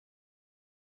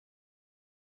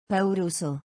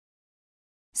 Pauroso.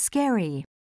 scary,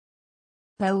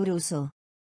 Pauroso.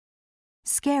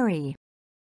 Scary.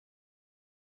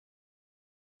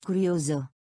 Curioso.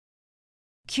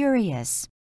 Curious.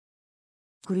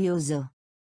 Curioso.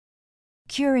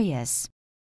 Curious.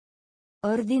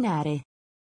 Ordinare.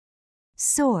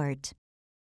 Sort.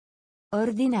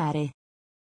 Ordinare.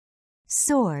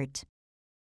 Sort.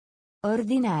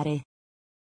 Ordinare.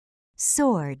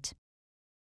 Sort.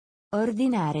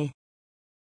 Ordinare.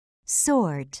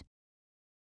 Sort.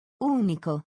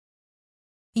 Unico.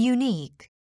 Unique.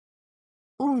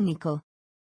 Unico.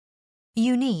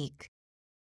 Unique.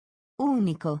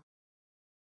 Unico.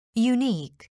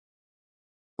 Unique.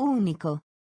 Unico.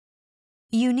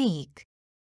 Unique.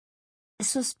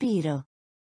 Sospiro.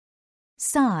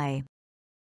 Sigh.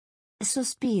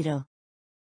 Sospiro.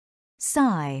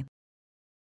 Sigh.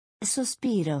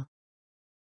 Sospiro.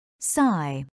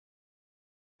 Sigh.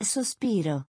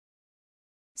 Sospiro.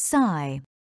 Sigh.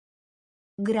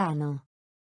 Grano.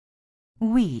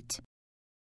 Wheat.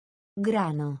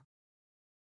 Grano.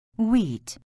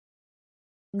 Wheat.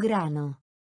 Grano.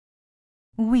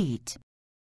 Wheat.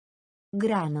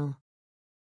 Grano.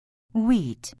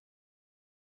 Wheat.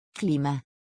 Clima.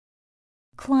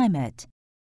 Climate.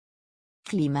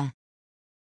 Clima.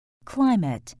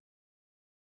 Climate.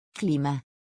 Clima.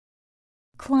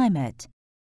 Climate.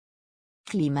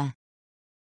 Clima.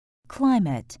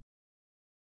 Climate.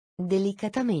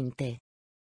 Delicatamente.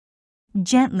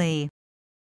 Gently.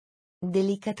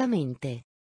 Delicatamente.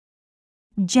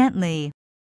 Gently.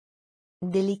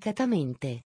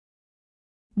 Delicatamente.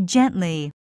 Gently.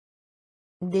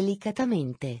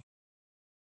 Delicatamente.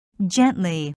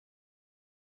 Gently.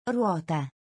 Ruota.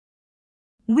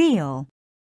 Wheel.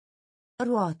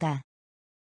 Ruota.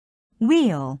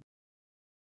 Wheel.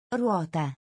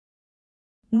 Ruota.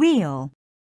 Wheel.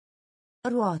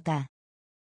 Ruota.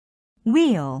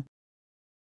 Wheel.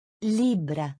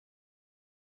 Libra.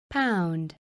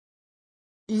 pound,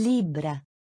 Libra.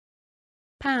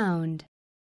 pound,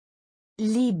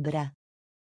 Libra.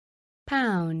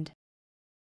 pound,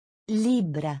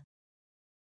 Libra.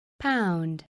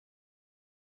 pound,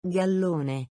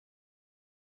 Gallone.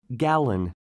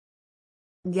 Gallon.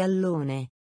 Gallone.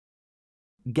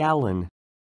 Gallon.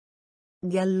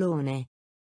 Gallone.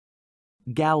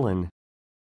 Gallon.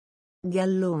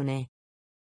 Gallone.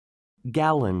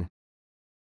 Gallon.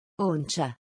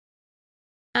 Oncia.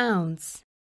 ounce,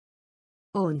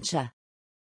 Oncia.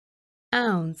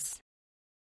 ounce,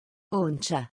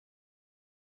 Oncia.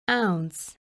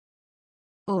 ounce,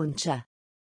 Oncia.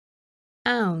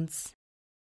 ounce,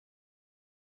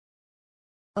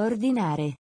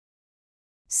 Ordinare.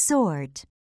 Sort.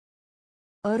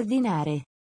 Ordinare.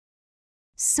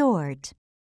 Sort.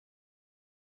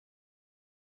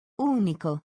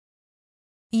 Unico.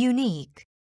 Unique.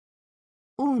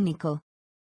 Unico.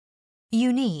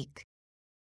 Unique.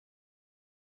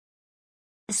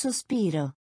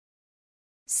 Sospiro.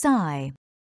 Sigh.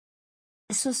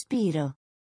 Sospiro.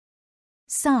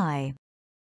 Sigh.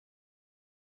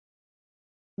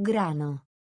 Grano.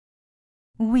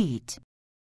 Wheat.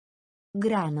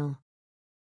 Grano.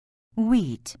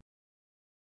 Wheat.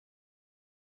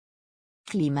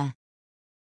 Clima.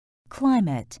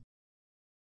 Climate.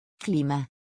 Clima.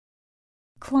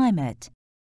 Climate.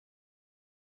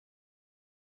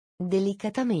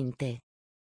 Delicatamente.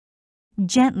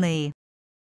 Gently.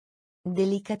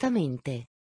 Delicatamente.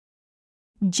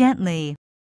 Gently.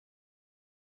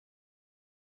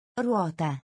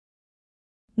 Ruota.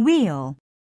 Wheel.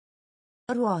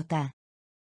 Ruota.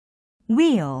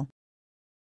 Wheel.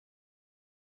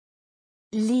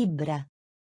 Libra.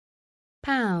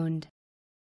 pound,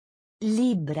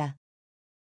 Libra.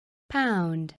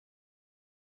 pound,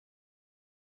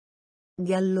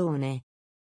 Gallone.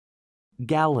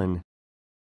 Gallon.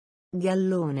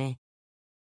 Gallone.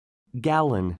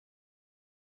 Gallon.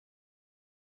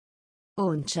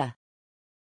 Oncia.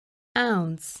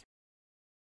 ounce,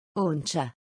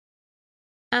 Oncia.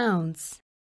 ounce,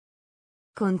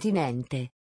 Continente.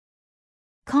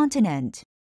 Continent.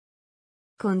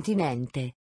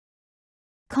 Continente.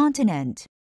 Continent.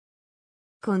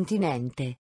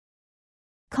 Continente.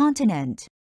 Continent.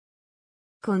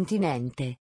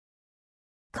 Continente.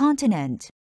 Continent.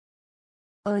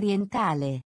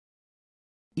 Orientale.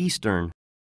 Eastern.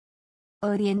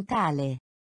 Orientale.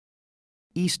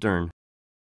 Eastern.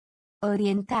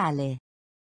 Orientale.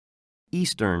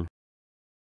 Eastern.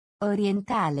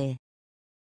 Orientale.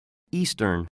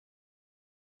 Eastern.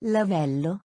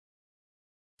 Lavello.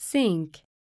 sink,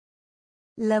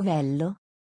 Lavello.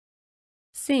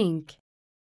 sink,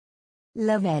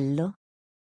 Lavello.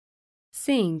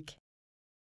 sink,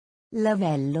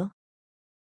 Lavello.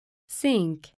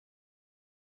 sink,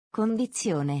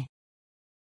 Condizione.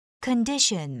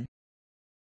 condition,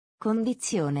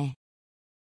 condizione,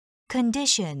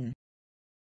 condition,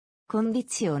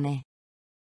 condizione,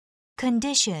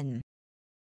 condition,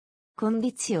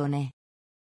 condizione,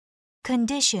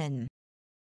 condition,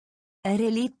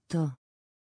 relitto,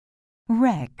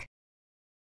 wreck,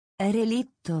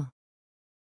 relitto,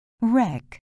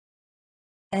 wreck,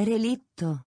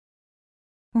 relitto,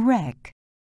 wreck,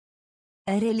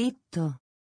 relitto,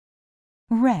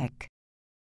 wreck,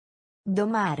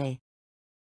 domare,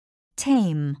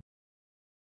 tame,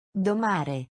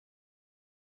 domare,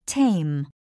 tame,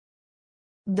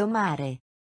 domare,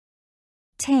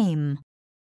 tame,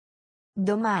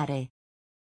 domare,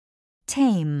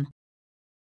 tame,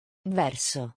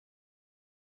 verso,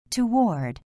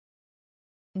 toward,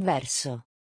 verso,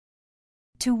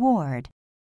 toward,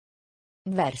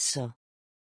 verso,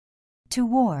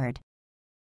 toward,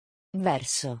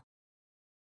 verso,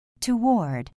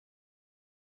 toward,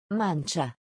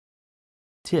 mancia,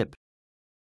 tip,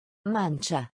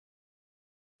 mancia,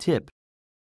 tip,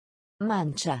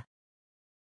 mancia,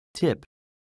 tip,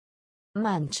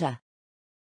 mancia,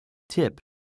 tip,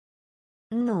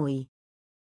 noi,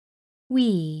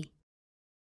 we,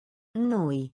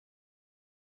 noi,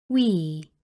 we,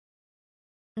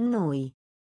 noi,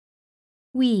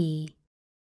 we,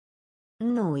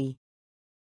 noi,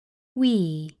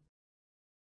 we,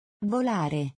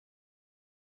 volare,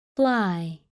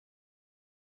 fly,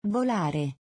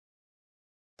 volare,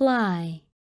 fly,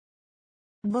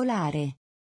 volare,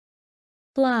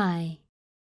 fly,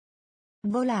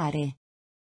 volare,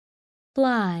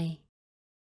 fly,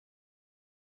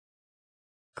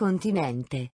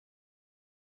 continente,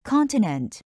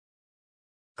 continent,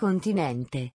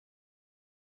 continente,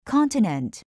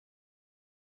 continent,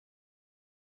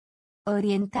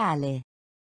 orientale,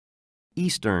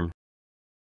 eastern,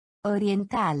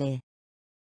 orientale,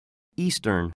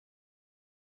 eastern,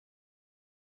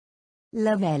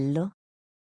 lavello,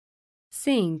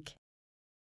 sink,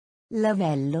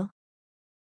 lavello,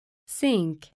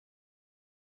 sink,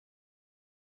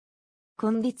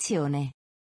 condizione,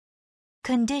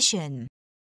 condition,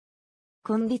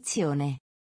 condizione,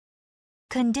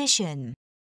 condition,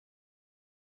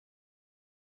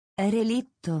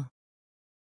 relitto,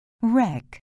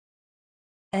 wreck,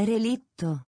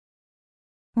 relitto,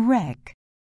 wreck,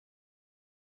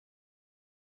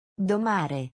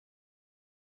 domare,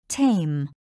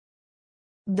 tame,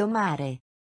 domare,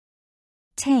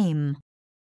 tame,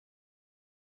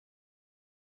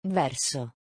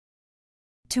 verso,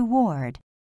 toward,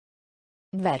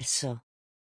 verso,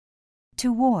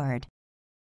 toward,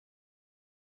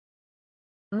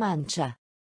 mancia,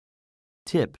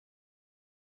 tip,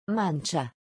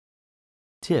 mancia,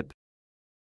 tip,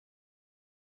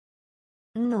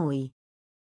 noi,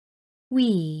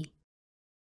 we,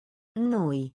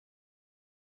 noi,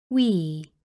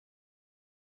 we,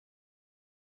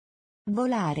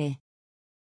 volare,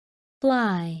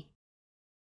 fly,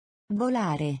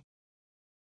 volare,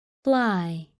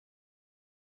 fly,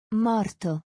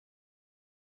 morto,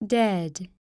 dead,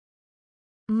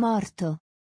 morto,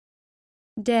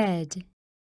 dead,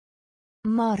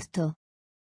 morto,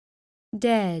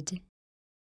 dead,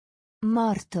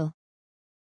 morto,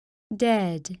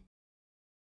 dead,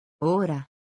 ora,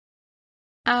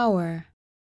 hour,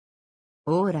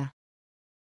 ora,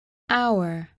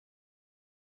 hour,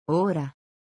 ora,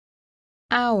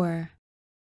 hour,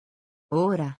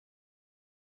 ora,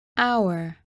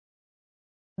 hour,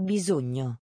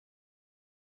 bisogno,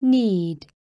 need,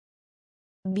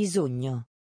 bisogno,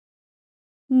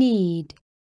 need,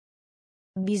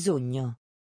 bisogno,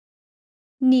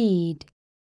 need,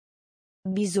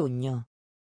 bisogno,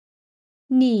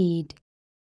 need,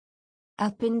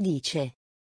 appendice,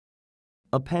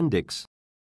 appendix,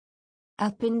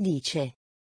 appendice,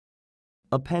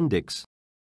 appendix,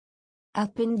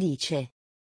 appendice,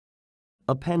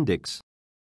 appendix,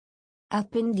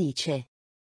 appendice,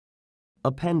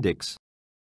 appendix,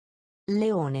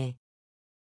 leone,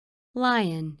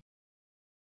 lion,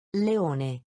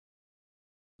 leone,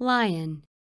 lion,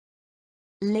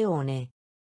 leone,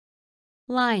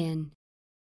 lion,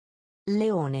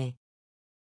 leone,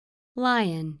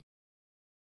 lion,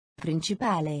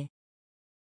 principale,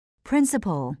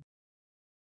 principal,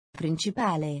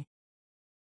 principale,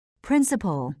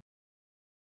 principal,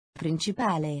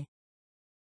 principale,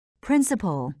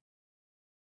 principal,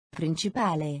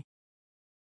 principale,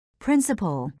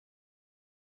 principal,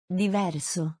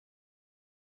 diverso,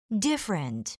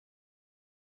 different,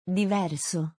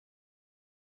 diverso,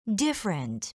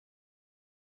 different,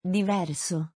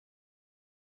 diverso,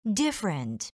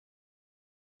 different,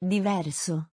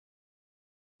 diverso,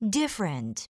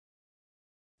 different,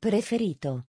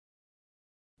 preferito,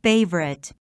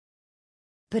 favorite,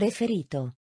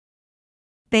 Preferito.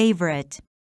 favorite,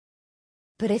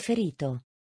 Preferito.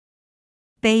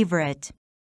 favorite,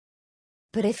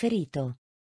 Preferito.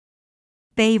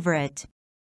 favorite,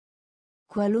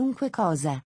 Qualunque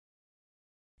cosa.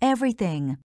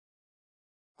 everything,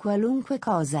 Qualunque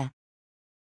cosa.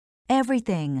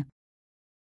 everything,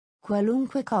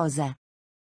 Qualunque cosa.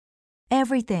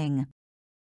 everything,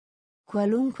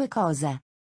 Qualunque cosa.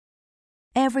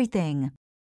 everything,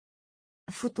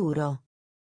 Futuro.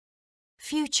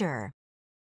 future,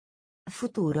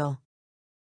 Futuro.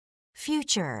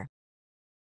 future,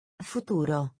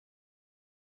 Futuro.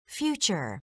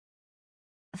 future,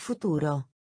 Futuro.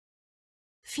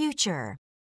 future,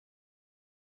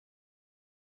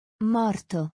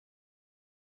 Morto.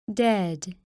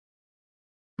 dead,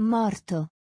 Morto.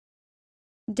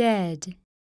 dead,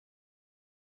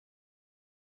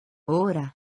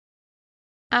 Ora.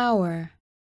 hour,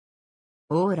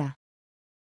 Ora.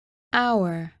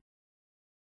 hour,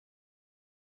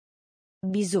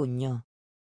 Bisogno.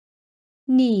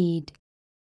 need,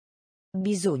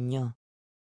 Bisogno.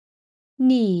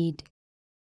 need,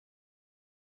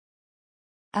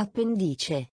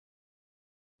 Appendice.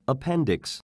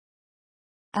 Appendix.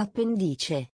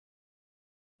 Appendice.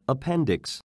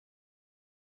 Appendix.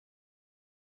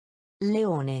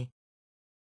 Leone.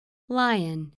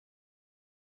 lion,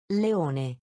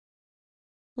 Leone.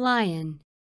 lion,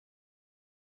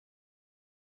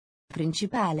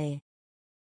 Principale.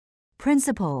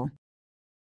 principal,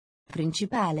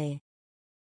 Principale.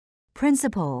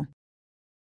 principal,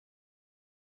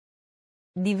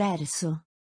 Diverso.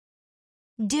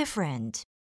 different,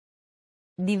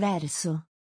 Diverso.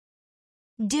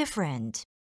 different,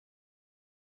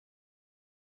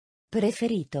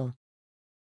 Preferito.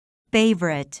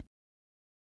 favorite,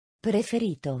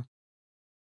 Preferito.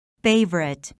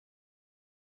 favorite,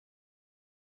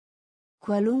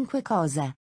 Qualunque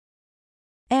cosa.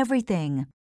 everything,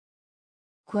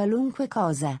 Qualunque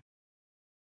cosa.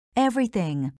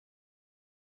 everything,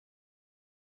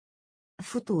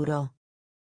 Futuro.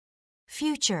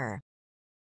 future,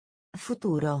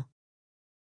 Futuro.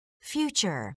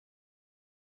 future,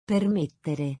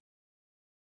 Permettere.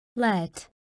 let,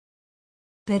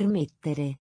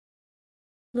 Permettere.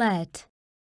 let,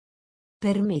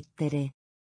 Permettere.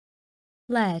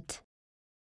 let,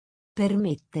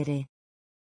 Permettere.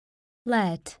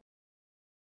 let,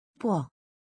 Può.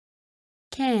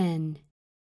 can,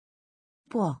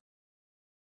 Può.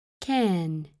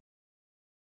 can,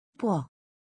 Può.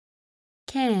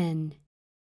 can,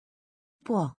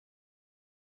 Può.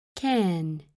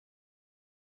 can,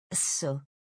 So.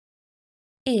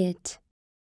 it,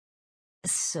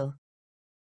 So.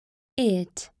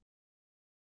 it,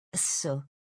 So.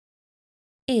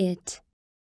 it,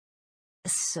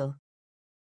 So.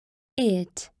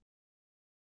 it,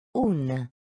 Un.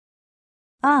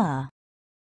 ah,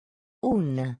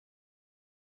 Un.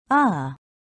 ah,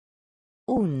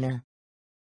 Un.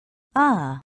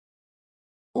 ah,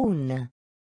 Un.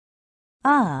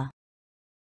 ah,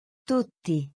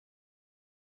 Tutti.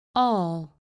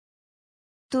 all,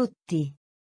 Tutti.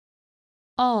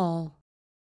 all,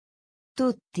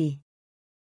 Tutti.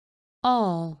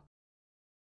 all,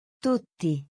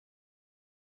 Tutti.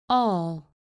 all,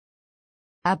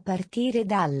 A partire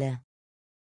dal.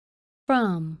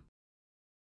 from,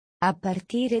 A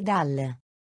partire dal.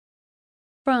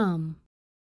 from,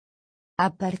 A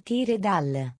partire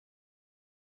dal.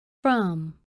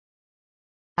 from,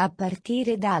 A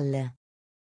partire dal.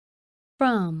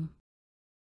 from,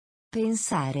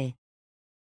 Pensare.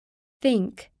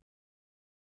 think,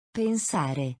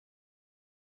 Pensare.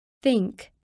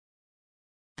 think,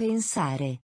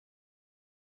 Pensare.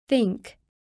 think,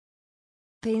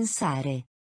 Pensare.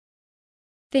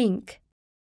 think,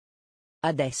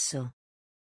 Adesso.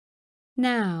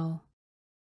 now,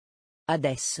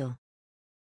 Adesso.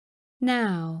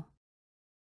 now,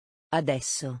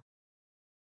 Adesso.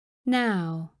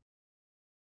 now,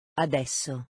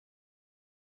 Adesso.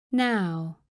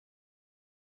 now,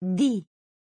 Di.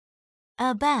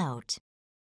 about,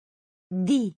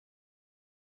 Di.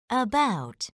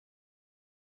 about,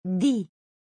 Di.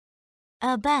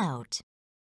 about,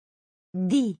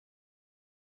 Di.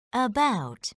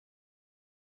 about,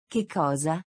 Che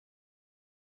cosa?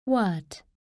 what,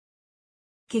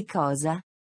 Che cosa?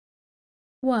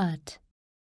 what,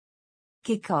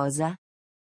 Che cosa?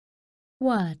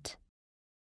 what,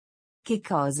 Che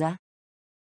cosa?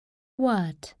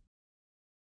 what,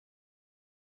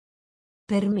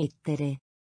 Permettere.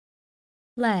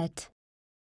 let,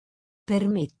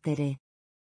 Permettere.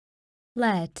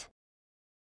 let,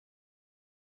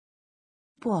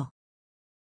 Può.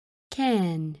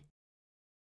 can,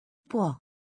 Può.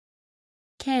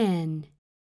 can,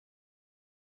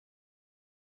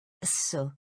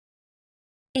 So.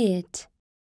 it,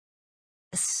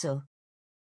 So.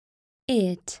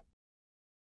 it,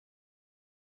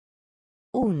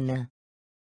 Un.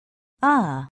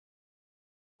 A.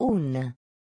 Un.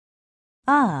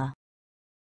 A.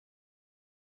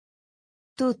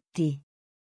 Tutti.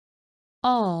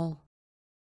 all,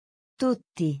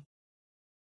 Tutti.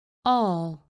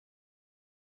 all,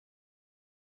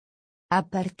 A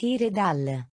partire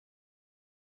dal.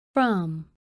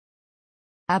 from,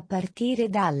 A partire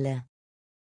dal.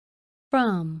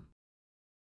 from,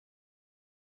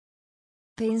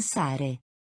 Pensare.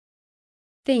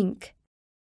 think,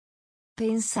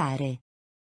 Pensare.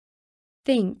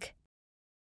 think,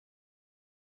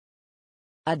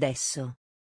 Adesso.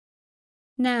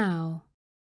 now,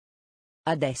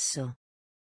 Adesso.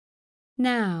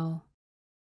 now,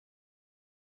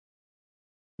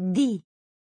 Di.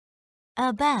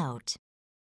 About.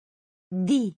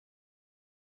 Di.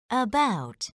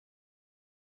 About.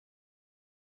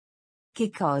 Che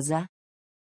cosa?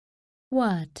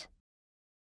 what,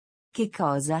 Che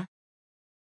cosa?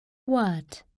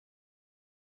 what,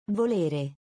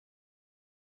 Volere.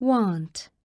 want,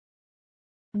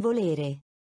 Volere.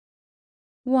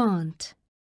 want,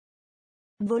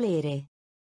 Volere.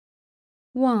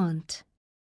 want,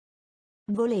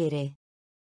 Volere.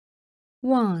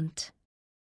 want,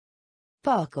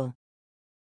 Poco.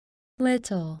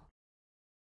 little,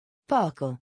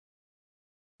 Poco.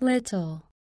 little,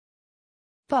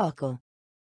 Poco.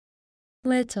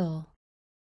 little,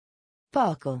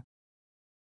 Poco.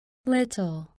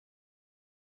 little,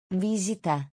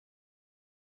 Visita.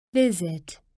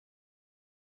 visit,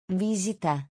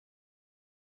 Visita.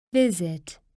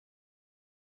 visit,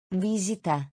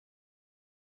 Visita.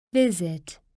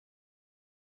 visit,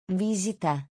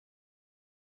 Visita.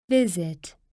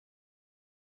 visit,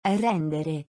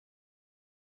 Rendere.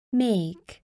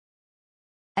 make,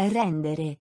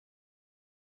 Rendere.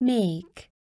 make,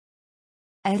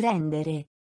 Rendere.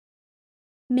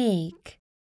 make,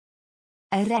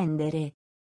 Rendere.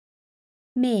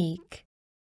 make,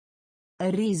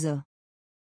 Riso.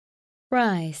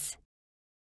 rice,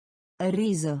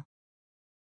 Riso.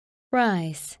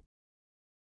 rice,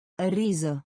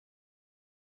 Riso.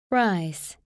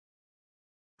 rice,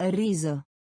 Riso.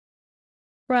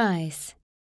 rice,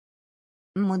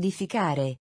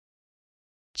 Modificare.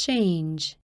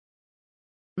 change,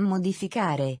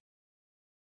 Modificare.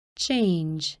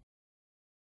 change,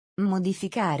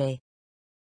 Modificare.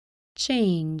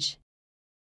 change,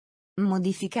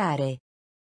 Modificare.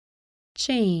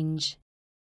 change,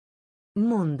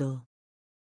 Mondo.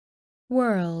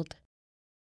 world,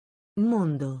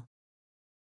 Mondo.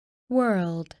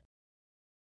 world,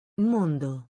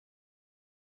 Mondo.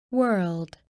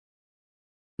 world,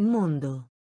 Mondo.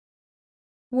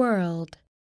 world,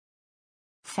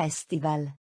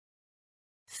 Festival.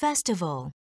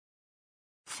 Festival.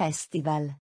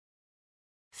 Festival.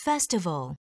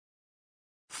 Festival.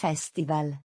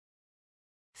 Festival.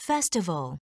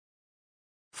 Festival.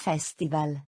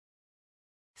 Festival.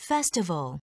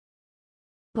 Festival.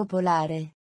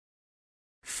 Popolare.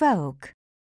 Folk.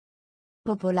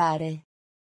 Popolare.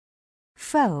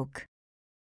 Folk.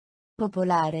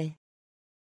 Popolare.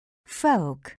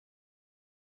 Folk.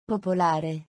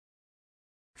 Popolare.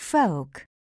 Folk.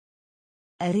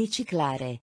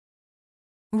 Riciclare.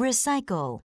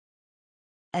 Recycle.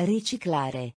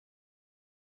 Riciclare.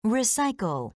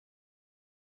 Recycle.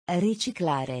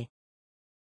 Riciclare.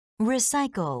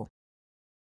 Recycle.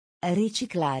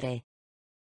 Riciclare.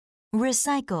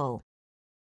 Recycle.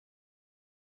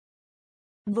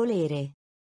 Volere.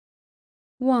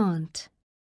 want,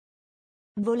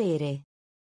 Volere.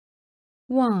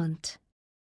 want,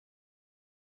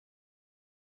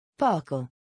 Poco.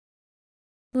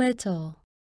 little,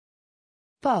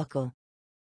 Poco.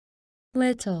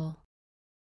 little,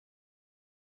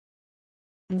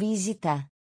 Visita.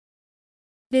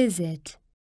 visit,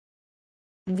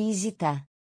 Visita.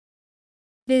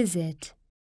 visit,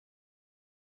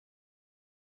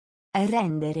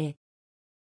 Rendere.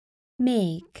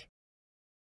 make,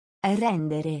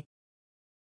 Rendere.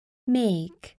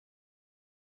 make,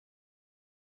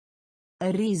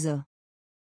 Riso.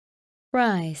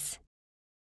 rice,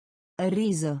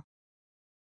 Riso.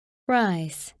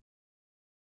 rice,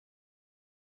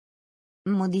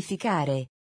 Modificare.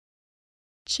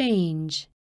 change,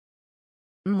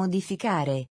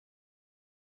 Modificare.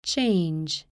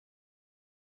 change,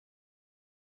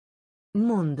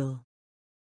 Mondo.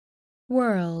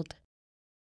 world,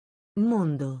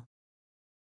 Mondo.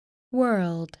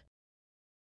 world,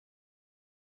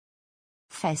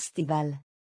 Festival.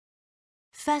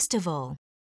 Festival.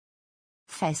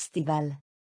 Festival.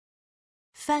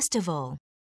 Festival.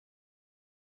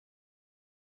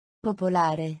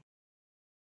 Popolare.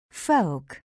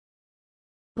 Folk.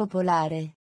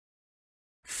 Popolare.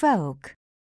 Folk.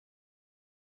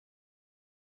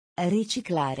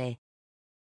 Riciclare.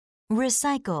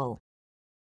 Recycle.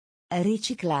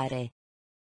 Riciclare.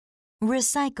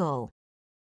 Recycle.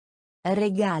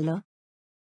 Regalo.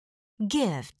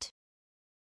 Gift.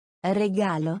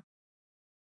 Regalo.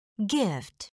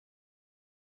 Gift.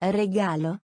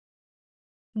 Regalo.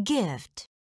 Gift.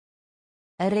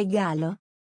 Regalo.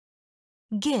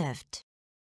 Gift.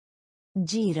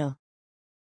 Giro.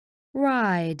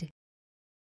 Ride.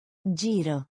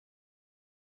 Giro.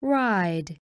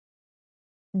 Ride.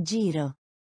 Giro.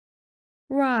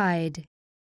 Ride.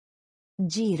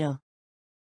 Giro.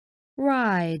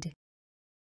 Ride.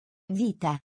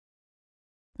 Vita.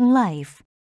 Life.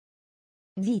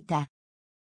 Vita.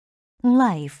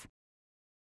 Life.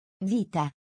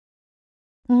 Vita.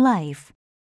 Life.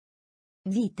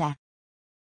 Vita.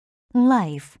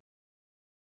 Life.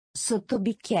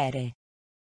 Sottobicchiere.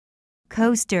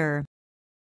 Coaster.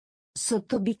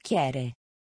 Sottobicchiere.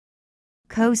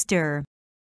 Coaster.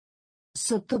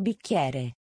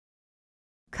 Sottobicchiere.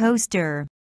 Coaster.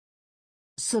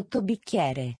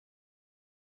 Sottobicchiere.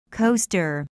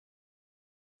 Coaster.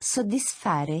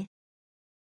 Soddisfare.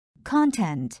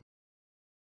 Content.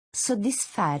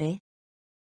 Soddisfare.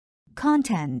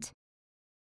 Content.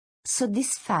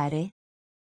 Soddisfare.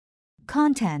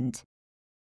 Content.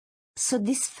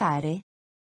 Soddisfare.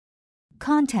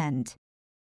 Content.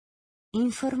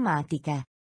 Informatica.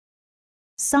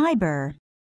 Cyber.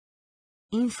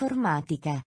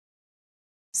 Informatica.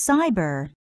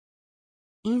 Cyber.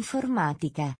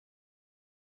 Informatica.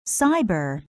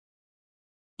 Cyber.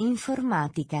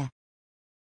 Informatica.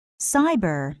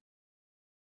 Cyber.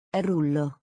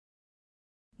 Rullo.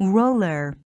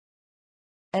 Roller.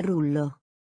 Rullo.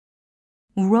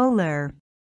 Roller.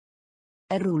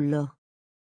 Rullo.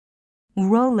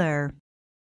 Roller.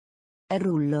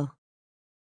 Rullo.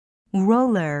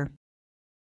 Roller.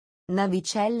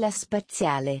 Navicella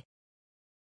spaziale.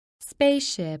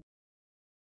 Spaceship.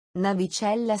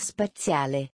 Navicella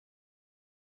spaziale.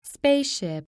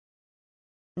 Spaceship.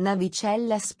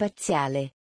 Navicella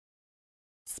spaziale.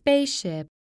 Spaceship.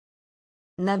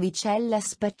 Navicella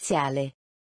spaziale.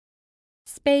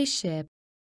 Spaceship.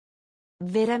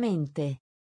 Veramente.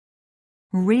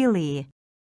 Really.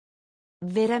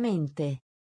 Veramente.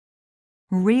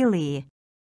 Really.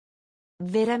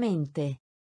 Veramente.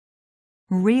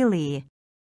 Really.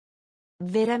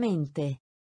 Veramente.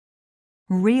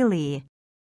 Really.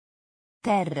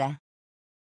 Terra.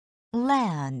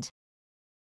 Land.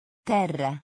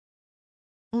 Terra.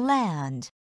 Land.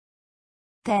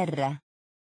 Terra.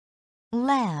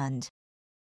 Land.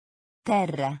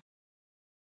 Terra.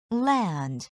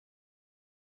 Land.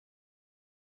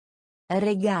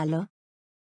 Regalo.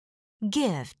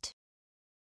 Gift.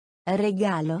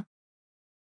 Regalo.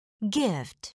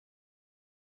 Gift.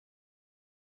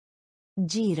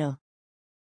 Giro.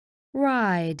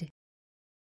 Ride.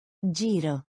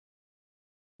 Giro.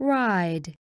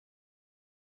 Ride.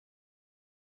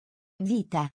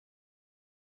 Vita.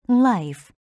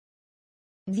 Life.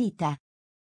 Vita.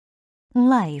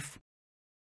 Life.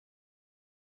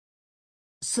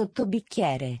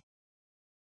 Sottobicchiere.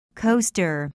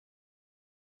 Coaster.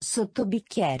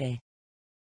 Sottobicchiere.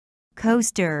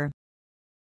 Coaster.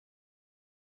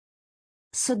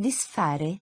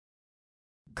 Soddisfare.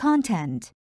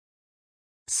 Content.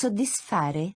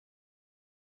 Soddisfare.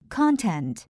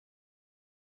 Content.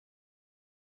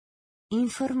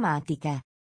 Informatica.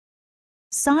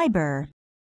 Cyber.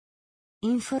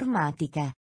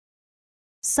 Informatica.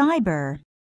 Cyber.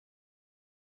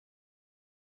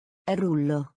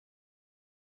 Rullo.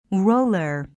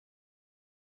 Roller.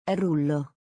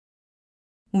 Rullo.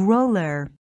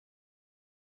 Roller.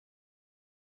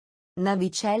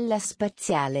 Navicella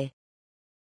spaziale.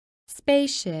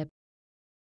 Spaceship.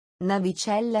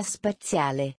 Navicella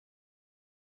spaziale.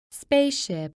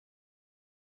 Spaceship.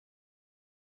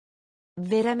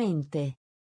 Veramente.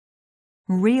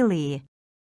 Really.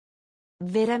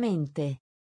 Veramente.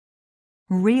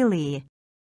 Really.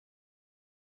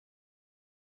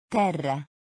 Terra.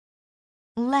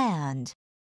 Land.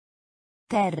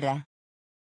 Terra.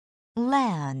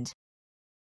 Land.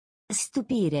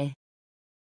 Stupire.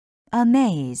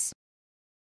 Amaze.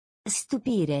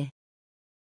 Stupire.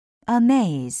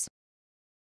 Amaze.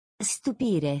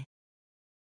 Stupire.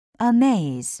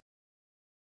 Amaze.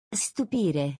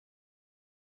 Stupire.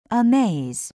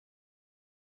 Amaze.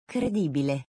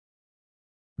 Credibile.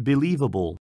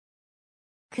 Believable.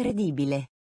 Credibile.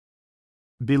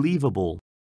 Believable.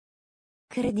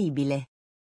 Credibile.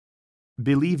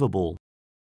 Believable.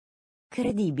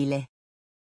 Credibile.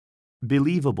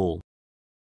 Believable.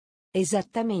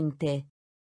 Esattamente.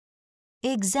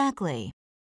 Exactly.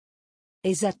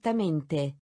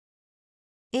 Esattamente.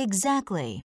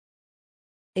 Exactly.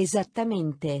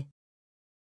 Esattamente.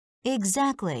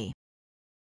 Exactly.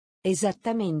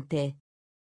 Esattamente.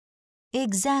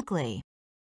 Exactly.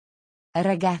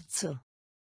 Ragazzo.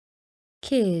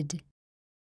 kid,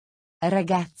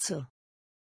 Ragazzo.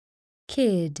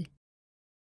 kid,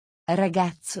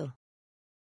 Ragazzo.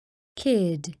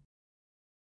 kid,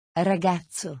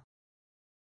 Ragazzo.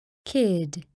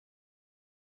 kid,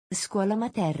 Scuola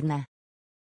materna.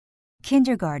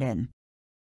 Kindergarten.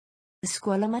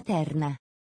 Scuola materna.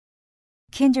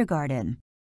 Kindergarten.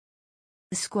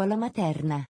 Scuola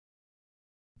materna.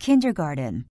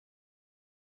 Kindergarten.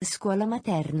 Scuola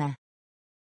materna.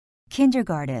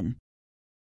 Kindergarten.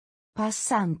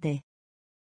 Passante.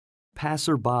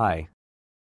 Passerby.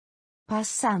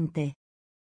 Passante.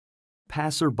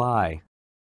 Passerby.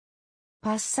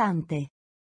 Passante.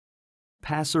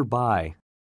 Passerby.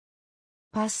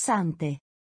 Passante.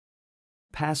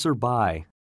 Passerby.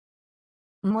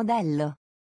 Modello.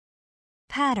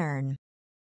 Pattern.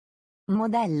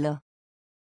 Modello.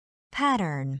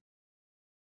 Pattern.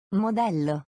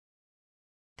 Modello.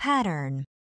 Pattern.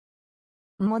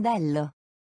 Modello.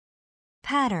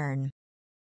 Pattern.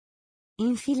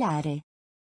 Infilare.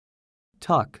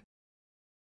 Tuck.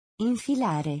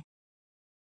 Infilare.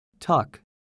 Tuck.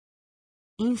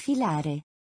 Infilare.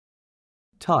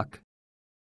 Tuck.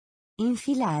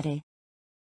 Infilare.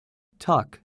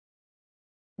 Tuck.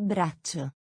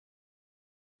 Braccio.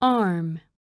 arm,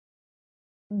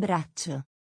 Braccio.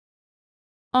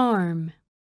 arm,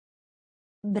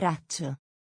 Braccio.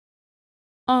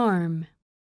 arm,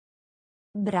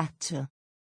 Braccio.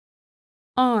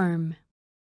 arm,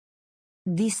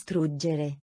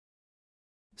 Distruggere.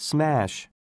 Smash.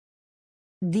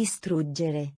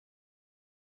 Distruggere.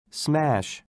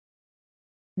 Smash.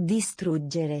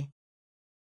 Distruggere.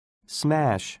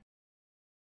 Smash.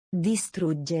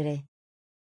 Distruggere.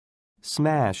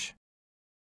 Smash.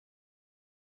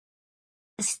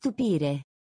 Stupire.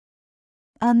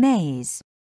 Amaze.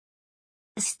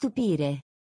 Stupire.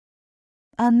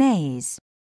 Amaze.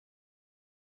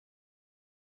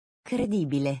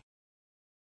 Credibile.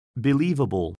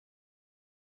 Believable.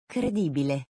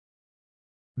 Credibile.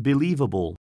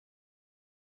 Believable.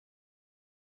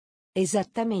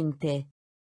 Esattamente.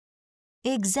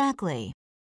 Exactly.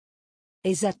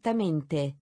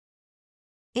 Esattamente.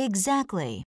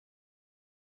 Exactly.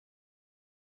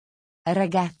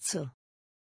 Ragazzo.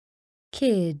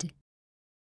 kid,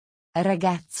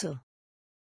 Ragazzo.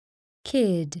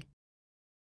 kid,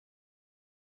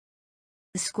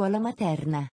 Scuola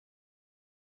materna.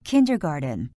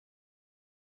 Kindergarten.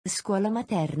 Scuola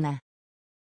materna.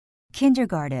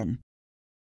 Kindergarten.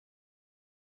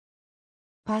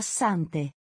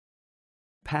 Passante.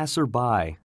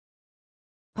 Passerby.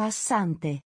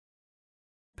 Passante.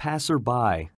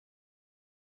 Passerby.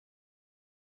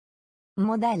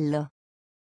 Modello.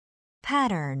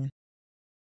 Pattern.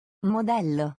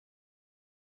 Modello.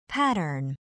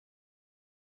 Pattern.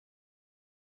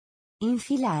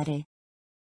 Infilare.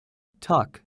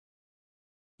 Tuck.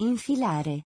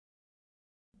 Infilare.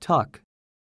 Tuck.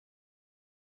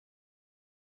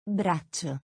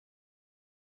 Braccio.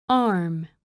 arm,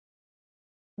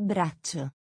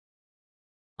 Braccio.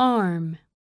 arm,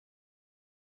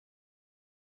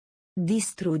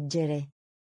 Distruggere.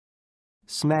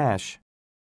 Smash.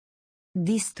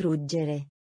 Distruggere.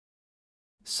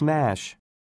 Smash.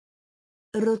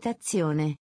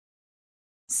 Rotazione.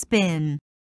 Spin.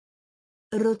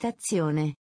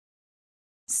 Rotazione.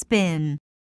 Spin.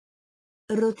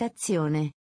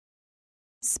 Rotazione.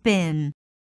 Spin.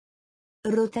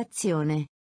 Rotazione.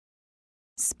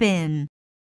 Spin.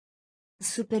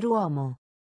 Superuomo.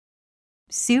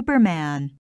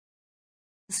 Superman.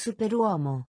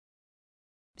 Superuomo.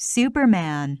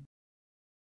 Superman.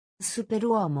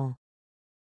 Superuomo.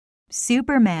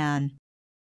 Superman.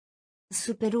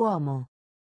 Superuomo.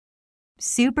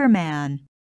 Superman.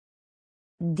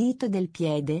 Dito del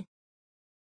piede.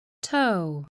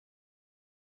 toe,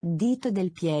 Dito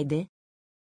del piede.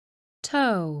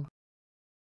 toe,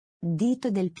 Dito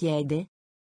del piede.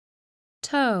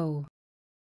 toe,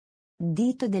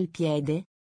 Dito del piede.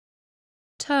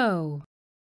 toe,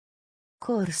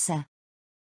 Corsa.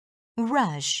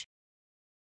 Rush.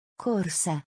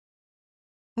 Corsa.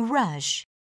 Rush.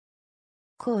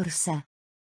 Corsa.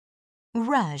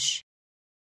 Rush.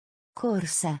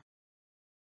 Corsa.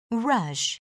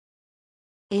 Rush.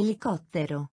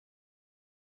 Elicottero.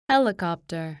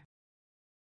 helicopter,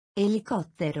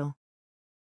 Elicottero.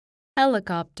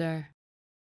 helicopter,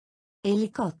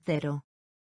 elicottero,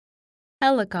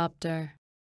 helicopter,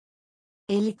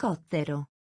 elicottero,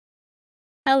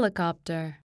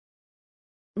 helicopter,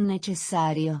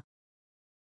 necessario,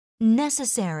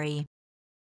 necessary,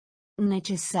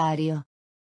 necessario,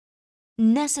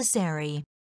 necessary,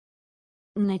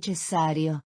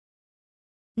 necessario,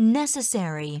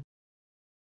 necessary,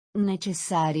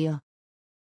 necessario,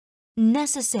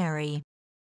 necessary,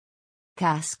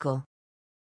 casco,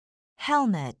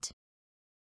 helmet,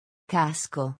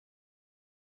 casco,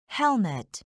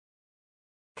 helmet,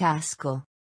 casco,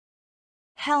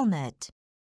 helmet,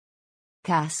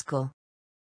 casco,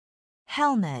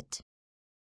 helmet,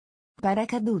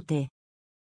 paracadute,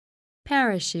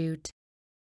 parachute,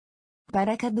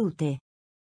 paracadute,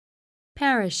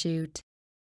 parachute,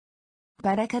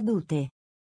 paracadute,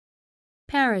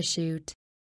 parachute,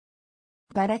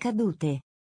 paracadute,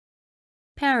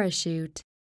 parachute,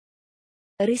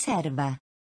 riserva,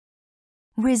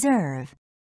 reserve,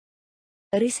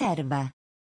 riserva,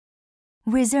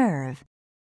 reserve,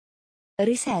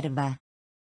 riserva,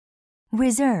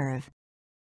 reserve,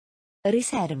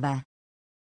 riserva,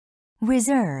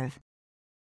 reserve,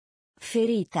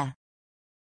 ferita,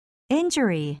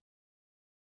 injury,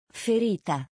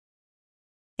 ferita,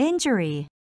 injury,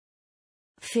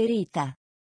 ferita,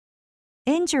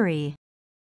 injury,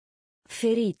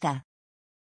 ferita,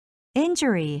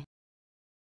 injury,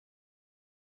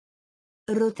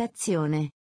 rotazione,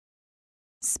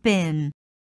 spin,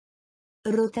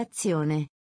 rotazione,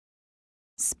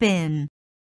 spin,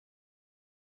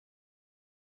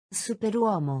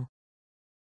 superuomo,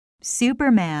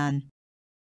 Superman,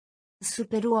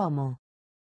 superuomo,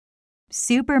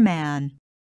 Superman,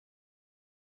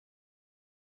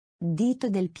 dito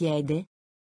del piede,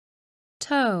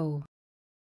 toe,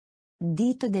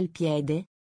 dito del piede,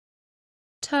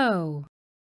 toe,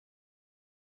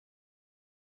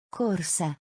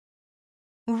 corsa,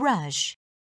 rush,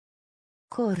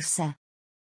 corsa,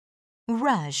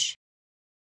 rush,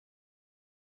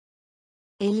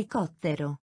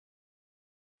 elicottero,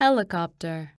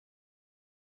 helicopter,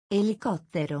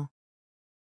 elicottero,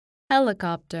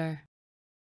 helicopter,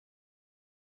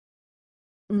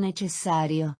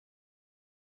 necessario,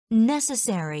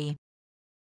 necessary,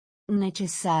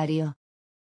 necessario,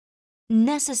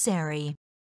 necessary,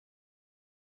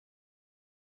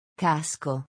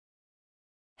 casco,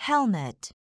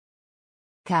 helmet,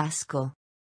 casco,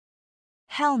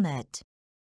 helmet,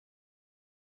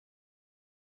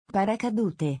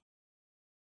 paracadute,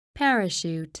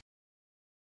 parachute,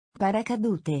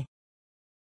 paracadute,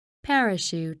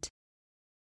 parachute,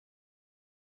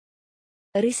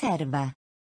 riserva,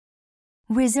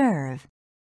 reserve,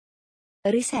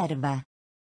 riserva,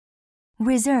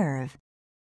 reserve,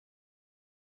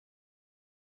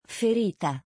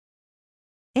 ferita,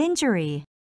 injury,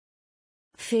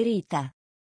 ferita,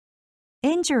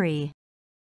 injury,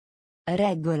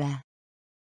 regola,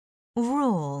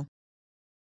 rule,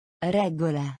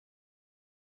 regola,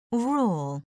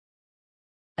 rule,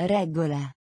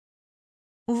 regola,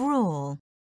 rule,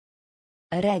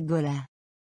 regola,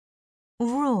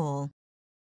 rule,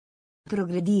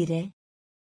 progredire,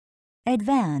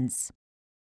 advance,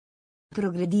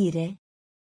 progredire,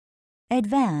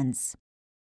 advance,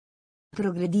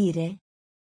 progredire,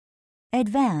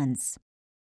 advance,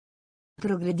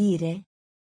 progredire,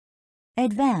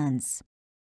 advance,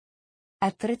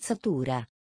 attrezzatura,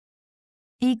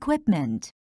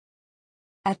 equipment,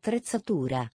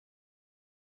 attrezzatura,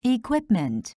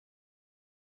 equipment,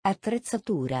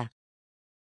 attrezzatura,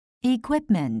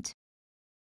 equipment,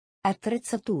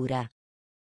 attrezzatura,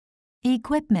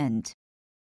 equipment,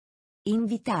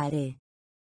 invitare,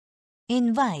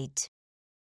 invite,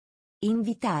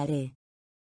 invitare,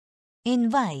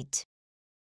 invite,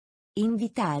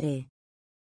 invitare,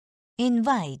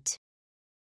 invite,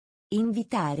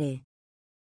 invitare,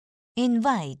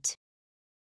 invite,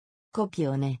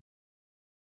 copione,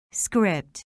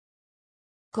 script,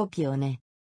 copione,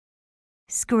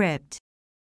 script,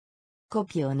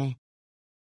 copione,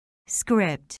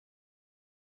 script,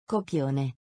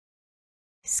 copione,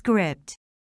 script,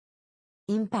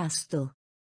 impasto,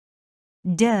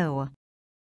 dough,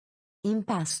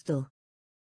 impasto,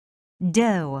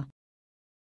 dough,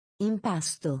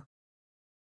 impasto,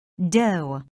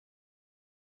 dough,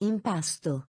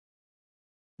 impasto,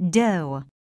 dough,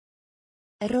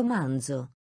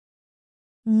 romanzo,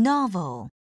 novel,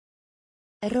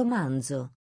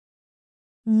 romanzo,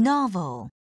 novel,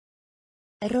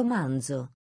 romanzo,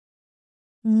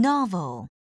 novel,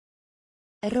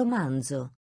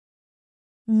 romanzo,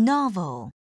 novel,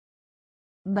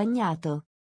 bagnato,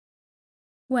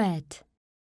 wet,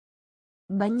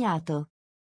 bagnato,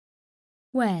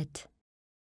 wet,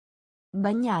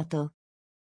 bagnato,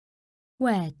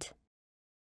 wet,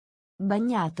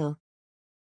 bagnato,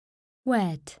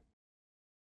 wet,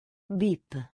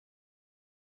 beep,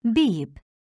 beep,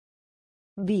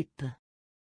 beep,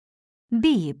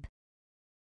 beep,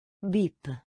 beep,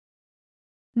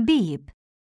 beep,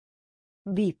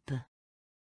 beep,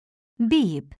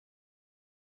 beep,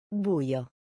 buio,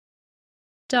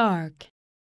 dark,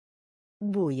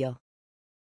 buio,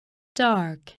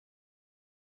 dark,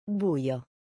 buio,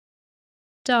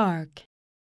 dark,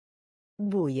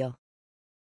 buio,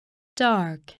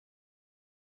 dark,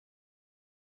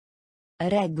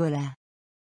 regola,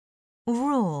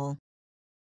 rule,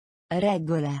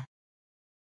 regola,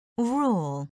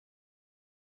 rule,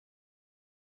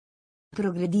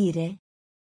 progredire,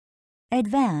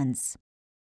 advance,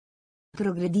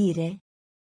 progredire,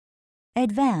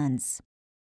 advance,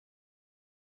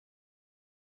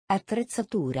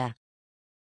 attrezzatura,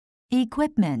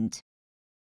 equipment,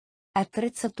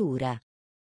 attrezzatura,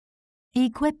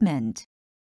 equipment,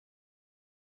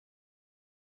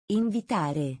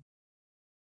 invitare,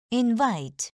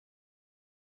 invite,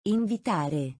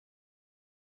 invitare,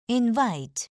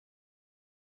 invite,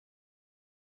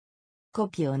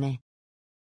 copione,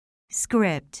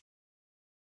 script,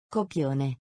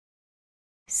 copione,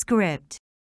 script,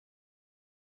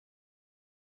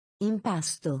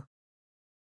 impasto,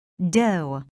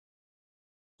 dough,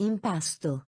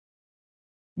 impasto,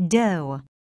 dough,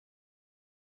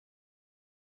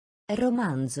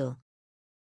 romanzo,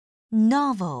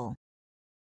 novel,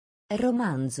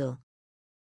 romanzo,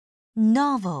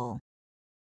 novel,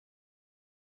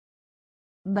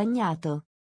 bagnato,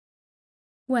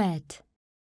 wet,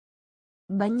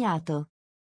 bagnato,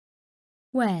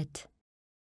 wet,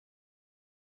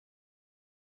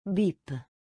 beep,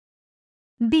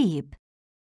 beep,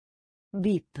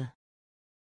 beep,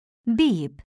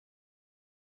 beep,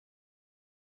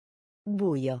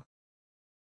 buio,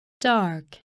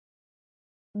 dark,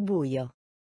 buio,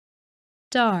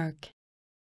 dark,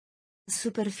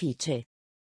 superficie,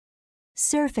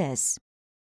 surface,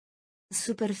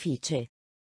 superficie,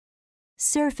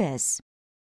 surface,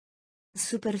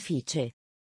 superficie,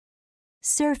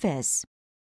 surface,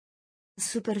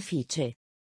 superficie,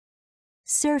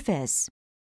 surface,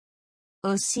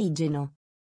 ossigeno,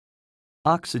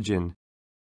 Oxygen.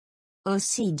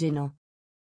 ossigeno,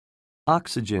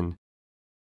 Oxygen.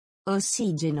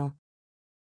 ossigeno,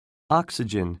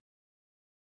 Oxygen.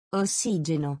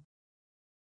 ossigeno,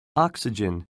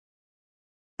 Oxygen.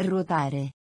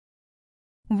 ruotare,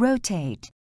 rotate,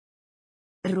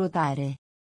 ruotare,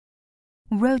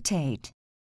 rotate,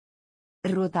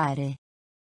 ruotare,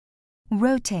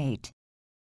 rotate,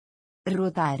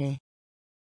 ruotare,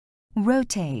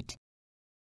 rotate,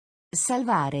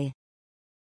 salvare,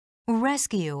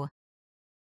 rescue,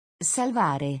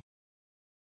 salvare,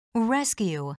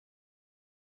 rescue,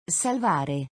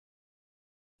 salvare,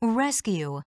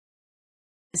 rescue,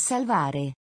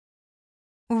 salvare,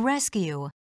 rescue,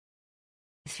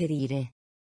 ferire,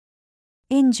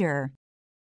 injure,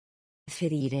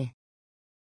 ferire,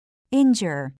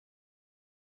 injure,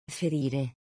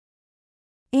 ferire,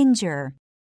 injure,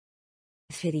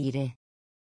 ferire,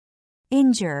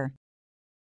 injure,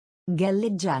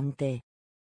 galleggiante,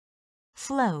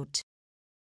 float,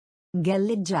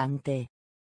 galleggiante,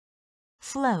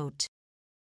 float,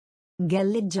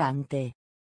 galleggiante,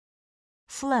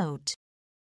 float,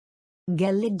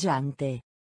 galleggiante,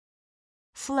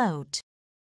 float,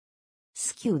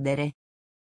 schiudere,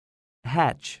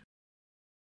 Hatch.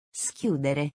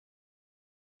 schiudere,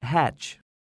 Hatch.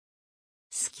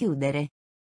 schiudere,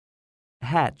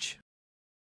 Hatch.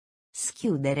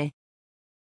 schiudere,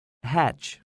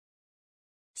 Hatch.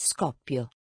 scoppio,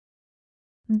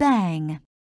 bang,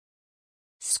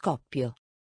 scoppio,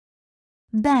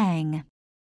 bang,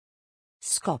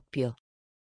 scoppio,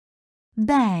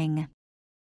 bang,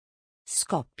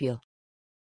 scoppio,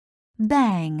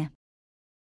 bang,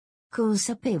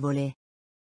 consapevole,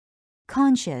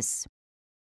 conscious,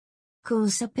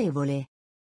 consapevole,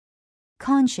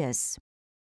 conscious,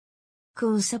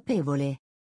 consapevole,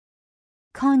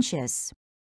 conscious,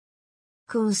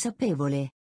 consapevole,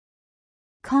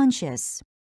 conscious,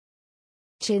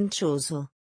 cencioso,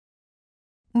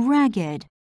 ragged,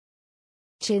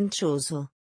 cencioso,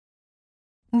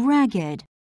 ragged,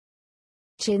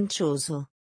 cencioso,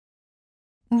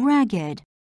 ragged,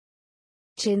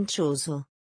 cencioso,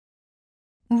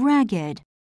 ragged,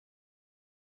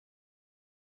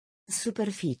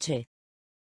 superficie,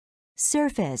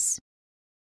 surface,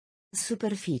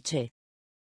 superficie,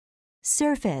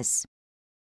 surface,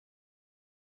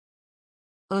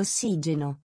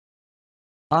 ossigeno,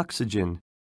 Oxygen.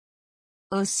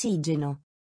 Ossigeno.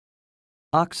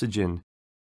 Oxygen.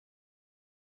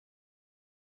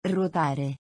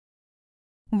 Ruotare.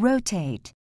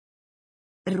 rotate,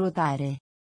 Ruotare.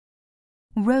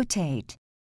 rotate,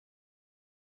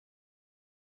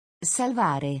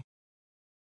 Salvare.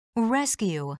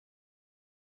 rescue,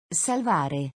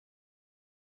 Salvare.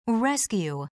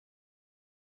 rescue,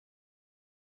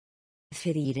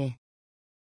 Ferire.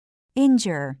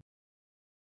 injure,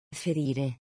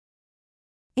 Ferire.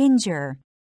 injure,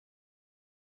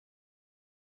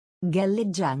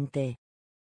 Galleggiante.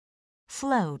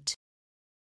 float,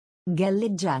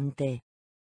 Galleggiante.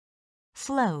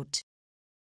 float,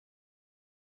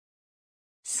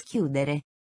 Schiudere.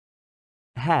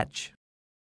 Hatch.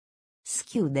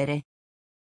 Schiudere.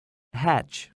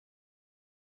 Hatch.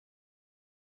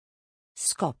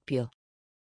 Scoppio.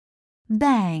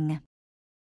 bang,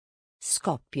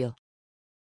 Scoppio.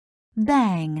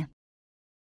 bang,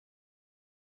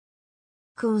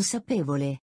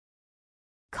 Consapevole.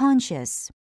 conscious,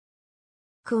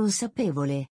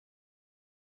 Consapevole.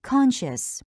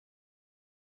 conscious,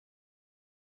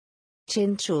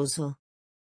 Cencioso.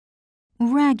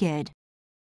 ragged,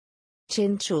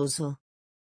 Cencioso.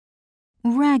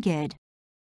 ragged,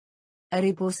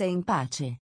 Riposa in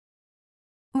pace.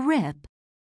 rip,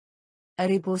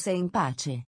 Riposa in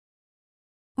pace.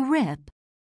 rip,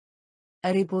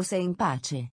 Riposa in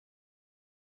pace.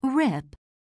 rip,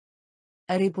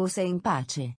 Riposa in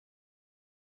pace.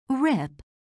 rip,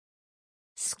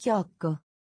 Schiocco.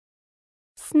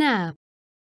 snap,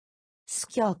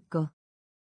 Schiocco.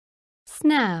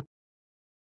 snap,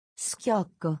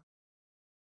 Schiocco.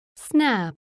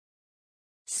 snap,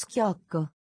 Schiocco.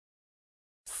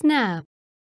 snap,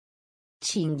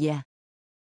 Cinghia.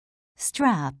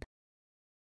 strap,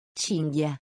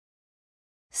 Cinghia.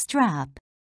 strap,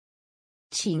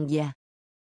 Cinghia.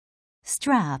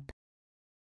 strap,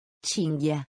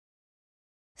 Cinghia.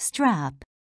 strap,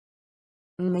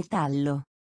 Metallo.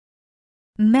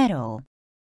 metal,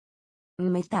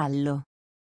 Metallo.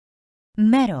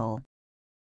 metal,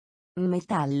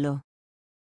 Metallo.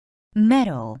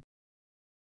 metal,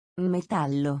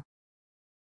 Metallo.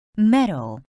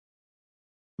 metal,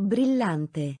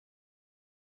 Brillante.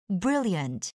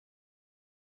 brilliant,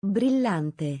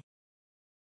 Brillante.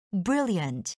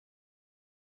 brilliant,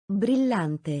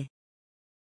 Brillante.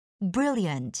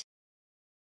 brilliant,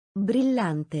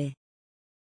 Brillante.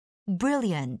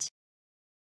 brilliant,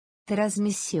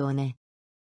 Trasmissione.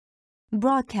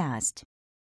 broadcast,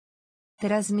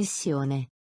 Trasmissione.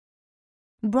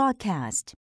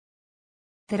 broadcast,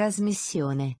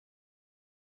 Trasmissione.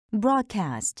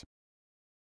 broadcast,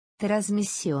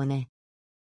 Trasmissione.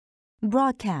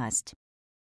 broadcast,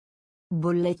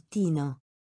 Bollettino.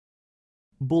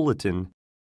 Bulletin.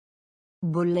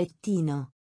 Bollettino.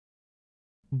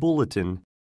 Bulletin.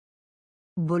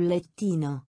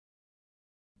 Bollettino.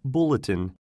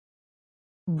 Bulletin.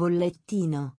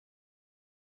 Bollettino.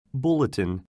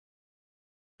 Bulletin.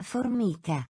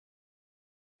 Formica.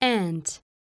 ant,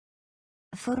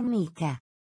 Formica.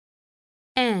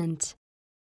 ant,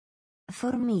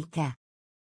 Formica.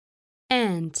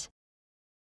 ant,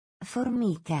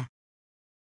 Formica.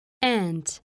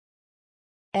 ant,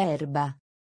 Erba.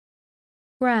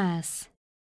 grass,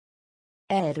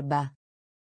 Erba.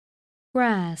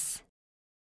 grass,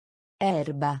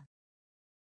 Erba.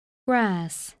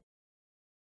 grass,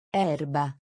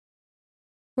 Erba.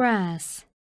 grass,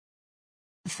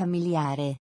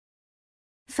 Familiare.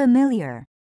 familiar,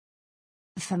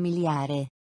 Familiare.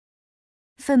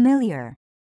 familiar,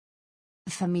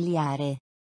 Familiare.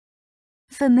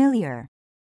 familiar,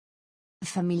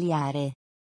 Familiare.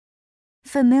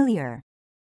 familiar,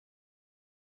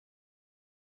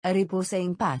 Riposa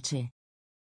in pace.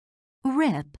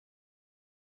 rip,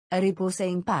 Riposa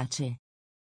in pace.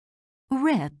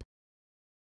 rip,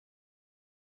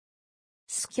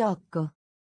 Schiocco.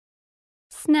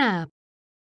 snap,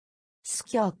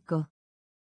 Schiocco.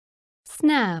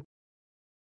 snap,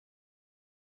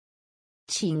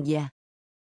 Cinghia.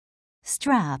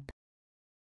 strap,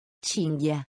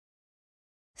 Cinghia.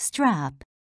 strap,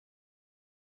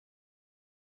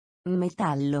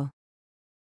 Metallo.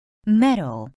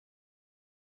 metal,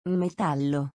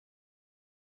 Metallo.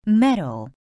 metal,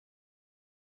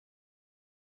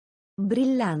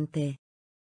 Brillante.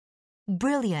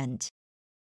 brilliant,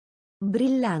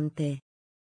 Brillante.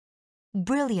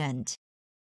 brilliant,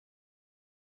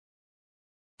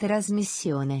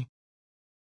 Trasmissione.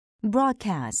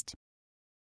 broadcast,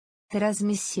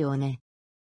 Trasmissione.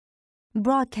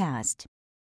 broadcast,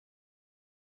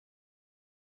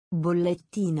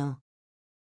 Bollettino.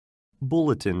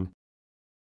 Bulletin.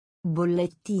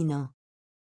 Bollettino.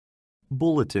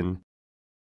 Bulletin.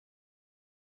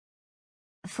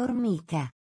 Formica.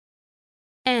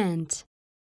 ant,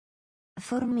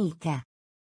 Formica.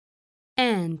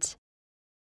 ant,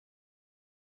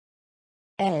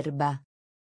 Erba.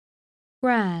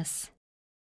 grass,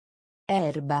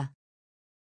 Erba.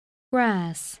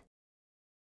 grass,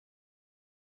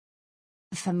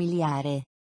 Familiare.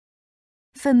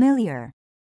 familiar,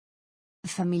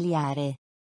 Familiare.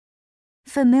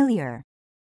 familiar,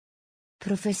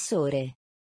 Professore.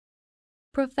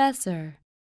 professor,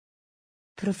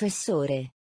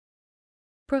 Professore.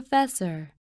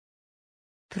 professor,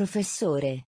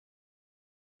 Professore.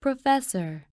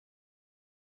 professor,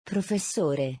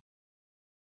 Professore.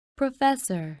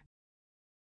 professor,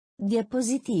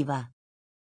 Diapositiva.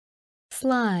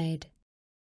 slide,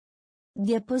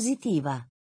 Diapositiva.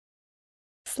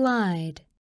 slide,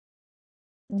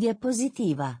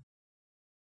 Diapositiva.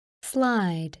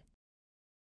 slide,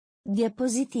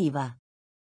 Diapositiva.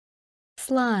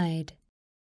 slide,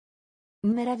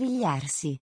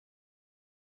 Meravigliarsi.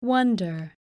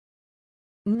 wonder,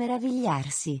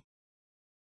 Meravigliarsi.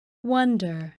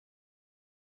 wonder,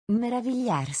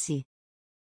 Meravigliarsi.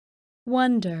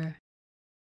 wonder,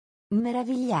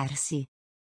 Meravigliarsi.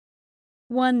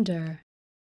 wonder,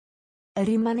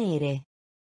 Rimanere.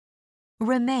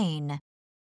 remain,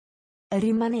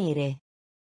 Rimanere.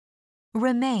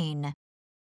 remain,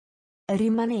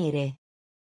 Rimanere.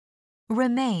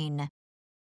 remain,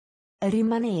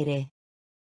 Rimanere.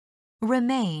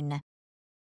 remain,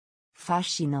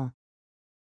 Fascino.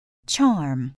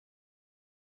 charm,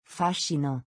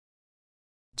 Fascino.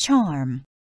 charm,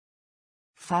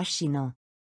 Fascino.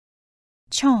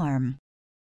 charm,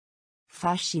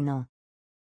 Fascino.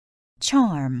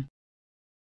 charm,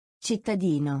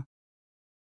 Cittadino.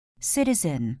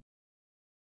 citizen,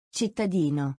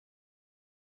 Cittadino.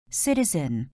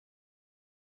 citizen,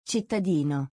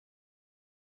 Cittadino.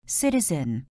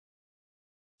 citizen,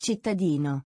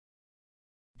 Cittadino.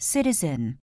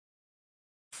 citizen,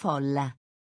 Folla.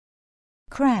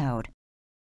 crowd,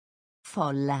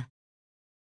 Folla.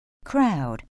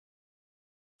 crowd,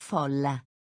 Folla.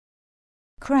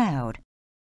 crowd,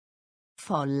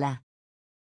 Folla.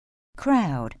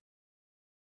 crowd,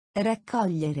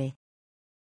 Raccogliere.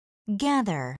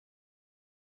 gather,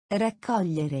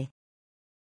 Raccogliere.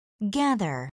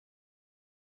 gather,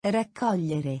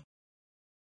 Raccogliere.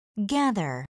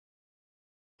 gather,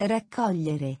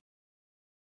 Raccogliere.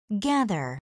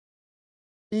 gather,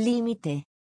 Limite.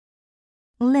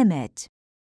 limit,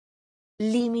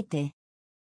 Limite.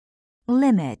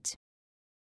 limit,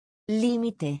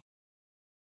 Limite.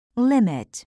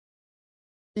 limit,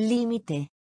 Limite.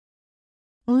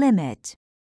 limit,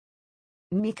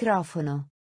 Microfono.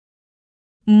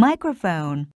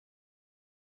 microphone,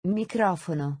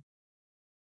 Microfono.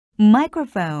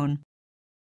 microphone,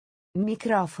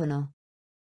 Microfono.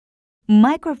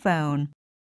 microphone,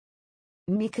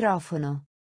 Microfono.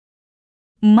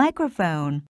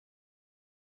 microphone,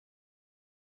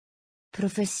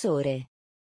 Professore.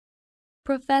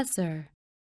 professor,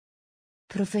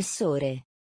 Professore.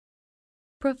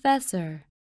 professor,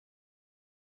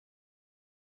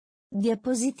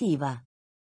 Diapositiva.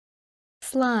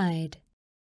 slide,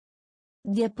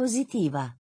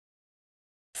 Diapositiva.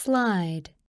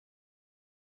 slide,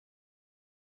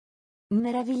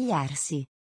 Meravigliarsi.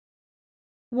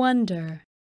 wonder,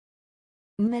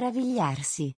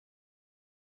 Meravigliarsi.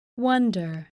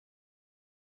 wonder,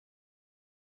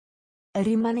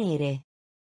 Rimanere.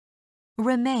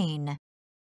 remain,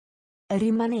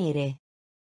 Rimanere.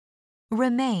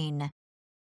 remain,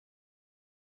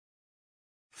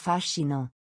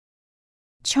 Fascino.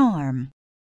 charm,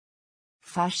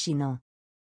 Fascino.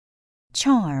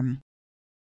 charm,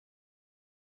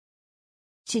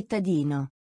 Cittadino.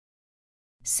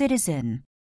 citizen,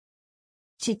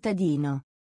 Cittadino.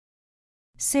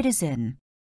 citizen,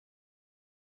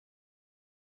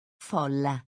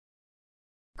 Folla.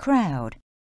 crowd,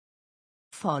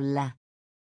 Folla.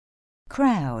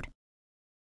 crowd,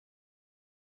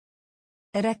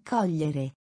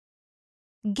 Raccogliere.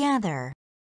 gather,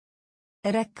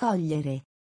 Raccogliere.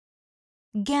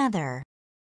 gather,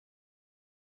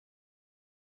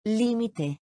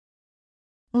 Limite.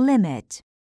 limit,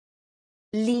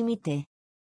 Limite.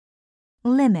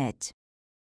 limit,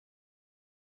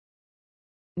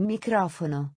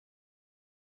 Microfono.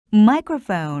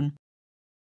 microphone,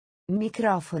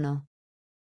 Microfono.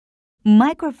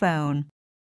 microphone,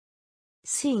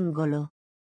 Singolo.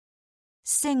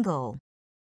 single,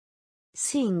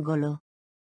 Singolo.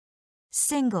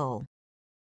 single,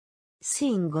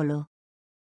 Singolo.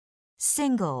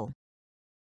 single,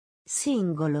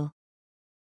 Singolo.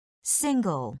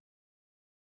 single,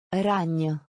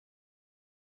 Ragno.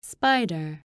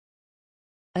 spider,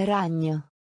 Ragno.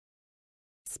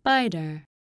 spider,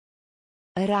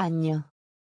 ragno,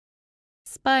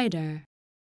 spider,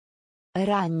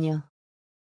 ragno,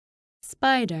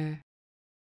 spider,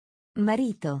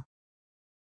 marito,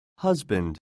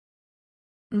 husband,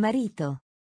 marito,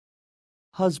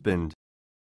 husband,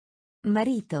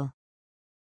 marito,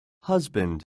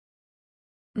 husband,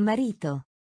 marito,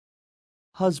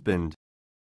 husband,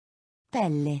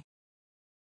 pelle,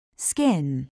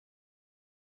 skin,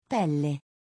 pelle,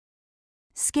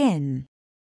 skin,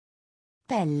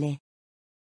 pelle,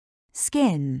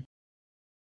 skin,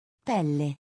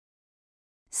 pelle,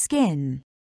 skin,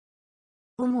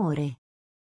 umore,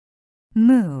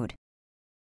 mood,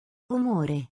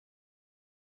 umore,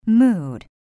 mood,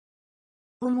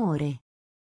 umore,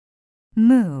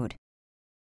 mood,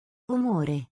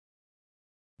 umore,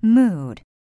 mood,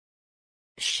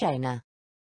 scena,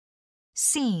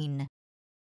 scene,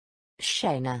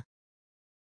 scena,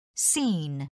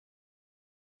 scene,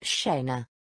 scena,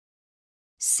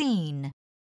 scene,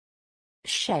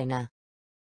 scena,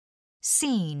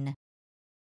 scene,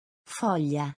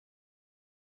 foglia,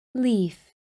 leaf,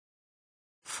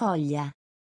 foglia,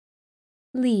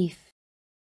 leaf,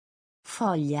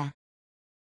 foglia,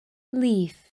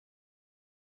 leaf,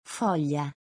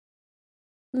 foglia,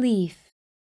 leaf,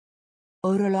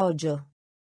 orologio,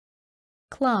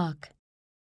 clock,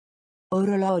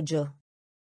 orologio,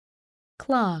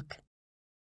 clock,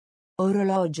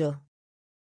 orologio,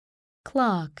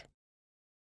 clock,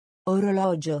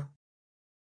 orologio,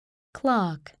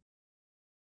 clock,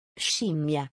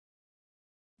 scimmia,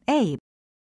 ape,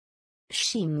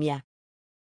 scimmia,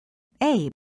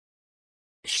 ape,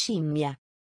 scimmia,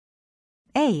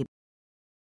 ape,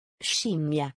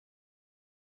 scimmia,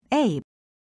 ape,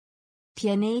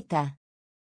 pianeta,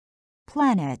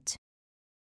 planet,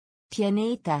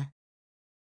 pianeta,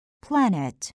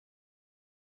 planet,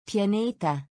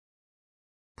 pianeta,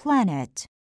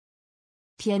 planet,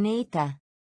 pianeta,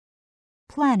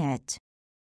 planet,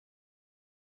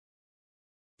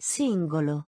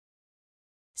 singolo,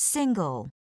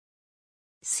 single,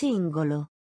 singolo,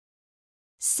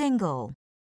 single,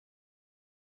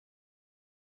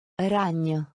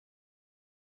 ragno,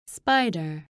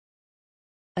 spider,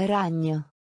 ragno,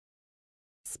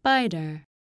 spider,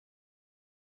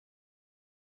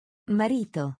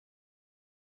 marito,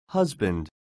 husband,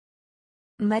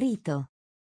 marito,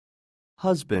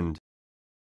 husband,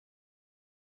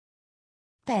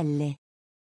 pelle,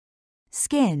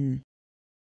 skin,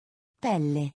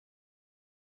 pelle,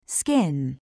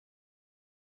 skin,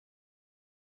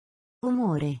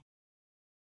 umore,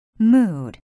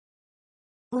 mood,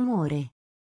 umore,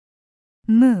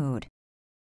 mood,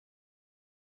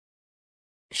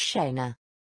 scena,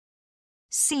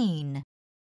 scene,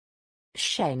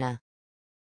 scena,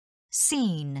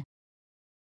 scene,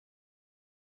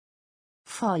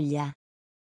 foglia,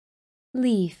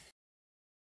 leaf,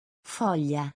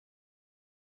 foglia,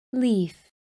 leaf,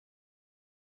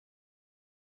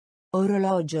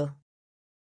 orologio,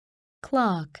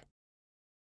 clock,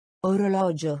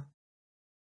 orologio,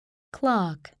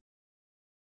 clock,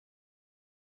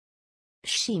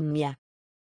 scimmia,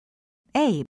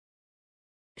 ape,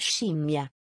 scimmia,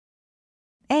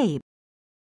 ape,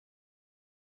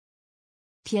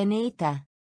 pianeta,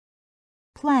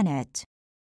 planet,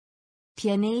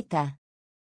 pianeta,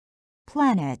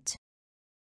 planet,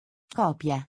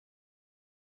 copia,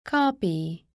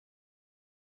 copy,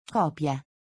 copia,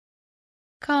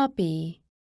 copy,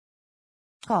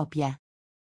 copia,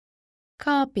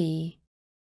 copy,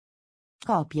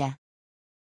 copia,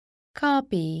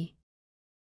 copy,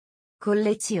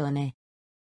 collezione,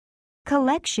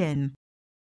 collection,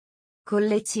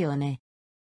 collezione,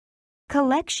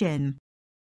 collection,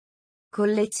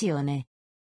 collezione,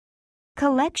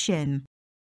 collection,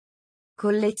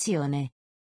 collezione,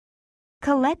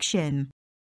 collection,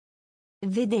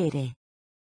 vedere,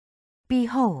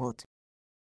 behold,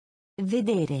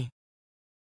 vedere,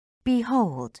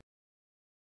 behold,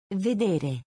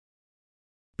 vedere,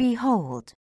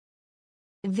 behold,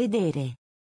 vedere,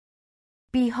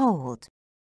 behold,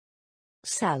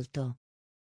 salto,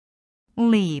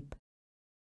 leap,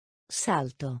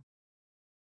 salto,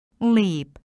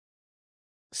 leap,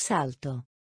 salto,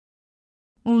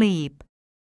 leap,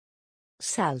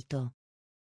 salto,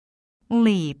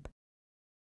 leap,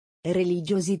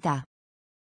 religiosità,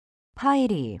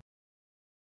 piety,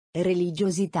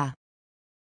 religiosità,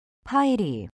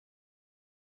 piety,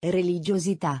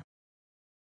 religiosità,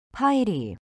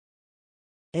 piety,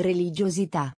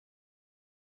 religiosità,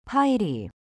 piety,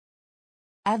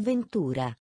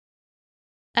 avventura,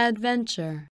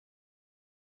 adventure,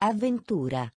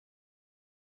 avventura,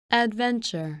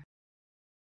 adventure,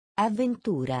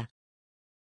 avventura,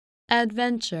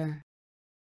 adventure,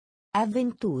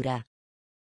 avventura,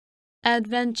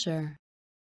 adventure,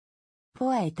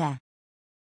 poeta,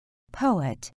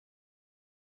 poet,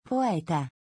 poeta,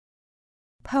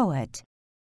 poet,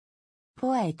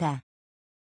 poeta,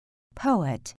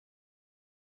 poet,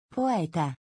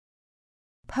 poeta,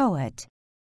 poet,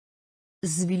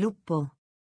 sviluppo,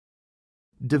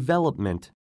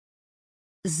 development,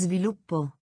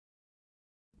 sviluppo,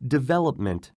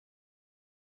 development,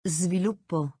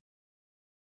 sviluppo,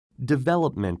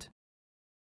 development,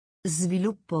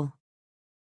 sviluppo,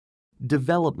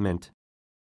 development,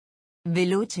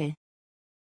 veloce,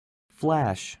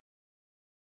 flash,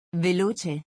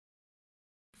 veloce,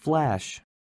 flash,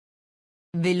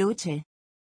 veloce,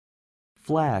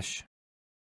 flash,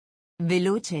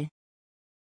 veloce,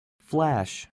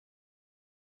 flash,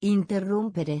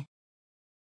 interrompere,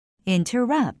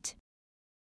 interrupt,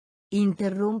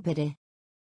 interrompere,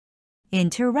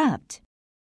 interrupt,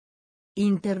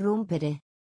 interrompere,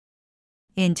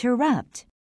 interrupt,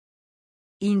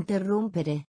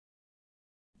 interrompere,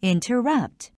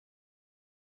 interrupt,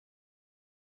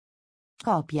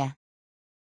 copia,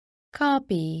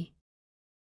 copy,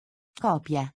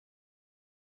 copia,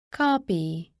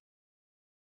 copy,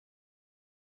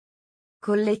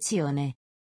 collezione,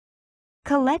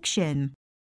 collection,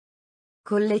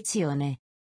 collezione,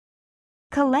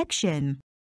 collection,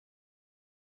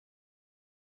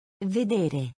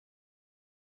 vedere,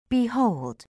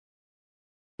 behold,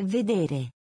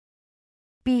 vedere,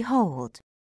 behold,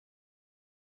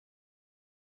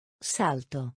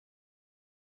 salto,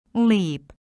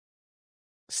 leap,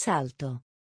 salto,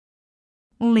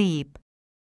 leap,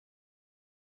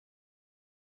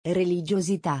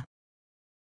 religiosità,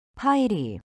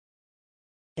 piety,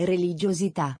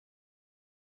 religiosità,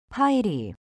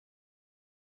 piety,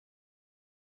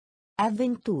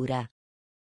 avventura,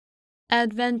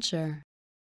 adventure,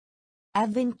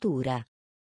 avventura,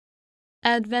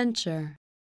 adventure,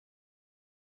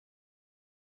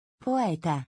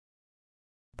 poeta,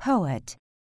 poet,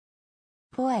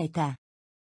 poeta,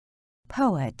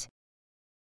 poet,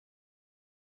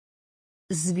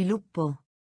 sviluppo,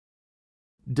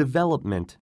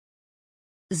 development,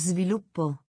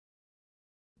 sviluppo,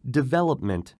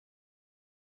 development,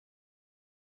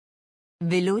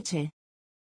 veloce,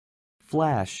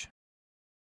 flash,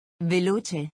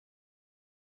 veloce,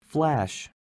 flash,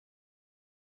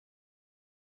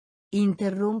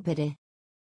 interrompere,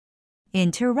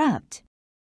 interrupt,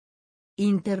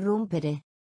 interrompere,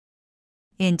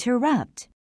 interrupt,